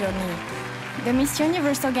begun this journey. The Miss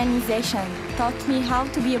Universe organization taught me how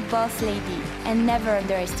to be a boss lady and never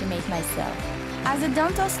underestimate myself. As a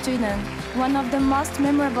dental student, one of the most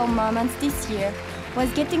memorable moments this year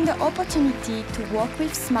was getting the opportunity to work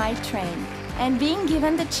with Smile Train and being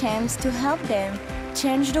given the chance to help them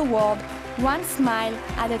change the world one smile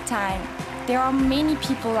at a time. There are many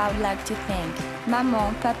people I would like to thank.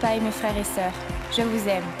 Maman, papa et mes frères et sœurs, je vous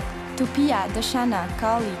aime. To Pia, Deshana,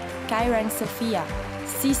 Carly, Kyra and Sophia,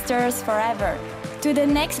 sisters forever. To the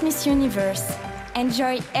next Miss Universe,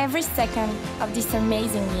 enjoy every second of this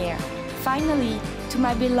amazing year. Finally, to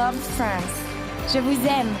my beloved France, je vous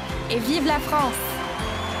aime et vive la France!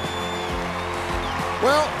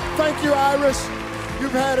 Well, thank you, Iris.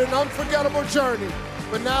 You've had an unforgettable journey,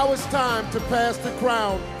 but now it's time to pass the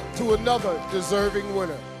crown to another deserving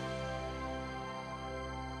winner.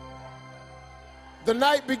 The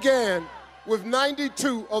night began with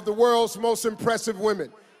 92 of the world's most impressive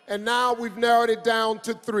women, and now we've narrowed it down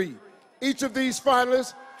to 3. Each of these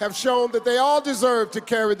finalists have shown that they all deserve to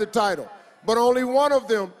carry the title, but only one of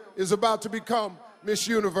them is about to become Miss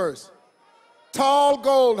Universe. Tal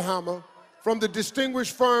Goldhammer, from the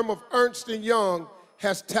distinguished firm of Ernst & Young,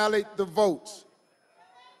 has tallied the votes.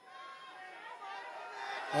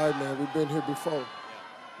 All right, man, we've been here before.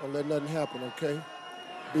 Don't let nothing happen, okay?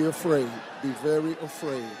 Be afraid. Be very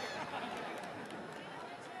afraid.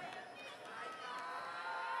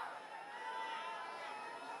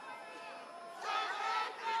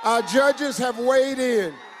 Our judges have weighed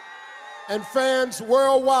in, and fans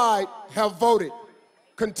worldwide have voted.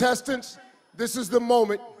 Contestants, this is the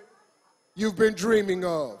moment you've been dreaming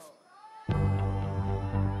of.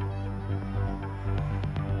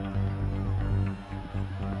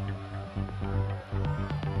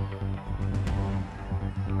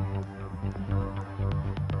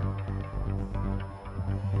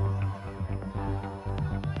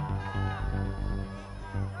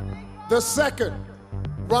 The second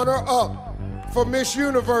runner-up for Miss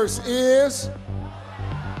Universe is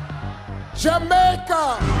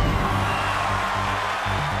Jamaica.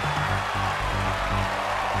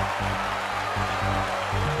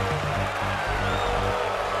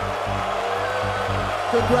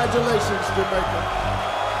 Congratulations, Jamaica.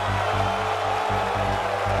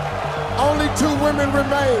 Only 2 women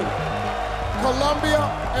remain. Colombia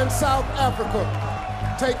and South Africa.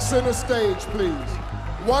 Take center stage, please.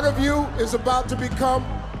 One of you is about to become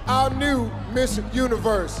our new Miss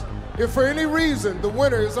Universe. If for any reason the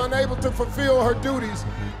winner is unable to fulfill her duties,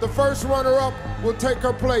 the first runner-up will take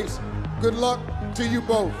her place. Good luck to you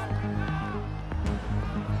both.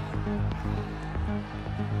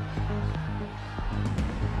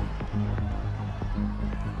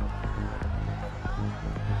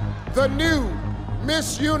 The new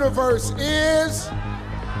Miss Universe is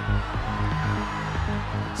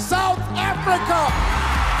South Africa.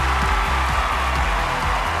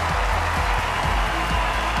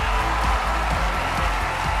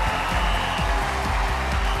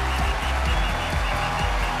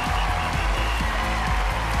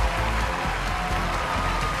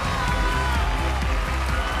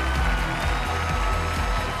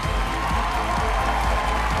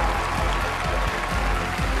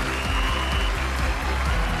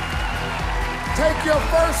 Take your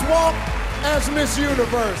first walk as Miss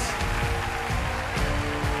Universe.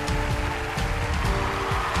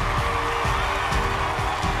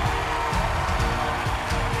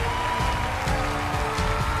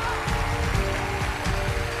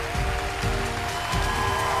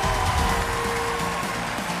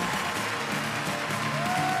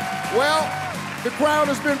 Well, the crown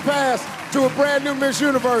has been passed to a brand new Miss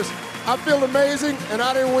Universe. I feel amazing, and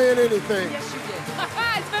I didn't win anything. Yes, you did.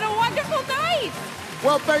 It's been a wonderful night.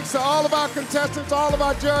 Well, thanks to all of our contestants, all of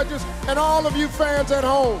our judges, and all of you fans at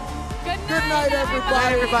home. Good night, Good night, everybody.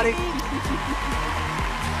 Bye, everybody.